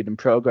Dennis feud in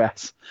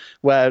Progress,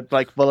 where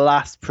like the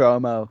last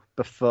promo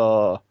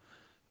before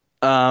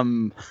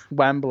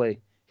Wembley,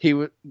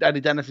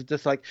 Eddie Dennis was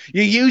just like,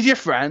 you use your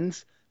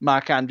friends,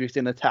 Mark Andrews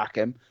didn't attack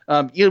him.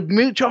 You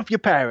mooch off your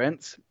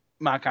parents,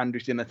 Mark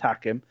Andrews didn't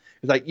attack him.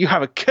 It's like, you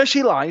have a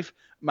cushy life,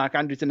 Mark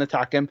Andrews didn't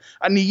attack him,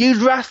 and he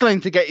used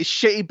wrestling to get his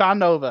shitty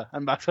band over,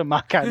 and that's when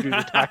Mark Andrews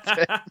attacked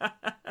him.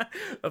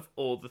 Of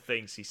all the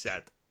things he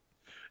said.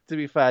 To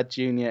be fair,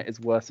 Junior is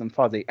worse than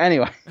Fozzy.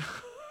 Anyway.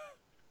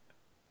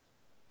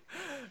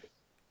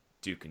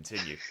 Do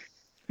continue.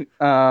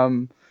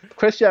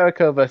 Chris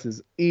Jericho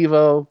versus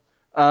Evo.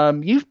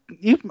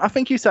 I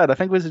think you said, I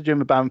think it was a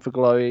Dream of Bound for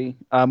Glory.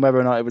 Whether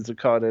or not it was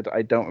recorded,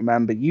 I don't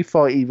remember. You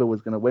thought Evo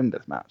was going to win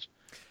this match.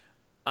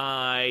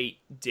 I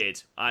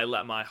did. I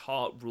let my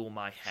heart rule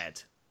my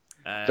head.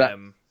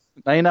 Now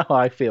you know how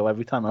I feel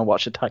every time I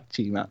watch a tag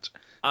team match.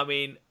 I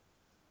mean,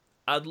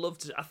 I'd love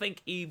to. I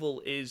think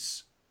Evil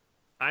is.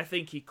 I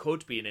think he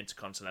could be an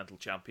Intercontinental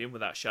Champion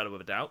without shadow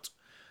of a doubt.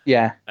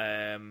 Yeah.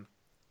 And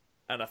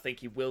I think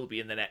he will be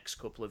in the next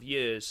couple of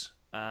years.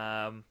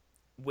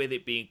 With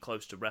it being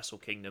close to Wrestle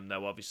Kingdom,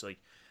 though, obviously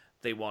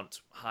they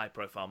want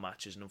high-profile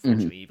matches, and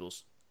unfortunately,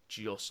 Evil's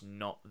just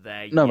not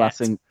there yet. No, that's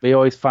the thing. They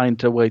always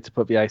find a way to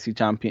put the IC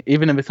champion,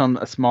 even if it's on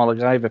a smaller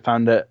guy. They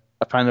found a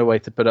way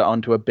to put it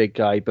onto a big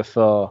guy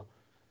before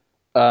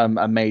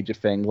a major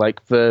thing.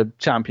 Like the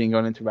champion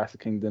going into Wrestle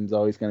Kingdom is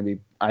always going to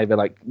be either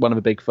like one of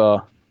the big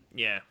four.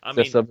 Yeah, I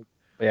mean, so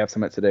we have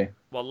something to do.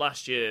 Well,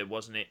 last year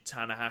wasn't it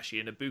Tanahashi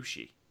and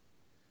Ibushi?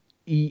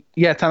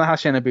 Yeah,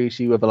 Tanahashi and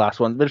Ibushi were the last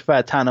ones. But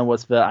fair, Tana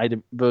was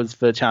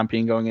the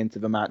champion going into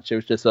the match. It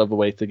was just over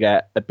way to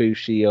get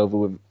Ibushi over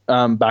with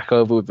back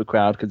over with the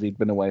crowd because he'd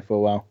been away for a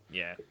while.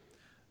 Yeah,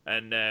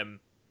 and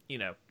you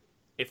know,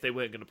 if they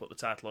weren't going to put the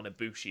title on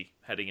Ibushi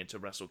heading into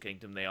Wrestle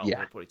Kingdom, they are going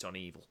to put it on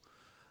Evil.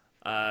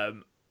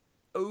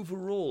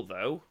 Overall,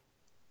 though,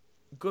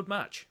 good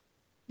match.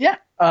 Yeah,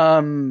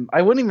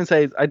 I wouldn't even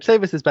say. I'd say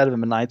this is better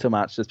than the Naito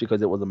match just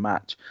because it was a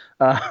match.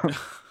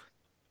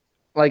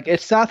 Like,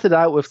 it started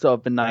out with sort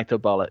of the Naito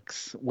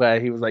bollocks, where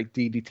he was like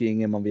DDTing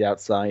him on the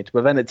outside,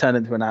 but then it turned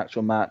into an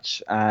actual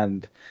match.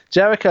 And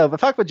Jericho, the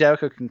fact that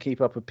Jericho can keep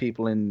up with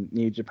people in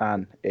New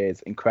Japan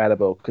is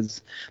incredible,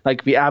 because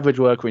like the average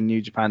worker in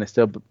New Japan is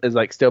still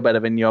better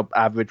than your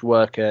average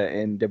worker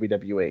in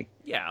WWE.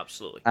 Yeah,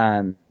 absolutely.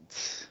 And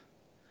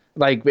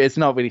like, it's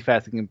not really fair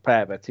to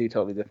compare; they're two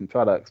totally different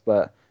products.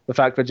 But the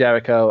fact that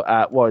Jericho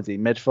at what is he,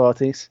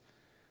 mid-40s,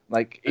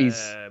 like he's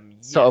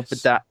sort yes.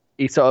 of that.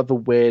 He's sort of the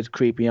weird,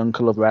 creepy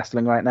uncle of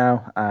wrestling right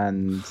now,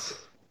 and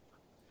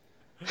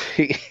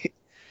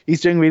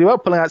he's doing really well,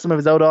 pulling out some of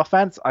his old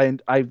offense.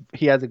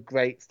 He has a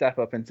great step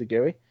up into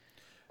Guri.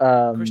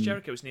 Chris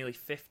Jericho is nearly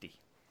 50.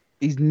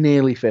 He's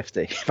nearly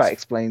 50. That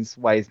explains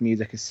why his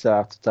music is so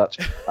out of touch.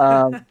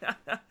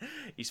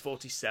 He's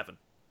 47.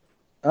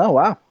 Oh,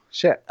 wow.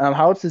 Shit.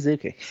 How old's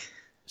Suzuki?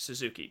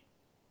 Suzuki.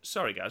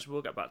 Sorry, guys.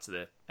 We'll get back to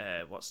the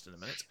what's in a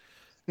minute.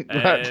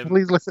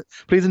 Please listen.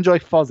 Please enjoy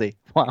Fozzy.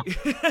 Wow.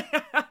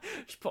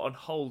 Just put on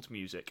hold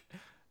music.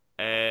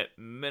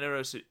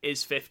 Minoru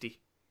is 50.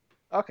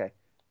 Okay.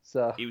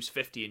 So he was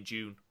 50 in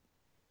June.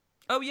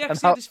 Oh yeah,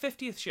 because he had his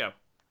 50th show.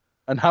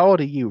 And how old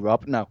are you,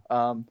 Rob? No.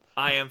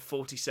 I am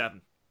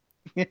 47.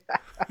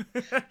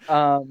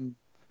 I'm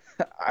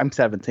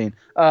 17.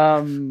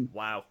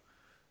 Wow.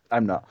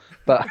 I'm not.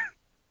 But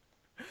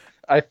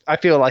I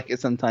feel like it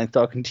sometimes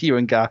talking to you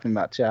and Garth in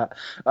that chat.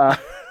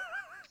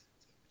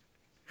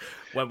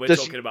 When we're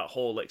talking about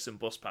Horlicks and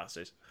bus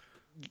passes.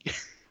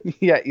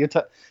 Yeah, you'll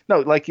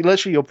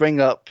bring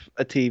up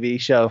a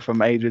TV show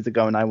from ages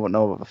ago, and I won't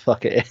know what the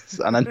fuck it is,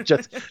 and I'm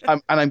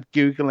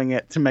googling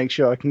it to make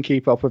sure I can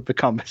keep up with the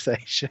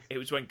conversation. It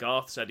was when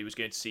Garth said he was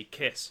going to see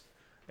Kiss,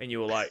 and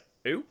you were like,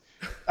 "Who?"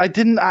 I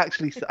didn't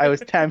actually. I was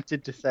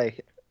tempted to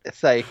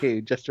say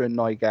who just to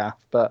annoy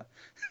Garth, but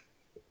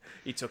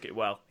he took it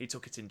well. He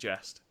took it in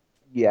jest.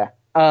 Yeah.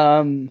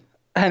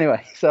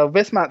 Anyway, so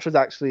this match was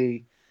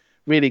actually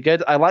really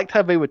good. I liked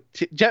how they were.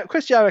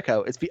 Chris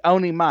Jericho is the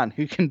only man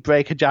who can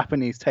break a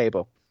Japanese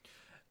table.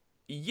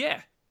 Yeah.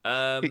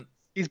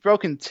 He's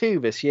broken 2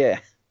 this year.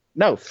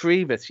 No,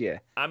 3 this year.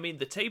 I mean,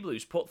 the table he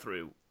was put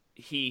through,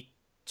 he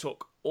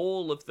took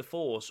all of the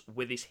force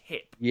with his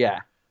hip. Yeah.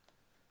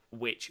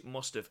 Which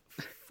must have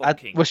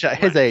fucking. Which at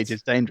his age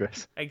is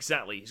dangerous.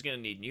 Exactly. He's going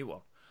to need a new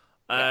one.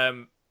 Yeah.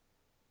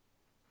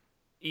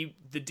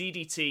 The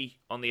DDT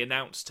on the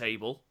announce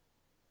table,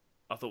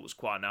 I thought was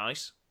quite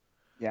nice.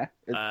 Yeah,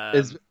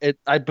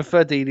 I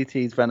prefer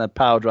DDTs than a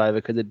power driver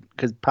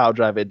because power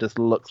driver just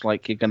looks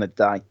like you're gonna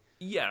die.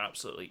 Yeah,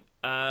 absolutely.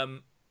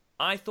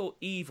 I thought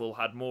Evil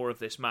had more of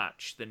this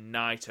match than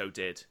Naito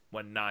did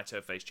when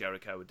Naito faced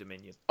Jericho at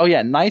Dominion. Oh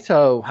yeah,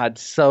 Naito had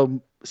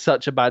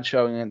such a bad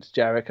showing against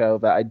Jericho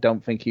that I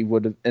don't think he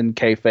would have in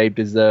kayfabe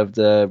deserved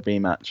a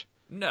rematch.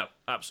 No,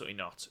 absolutely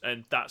not,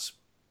 and that's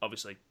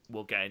obviously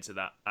we'll get into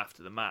that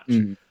after the match.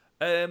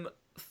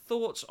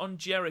 Thoughts on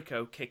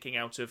Jericho kicking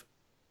out of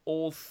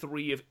all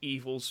 3 of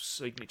Evil's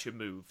signature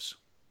moves?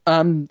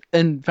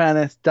 In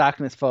fairness,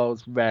 Darkness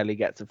Falls rarely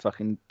gets the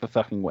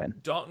fucking win.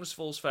 Darkness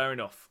Falls, fair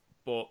enough,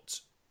 but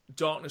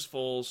Darkness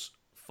Falls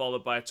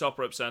followed by a top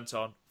rope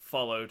senton,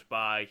 followed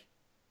by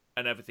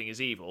an Everything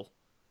is Evil.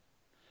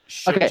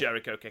 Should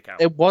Jericho kick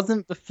out? It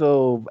wasn't the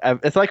full.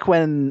 It's like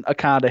when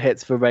Okada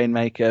hits the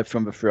Rainmaker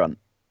from the front.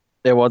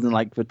 It wasn't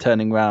like the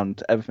turning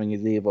round. Everything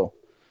is Evil,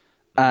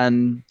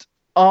 and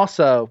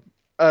also.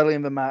 Early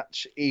in the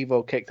match,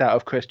 Evil kicked out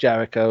of Chris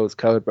Jericho's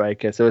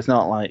Codebreaker, so it's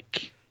not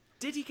like...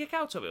 Did he kick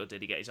out of it, or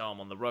did he get his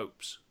arm on the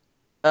ropes?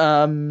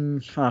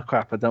 Oh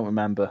crap, I don't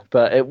remember.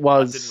 But it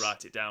was... I didn't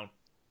write it down.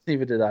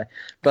 Neither did I.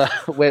 But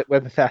we're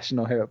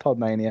professional here at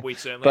Podmania. We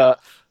certainly are.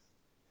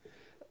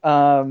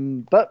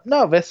 But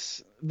no,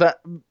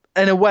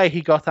 in a way,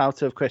 he got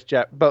out of Chris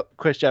Jericho, but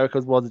Chris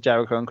Jericho's was a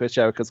Jericho and Chris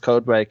Jericho's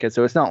Codebreaker,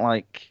 so it's not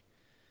like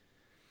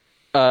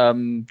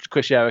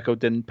Chris Jericho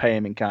didn't pay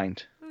him in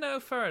kind. No,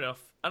 fair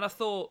enough. And I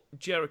thought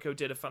Jericho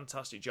did a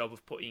fantastic job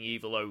of putting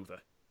Evil over.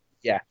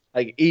 Yeah,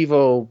 like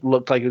Evil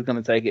looked like he was going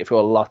to take it for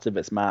a lot of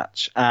this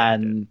match,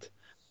 and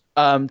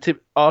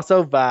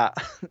also that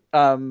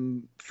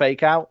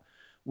fake out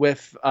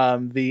with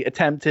the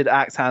attempted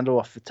axe handle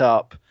off the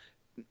top,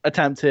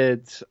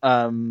 attempted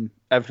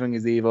Everything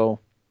is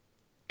Evil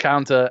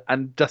counter,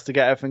 and just to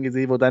get Everything is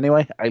Evil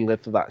anyway. I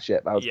lived for that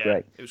shit. That was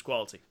great. It was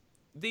quality.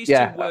 These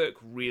two work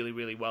really,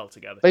 really well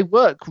together. They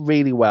work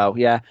really well.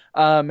 Yeah.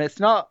 It's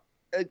not.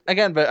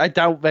 Again, but I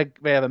doubt they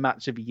have a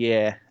match of the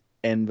year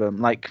in them.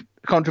 Like,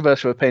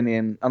 controversial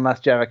opinion,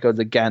 unless Jericho's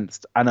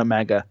against an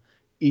Omega,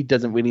 he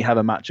doesn't really have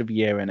a match of the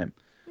year in him.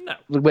 No.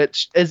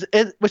 Which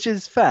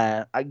is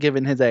fair,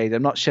 given his age.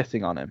 I'm not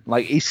shitting on him.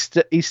 Like, he's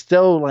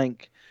still,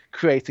 like,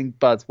 creating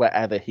buzz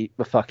wherever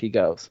the fuck he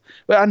goes.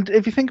 And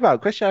if you think about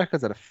it, Chris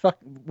Jericho's had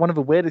one of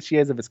the weirdest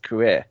years of his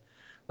career.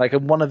 Like,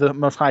 one of the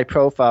most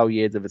high-profile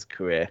years of his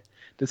career,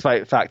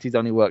 despite the fact he's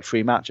only worked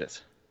 3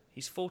 matches.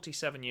 He's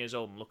 47 years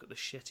old, and look at the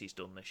shit he's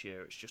done this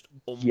year. It's just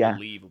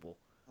unbelievable.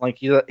 Like,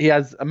 he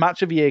has a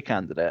match of the year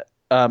candidate,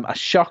 a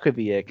shock of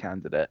the year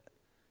candidate,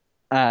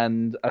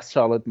 and a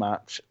solid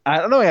match. I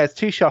don't know, it's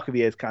 2 Shock of the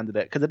Year's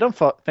candidate because I don't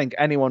think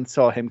anyone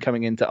saw him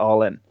coming into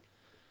All In.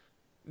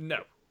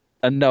 No.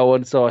 And no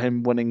one saw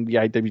him winning the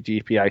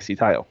IWGP IC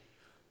title.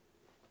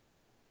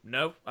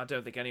 No, I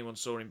don't think anyone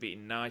saw him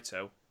beating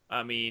Naito.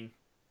 I mean,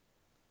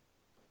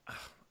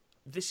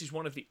 this is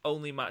one of the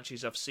only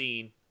matches I've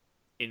seen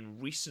in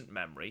recent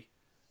memory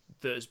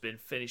that has been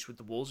finished with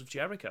the Walls of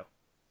Jericho.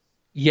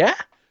 Yeah.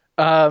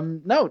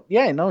 No,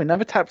 he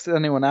never taps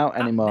anyone out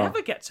anymore.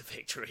 Never gets a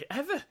victory,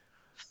 ever.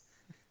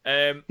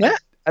 Yeah,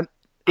 and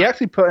he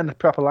actually put in a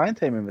proper line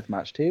team in this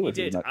match too. He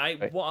did.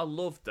 What I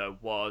loved though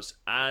was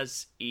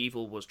as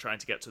Evil was trying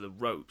to get to the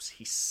ropes,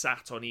 he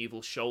sat on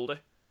Evil's shoulder.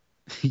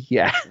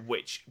 Yeah,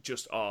 which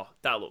just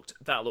that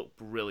looked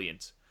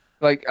brilliant.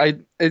 Like I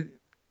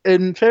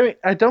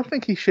don't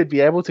think he should be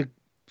able to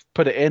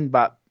put it in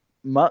that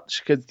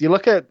much because you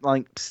look at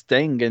like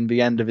Sting in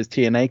the end of his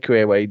TNA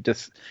career where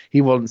he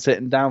wasn't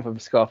sitting down for the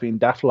Scorpion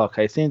Deathlock.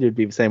 I assumed it would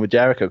be the same with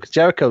Jericho because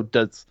Jericho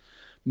does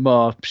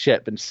more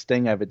shit than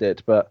Sting ever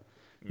did, but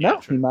no,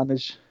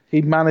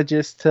 he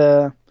manages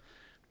to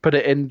put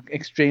it in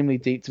extremely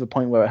deep to the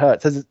point where it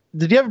hurts.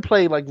 Did you ever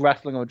play like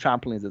wrestling on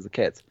trampolines as a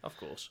kid? Of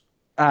course.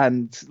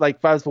 And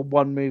like that was the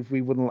one move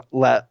we wouldn't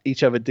let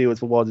each other do as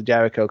the Walls of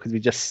Jericho because we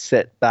just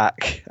sit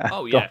back.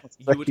 Oh yeah,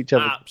 you would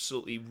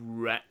absolutely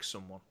wreck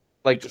someone.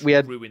 Like we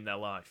had ruined their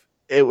life.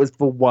 It was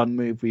the one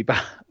move we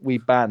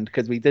banned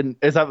because we didn't.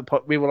 It was at the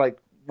point we were like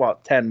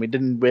 10. We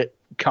didn't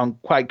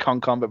quite con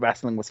but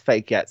wrestling was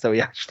fake yet, so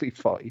we actually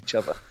fought each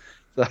other.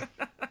 So.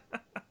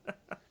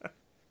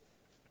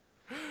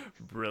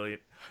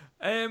 Brilliant.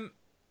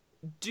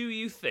 Do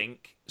you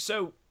think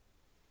so?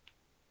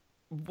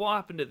 What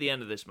happened at the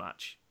end of this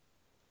match?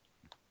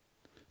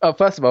 Oh,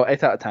 first of all,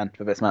 8 out of 10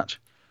 for this match.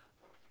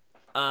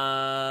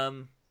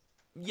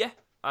 Yeah,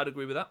 I'd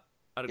agree with that.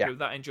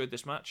 I enjoyed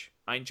this match.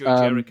 I enjoyed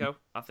Jericho.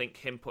 I think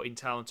him putting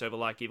talent over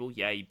like Evil.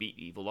 Yeah, he beat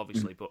Evil,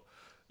 obviously, but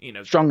you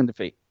know, strong in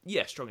defeat.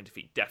 Yeah, strong in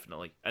defeat,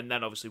 definitely. And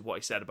then obviously what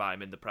he said about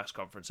him in the press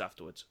conference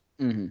afterwards.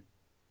 Mm-hmm.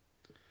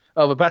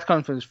 Oh, the press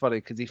conference was funny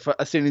because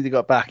as soon as he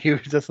got back, he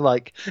was just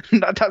like,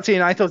 "Tatsuya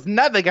Naito's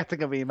never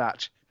getting a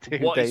rematch." 2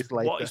 days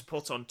later, what he's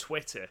put on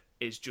Twitter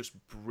is just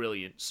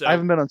brilliant. So I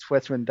haven't been on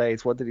Twitter in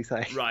days. What did he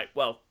say? Right.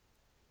 Well,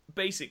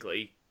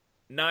 basically,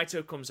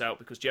 Naito comes out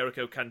because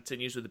Jericho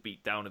continues with the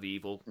beatdown of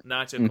Evil.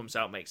 Naito comes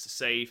out, makes the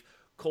save,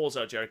 calls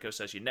out Jericho,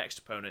 says, "Your next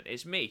opponent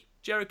is me."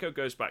 Jericho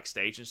goes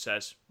backstage and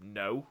says,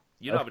 "No,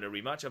 you're not having a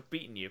rematch. I've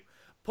beaten you."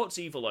 Puts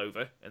Evil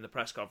over in the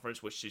press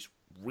conference, which is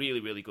really,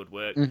 really good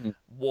work.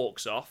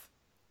 Walks off.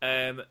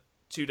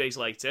 2 days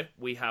later,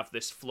 we have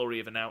this flurry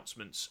of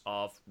announcements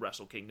of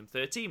Wrestle Kingdom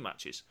 13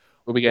 matches.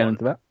 We'll be getting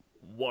into that.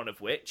 One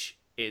of which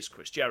is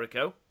Chris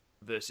Jericho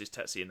versus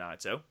Tetsuya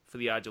Naito for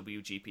the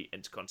IWGP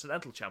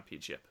Intercontinental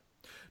Championship.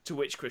 To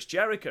which Chris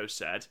Jericho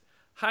said,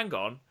 "Hang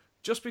on,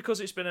 just because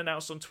it's been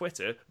announced on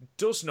Twitter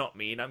does not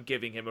mean I'm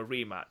giving him a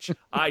rematch.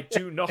 I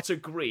do not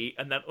agree."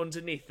 And then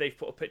underneath, they've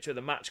put a picture of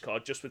the match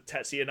card just with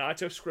Tetsuya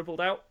Naito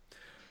scribbled out.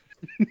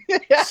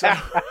 So,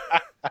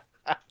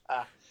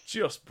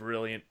 just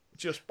brilliant.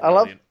 Just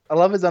brilliant. I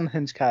love his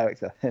unhinged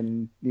character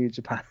in New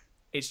Japan.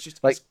 It's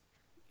just like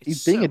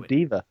he's being a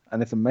diva,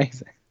 and it's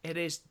amazing. It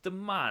is. The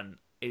man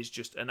is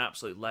just an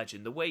absolute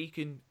legend. The way you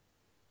can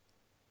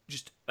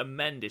just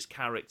amend his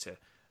character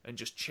and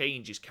just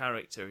change his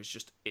character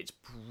is it's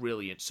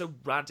brilliant. So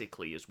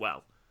radically as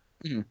well.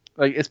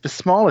 Like it's the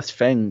smallest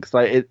things.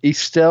 Like he's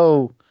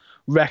still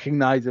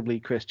recognizably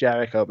Chris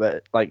Jericho,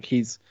 but like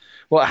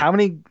how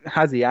many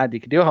has he had? You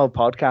could do a whole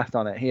podcast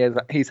on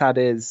it. He's had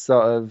his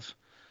sort of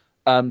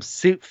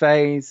suit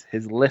phase,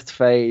 his list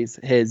phase,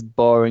 his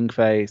boring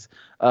phase,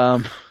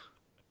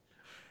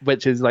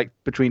 which is like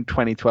between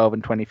 2012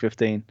 and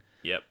 2015.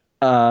 Yep.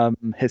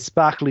 His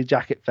sparkly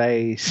jacket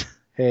phase,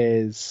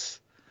 his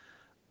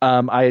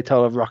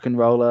Ayatollah of rock and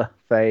roller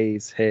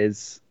phase,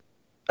 his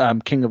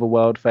King of the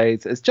World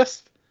phase. It's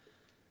just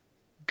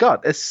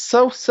God. It's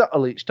so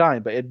subtle each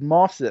time, but it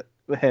morphs it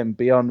with him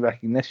beyond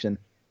recognition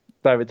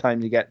by the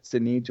time you get to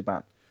New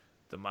Japan.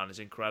 The man is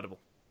incredible.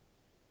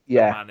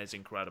 Yeah, the man is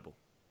incredible.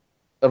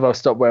 Although,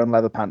 stop wearing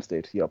leather pants,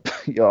 dude. You're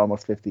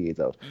almost 50 years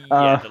old.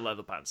 Yeah, the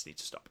leather pants need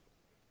to stop.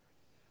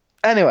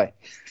 Anyway,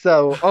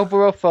 so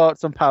overall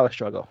thoughts on Power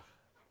Struggle?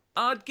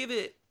 I'd give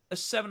it a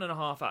 7.5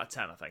 out of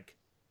 10, I think.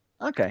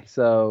 Okay,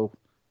 so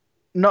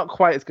not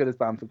quite as good as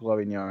Bound for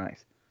Glory in your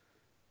eyes.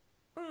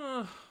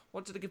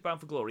 What did I give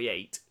Bound for Glory?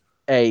 8?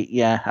 8,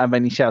 yeah. And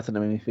then you shouted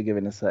at me for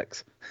giving a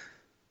 6.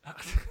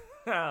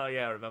 Oh,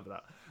 yeah, I remember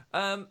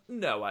that.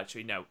 No,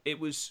 actually, no. It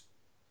was...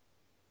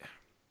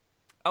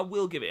 I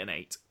will give it an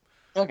 8.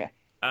 Okay.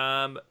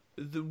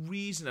 The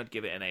reason I'd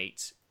give it an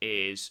 8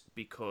 is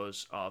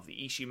because of the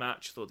Ishii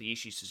match. I thought the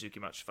Ishii-Suzuki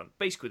match was fun.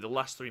 Basically, the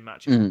last 3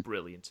 matches were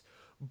brilliant.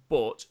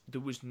 But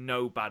there was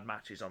no bad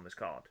matches on this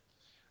card.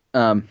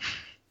 I'm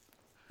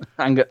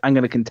going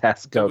to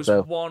contest Goto. There was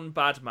Goto. one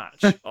bad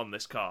match on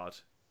this card.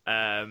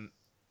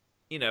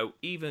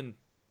 Even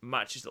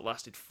matches that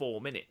lasted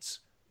 4 minutes.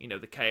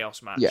 The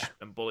Chaos match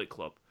and Bullet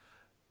Club.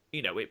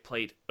 it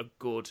played a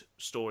good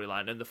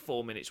storyline, and the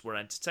 4 minutes were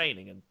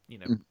entertaining, and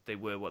they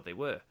were what they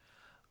were.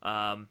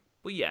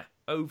 But yeah,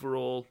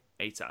 overall,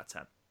 8 out of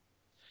 10.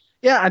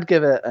 Yeah, I'd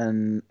give it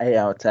an 8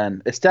 out of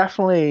 10. It's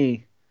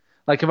definitely,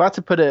 like, if I had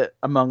to put it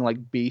among,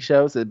 like, B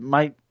shows, it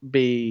might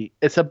be,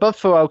 it's above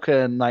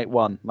Furuoka and Night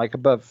 1, like,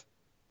 above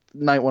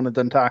Night 1 of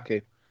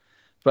Dontaku.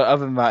 But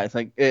other than that, it's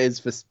like, it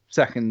is the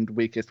second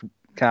weakest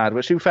card,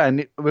 which, to be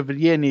fair, with the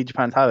year New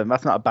Japan's having,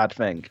 that's not a bad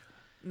thing.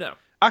 No.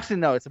 Actually,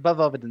 no, it's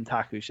above all the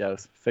Dontaku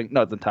shows.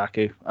 Not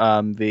Dontaku,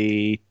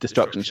 the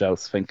Destruction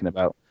shows, thinking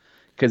about.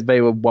 Because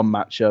they were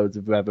one-match shows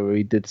if ever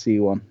we did see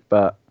one,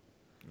 but...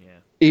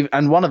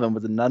 And one of them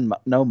was a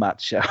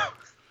no-match show.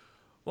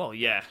 Well,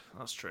 yeah,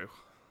 that's true.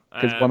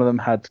 Because one of them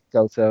had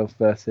Goto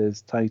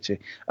versus Taichi.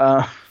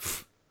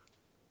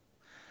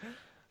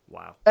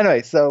 Wow.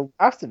 Anyway, so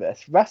after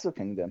this, Wrestle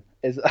Kingdom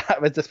is...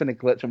 There's just been a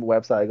glitch on the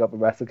website. I got the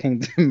Wrestle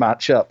Kingdom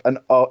matchup,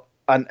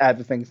 and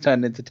everything's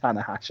turned into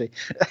Tanahashi.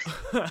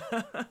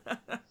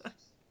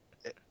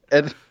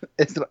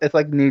 It's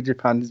like New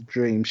Japan's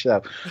dream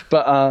show.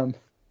 But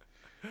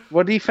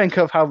what do you think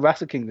of how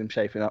Wrestle Kingdom's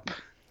shaping up?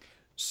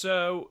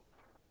 So...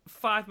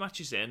 5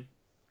 matches in.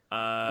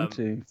 1,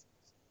 2,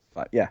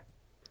 5, yeah.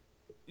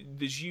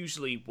 There's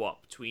usually,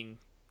 between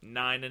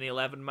 9 and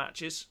 11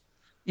 matches?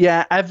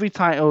 Yeah, every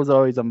title is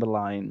always on the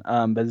line.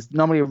 There's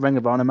normally a Ring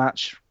of Honor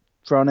match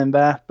thrown in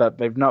there, but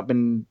they've not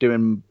been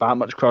doing that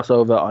much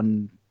crossover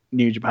on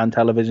New Japan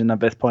television at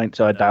this point,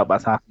 so I doubt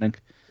that's happening.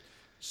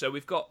 So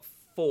we've got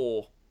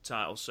 4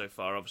 titles so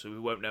far. Obviously, we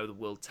won't know the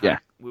world tag.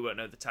 We won't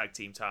know the tag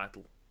team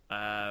title.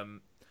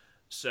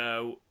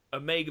 So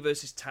Omega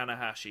versus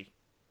Tanahashi.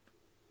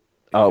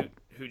 Who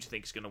do you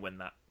think is going to win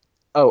that?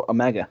 Oh,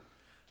 Omega.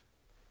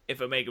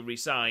 If Omega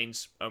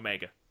resigns,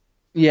 Omega.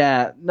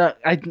 Yeah, no,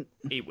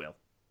 He will.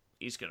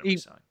 He's going to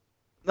resign.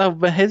 No,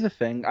 but here's the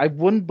thing. I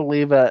wouldn't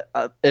believe it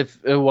if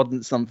it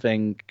wasn't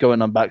something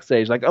going on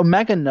backstage. Like,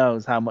 Omega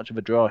knows how much of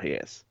a draw he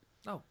is.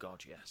 Oh,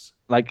 God, yes.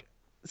 Like,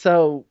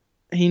 so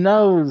he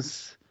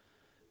knows...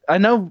 I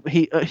know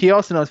he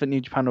also knows that New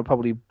Japan will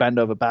probably bend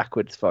over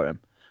backwards for him.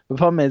 The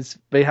problem is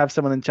they have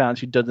someone in charge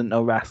who doesn't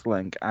know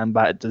wrestling, and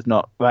that is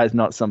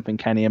not something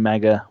Kenny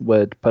Omega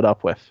would put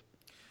up with.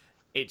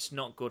 It's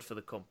not good for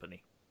the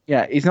company.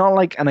 Yeah, he's not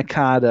like an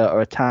Okada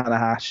or a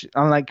Tanahashi.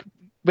 I'm like,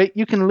 but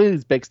you can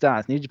lose big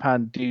stars. New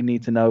Japan do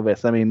need to know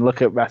this. I mean,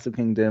 look at Wrestle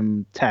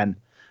Kingdom 10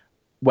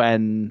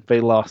 when they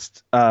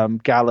lost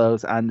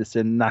Gallows,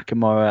 Anderson,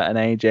 Nakamura, and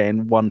AJ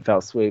in one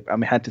fell swoop,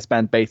 and we had to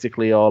spend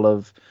basically all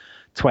of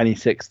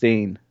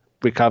 2016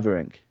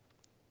 recovering.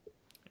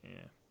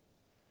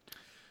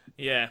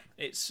 Yeah,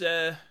 it's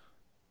going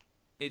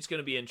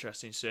to be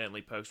interesting,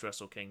 certainly post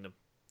Wrestle Kingdom,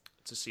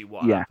 to see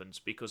what happens,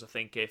 because I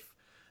think if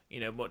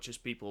much as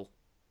people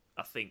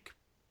are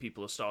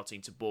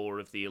starting to bore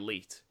of the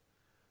Elite.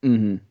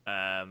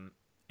 Mm-hmm.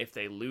 If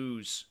they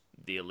lose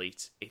the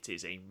Elite, it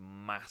is a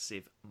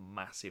massive,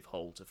 massive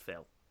hole to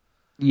fill.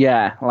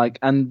 Yeah,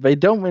 and they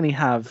don't really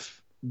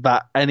have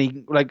that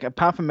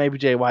apart from maybe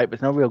Jay White,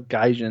 there's no real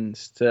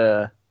Gaijins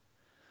to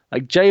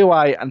Jay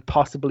White and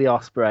possibly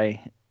Ospreay.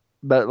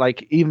 But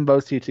even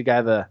those two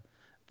together,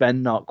 they're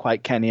not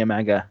quite Kenny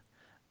Omega,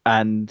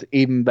 and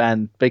even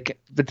then,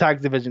 the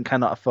tag division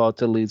cannot afford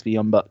to lose the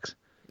Young Bucks.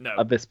 No.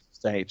 At this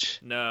stage.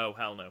 No,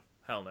 hell no.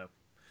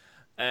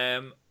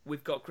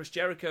 We've got Chris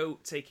Jericho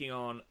taking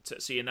on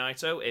Tetsuya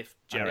Naito if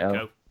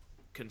Jericho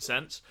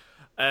consents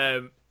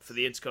for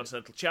the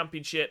Intercontinental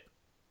Championship.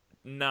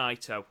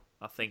 Naito,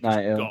 I think,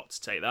 has got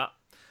to take that.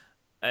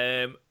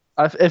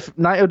 If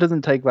Naito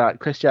doesn't take that,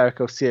 Chris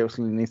Jericho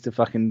seriously needs to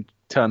fucking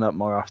turn up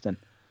more often.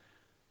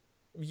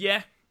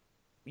 Yeah.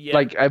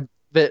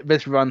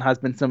 This run has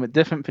been somewhat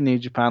different for New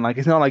Japan.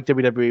 It's not like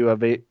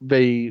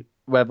WWE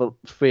where the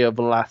 3 of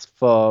the last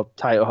 4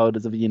 title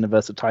holders of the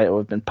Universal title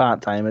have been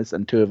part-timers,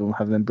 and 2 of them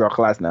have been Brock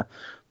Lesnar.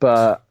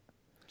 But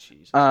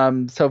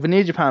so for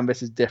New Japan,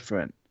 this is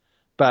different.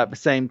 But at the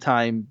same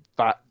time,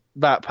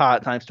 that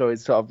part-time story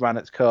has sort of ran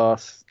its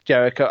course.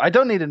 Jericho, I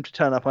don't need him to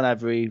turn up on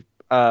every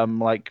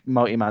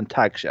multi-man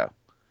tag show.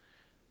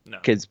 No.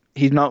 Because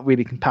he's not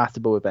really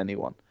compatible with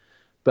anyone.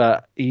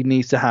 But he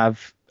needs to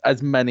have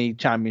as many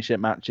championship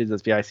matches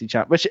as the IC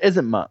champ, which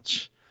isn't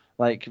much.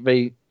 What do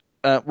we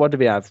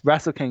have?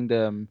 Wrestle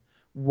Kingdom,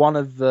 one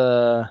of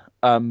the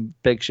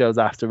big shows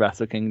after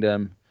Wrestle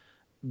Kingdom,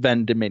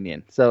 then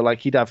Dominion. So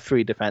he'd have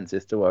 3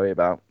 defenses to worry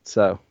about.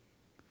 So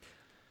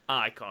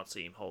I can't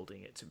see him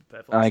holding it, to be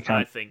perfectly honest.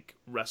 I think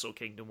Wrestle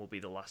Kingdom will be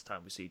the last time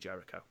we see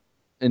Jericho.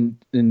 In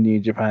New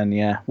Japan,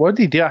 yeah. What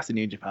did he do after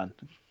New Japan?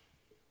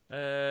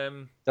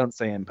 Don't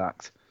say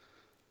Impact.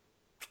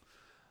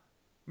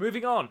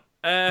 Moving on.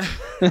 Okada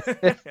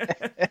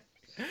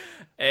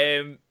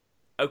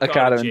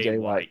and Jay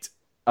White.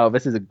 Oh,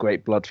 this is a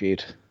great blood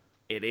feud.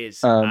 It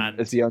is. And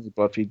it's the only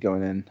blood feud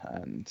going in,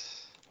 and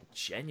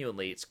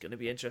genuinely, it's going to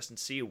be interesting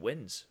to see who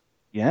wins.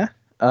 Yeah,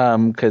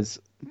 because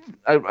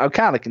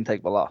Okada can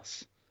take the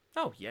loss.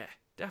 Oh yeah,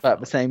 definitely.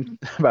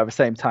 But at the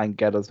same time,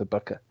 Gedo's the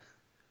booker.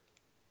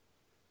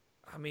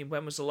 I mean,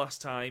 when was the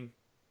last time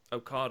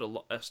Okada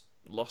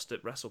lost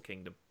at Wrestle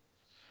Kingdom?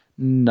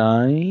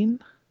 9.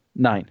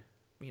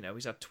 You know,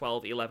 he's had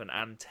 12, 11,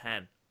 and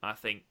 10. I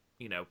think,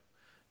 you know,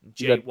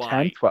 Jay White...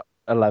 10, 12,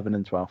 11,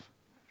 and 12.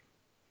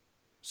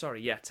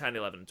 Sorry, yeah, 10,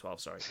 11, and 12,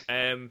 sorry.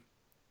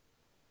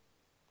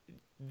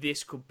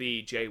 This could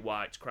be Jay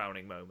White's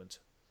crowning moment.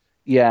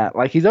 Yeah,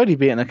 like he's already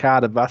beaten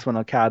Okada, but that's when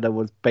Okada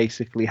was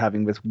basically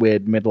having this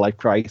weird midlife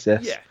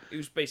crisis. Yeah, it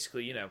was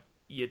basically, you know,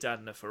 your dad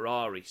in a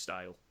Ferrari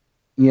style.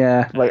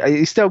 Yeah, like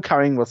he's still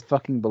carrying those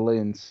fucking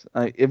balloons.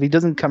 If he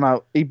doesn't come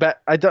out,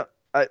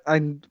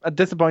 I'm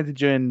disappointed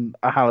during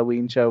a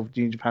Halloween show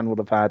New Japan would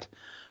have had.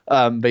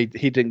 But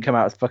he didn't come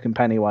out as fucking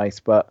Pennywise,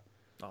 but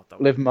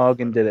Liv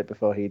Morgan did it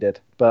before he did.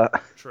 But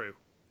true.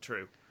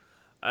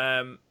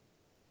 I'm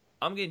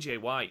getting Jay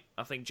White.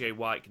 I think Jay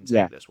White can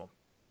take this one.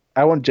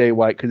 I want Jay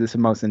White because it's the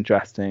most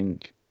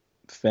interesting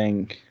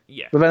thing.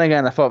 Yeah. But then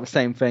again, I thought the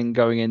same thing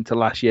going into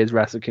last year's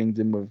Wrestle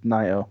Kingdom with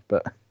Naito.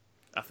 But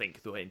I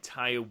think the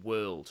entire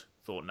world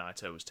thought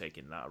Naito was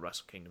taking that at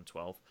Wrestle Kingdom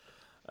 12.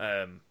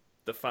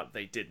 The fact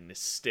they didn't is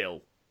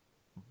still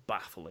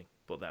baffling.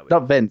 But there we go.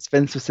 Not Vince.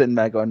 Vince was sitting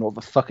there going, "What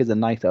the fuck is a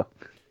Naito?"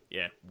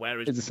 Yeah.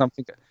 Where is it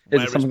something?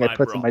 Is it something I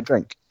put in my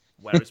drink?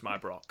 Where is my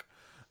Brock?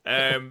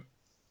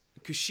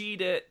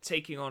 Kushida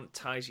taking on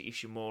Taiji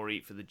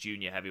Ishimori for the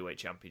Junior Heavyweight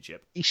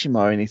Championship.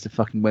 Ishimori needs to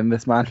fucking win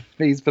this, man.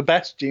 He's the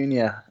best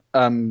junior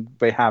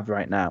they have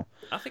right now.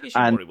 I think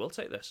Ishimori will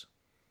take this.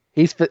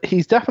 He's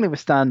definitely the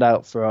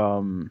standout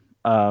from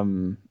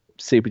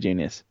Super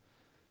Juniors.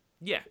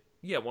 Yeah,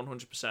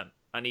 100%.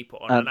 And he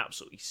put on an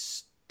absolutely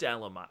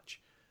stellar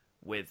match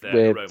with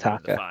Roman Taka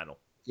in the final.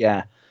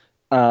 Yeah.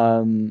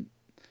 And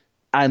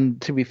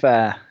to be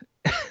fair,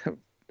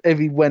 if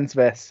he wins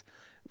this,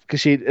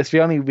 Kushida, it's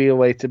the only real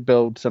way to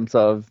build some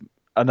sort of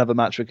another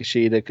match for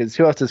Kushida, because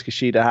who else does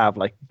Kushida have?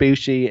 Like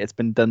Bushi, it's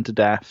been done to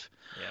death.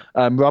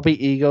 Yeah.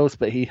 Robbie Eagles,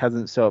 but he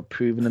hasn't sort of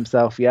proven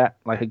himself yet.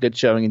 Like a good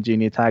showing in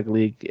Junior Tag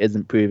League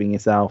isn't proving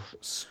yourself.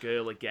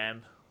 Skrull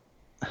again.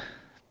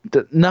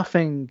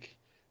 Nothing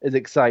is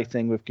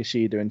exciting with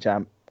Kushida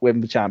and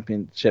win the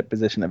championship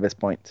position at this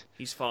point.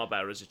 He's far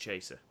better as a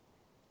chaser.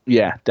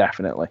 Yeah,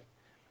 definitely.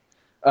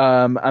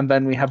 And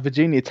then we have the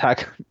Junior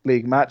Tag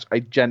League match. I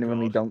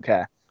genuinely don't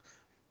care.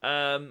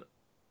 I'm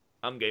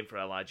going for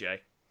LIJ.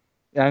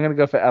 Yeah, I'm going to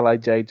go for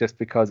LIJ just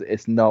because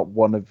it's not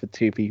one of the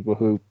two people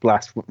who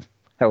last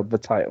held the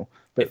title.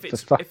 But if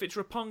it's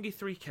Roppongi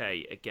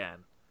 3K again,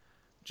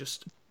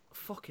 just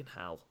fucking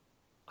hell.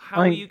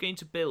 How are you going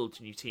to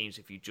build new teams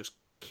if you just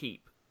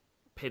keep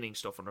pinning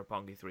stuff on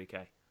Roppongi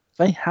 3K?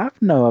 They have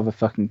no other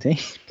fucking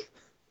teams.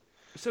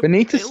 So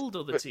build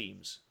other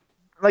teams.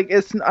 Like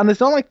it's not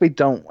like they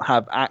don't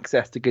have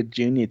access to good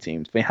junior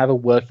teams. They have a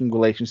working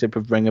relationship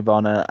with Ring of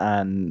Honor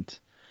and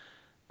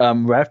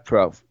Rev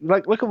Pro.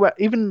 Like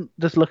even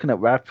just looking at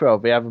Rev Pro,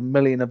 they have a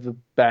million of the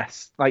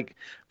best. Like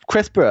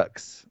Chris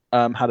Brooks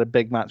had a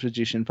big match with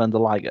Jushin Thunder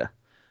Liger.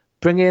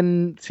 Bring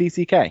in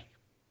CCK.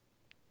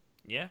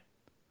 Yeah.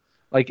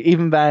 Like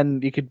even then,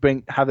 you could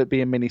have it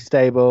be a mini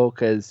stable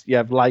because you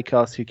have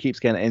Lycos who keeps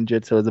getting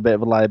injured, so it's a bit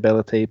of a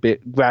liability. But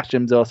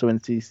Gresham's also in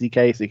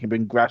CCK, so you can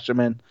bring Gresham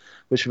in,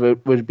 which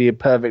would be a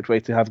perfect way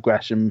to have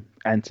Gresham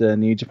enter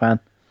New Japan.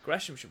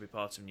 Gresham should be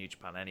part of New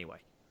Japan anyway.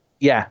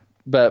 Yeah,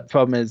 but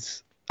problem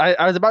is,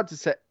 I was about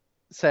to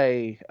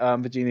say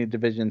Virginia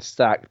Division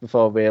stacked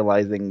before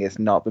realizing it's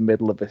not the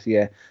middle of this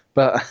year.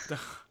 But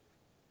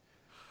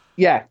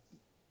yeah,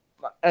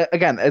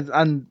 again,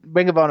 and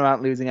Ring of Honor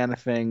aren't losing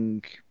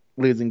anything.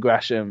 Losing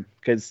Gresham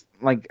because,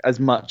 like, as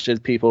much as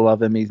people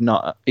love him, he's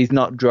not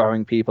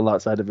drawing people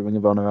outside of the Ring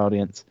of Honor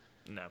audience.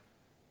 No,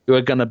 who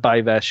are gonna buy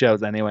their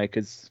shows anyway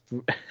because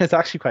it's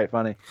actually quite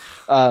funny.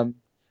 I'm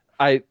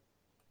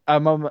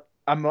on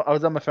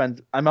my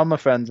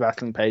friend's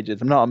wrestling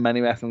pages. I'm not on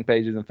many wrestling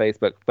pages on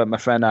Facebook, but my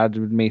friend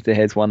added me to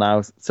his one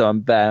now, so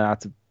I'm there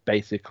out of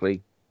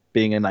basically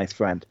being a nice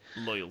friend.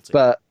 Loyalty.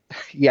 But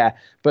yeah,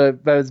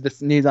 but there was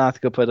this news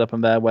article put up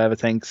on there where it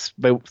thinks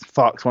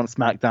Fox wants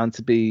SmackDown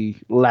to be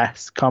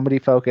less comedy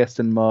focused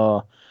and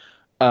more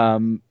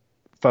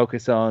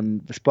focus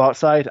on the sports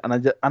side,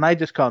 and I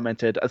just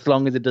commented, as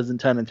long as it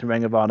doesn't turn into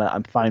Ring of Honor,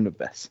 I'm fine with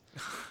this.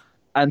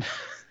 And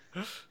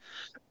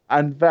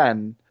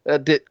then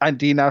do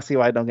you now see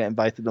why I don't get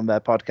invited on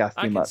their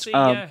podcast too much? See,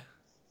 yeah.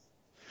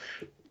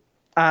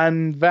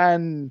 And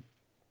then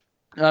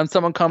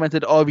someone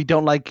commented, "Oh, if you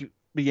don't like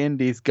the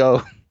indies,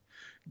 go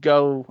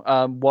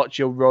watch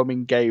your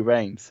Roman gay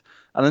reigns."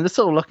 And I'm just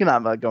sort of looking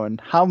at that going,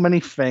 how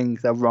many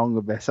things are wrong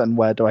with this and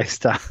where do I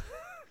start?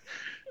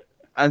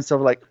 And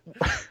sort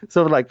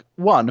of like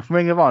one,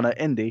 Ring of Honor,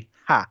 indie,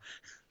 ha.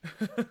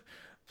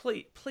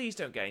 Please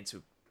don't get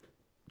into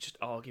just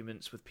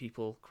arguments with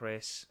people,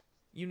 Chris.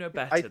 You know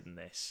better than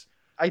this.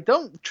 I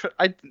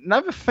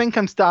never think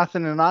I'm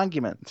starting an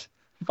argument.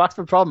 That's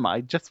the problem. I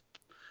just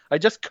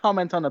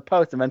comment on a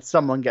post and then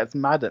someone gets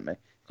mad at me.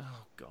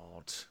 Oh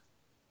God.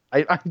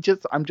 I'm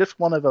just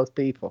one of those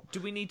people. Do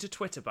we need to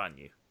Twitter ban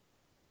you?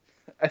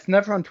 It's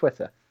never on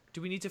Twitter.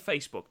 Do we need to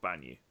Facebook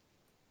ban you?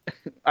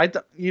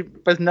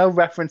 There's no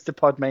reference to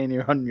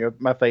Podmania on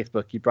my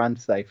Facebook. You brand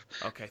safe.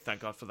 Okay,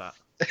 thank God for that.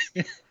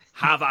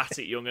 Have at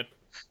it, young'un.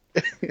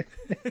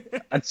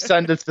 and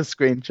send us the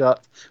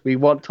screenshots. We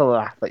want to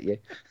laugh at you.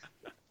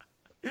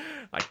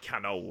 I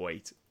cannot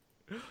wait.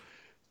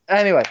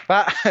 Anyway,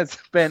 that has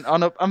been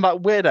on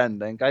that weird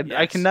ending.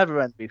 I can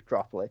never end these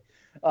properly.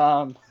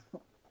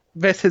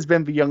 This has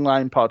been the Young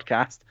Lion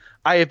podcast.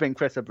 I have been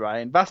Chris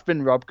O'Brien. That's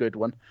been Rob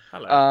Goodwin.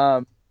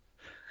 Hello.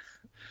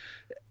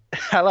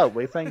 Hello,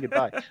 we're saying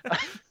goodbye.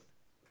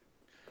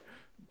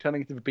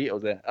 Turning to the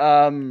Beatles here.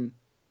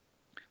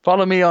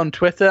 Follow me on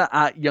Twitter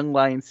at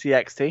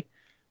YoungLionCXT.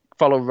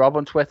 Follow Rob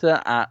on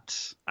Twitter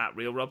at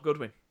Real Rob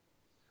Goodwin.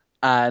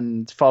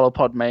 And follow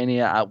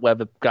Podmania at where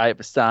the guy at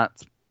the start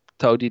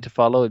told you to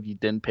follow. If you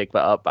didn't pick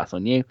that up, that's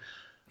on you.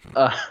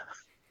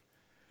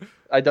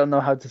 I don't know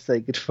how to say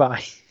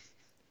goodbye.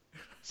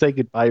 Say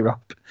goodbye,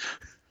 Rob.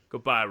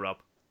 Goodbye, Rob.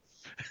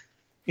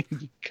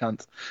 You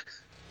can't.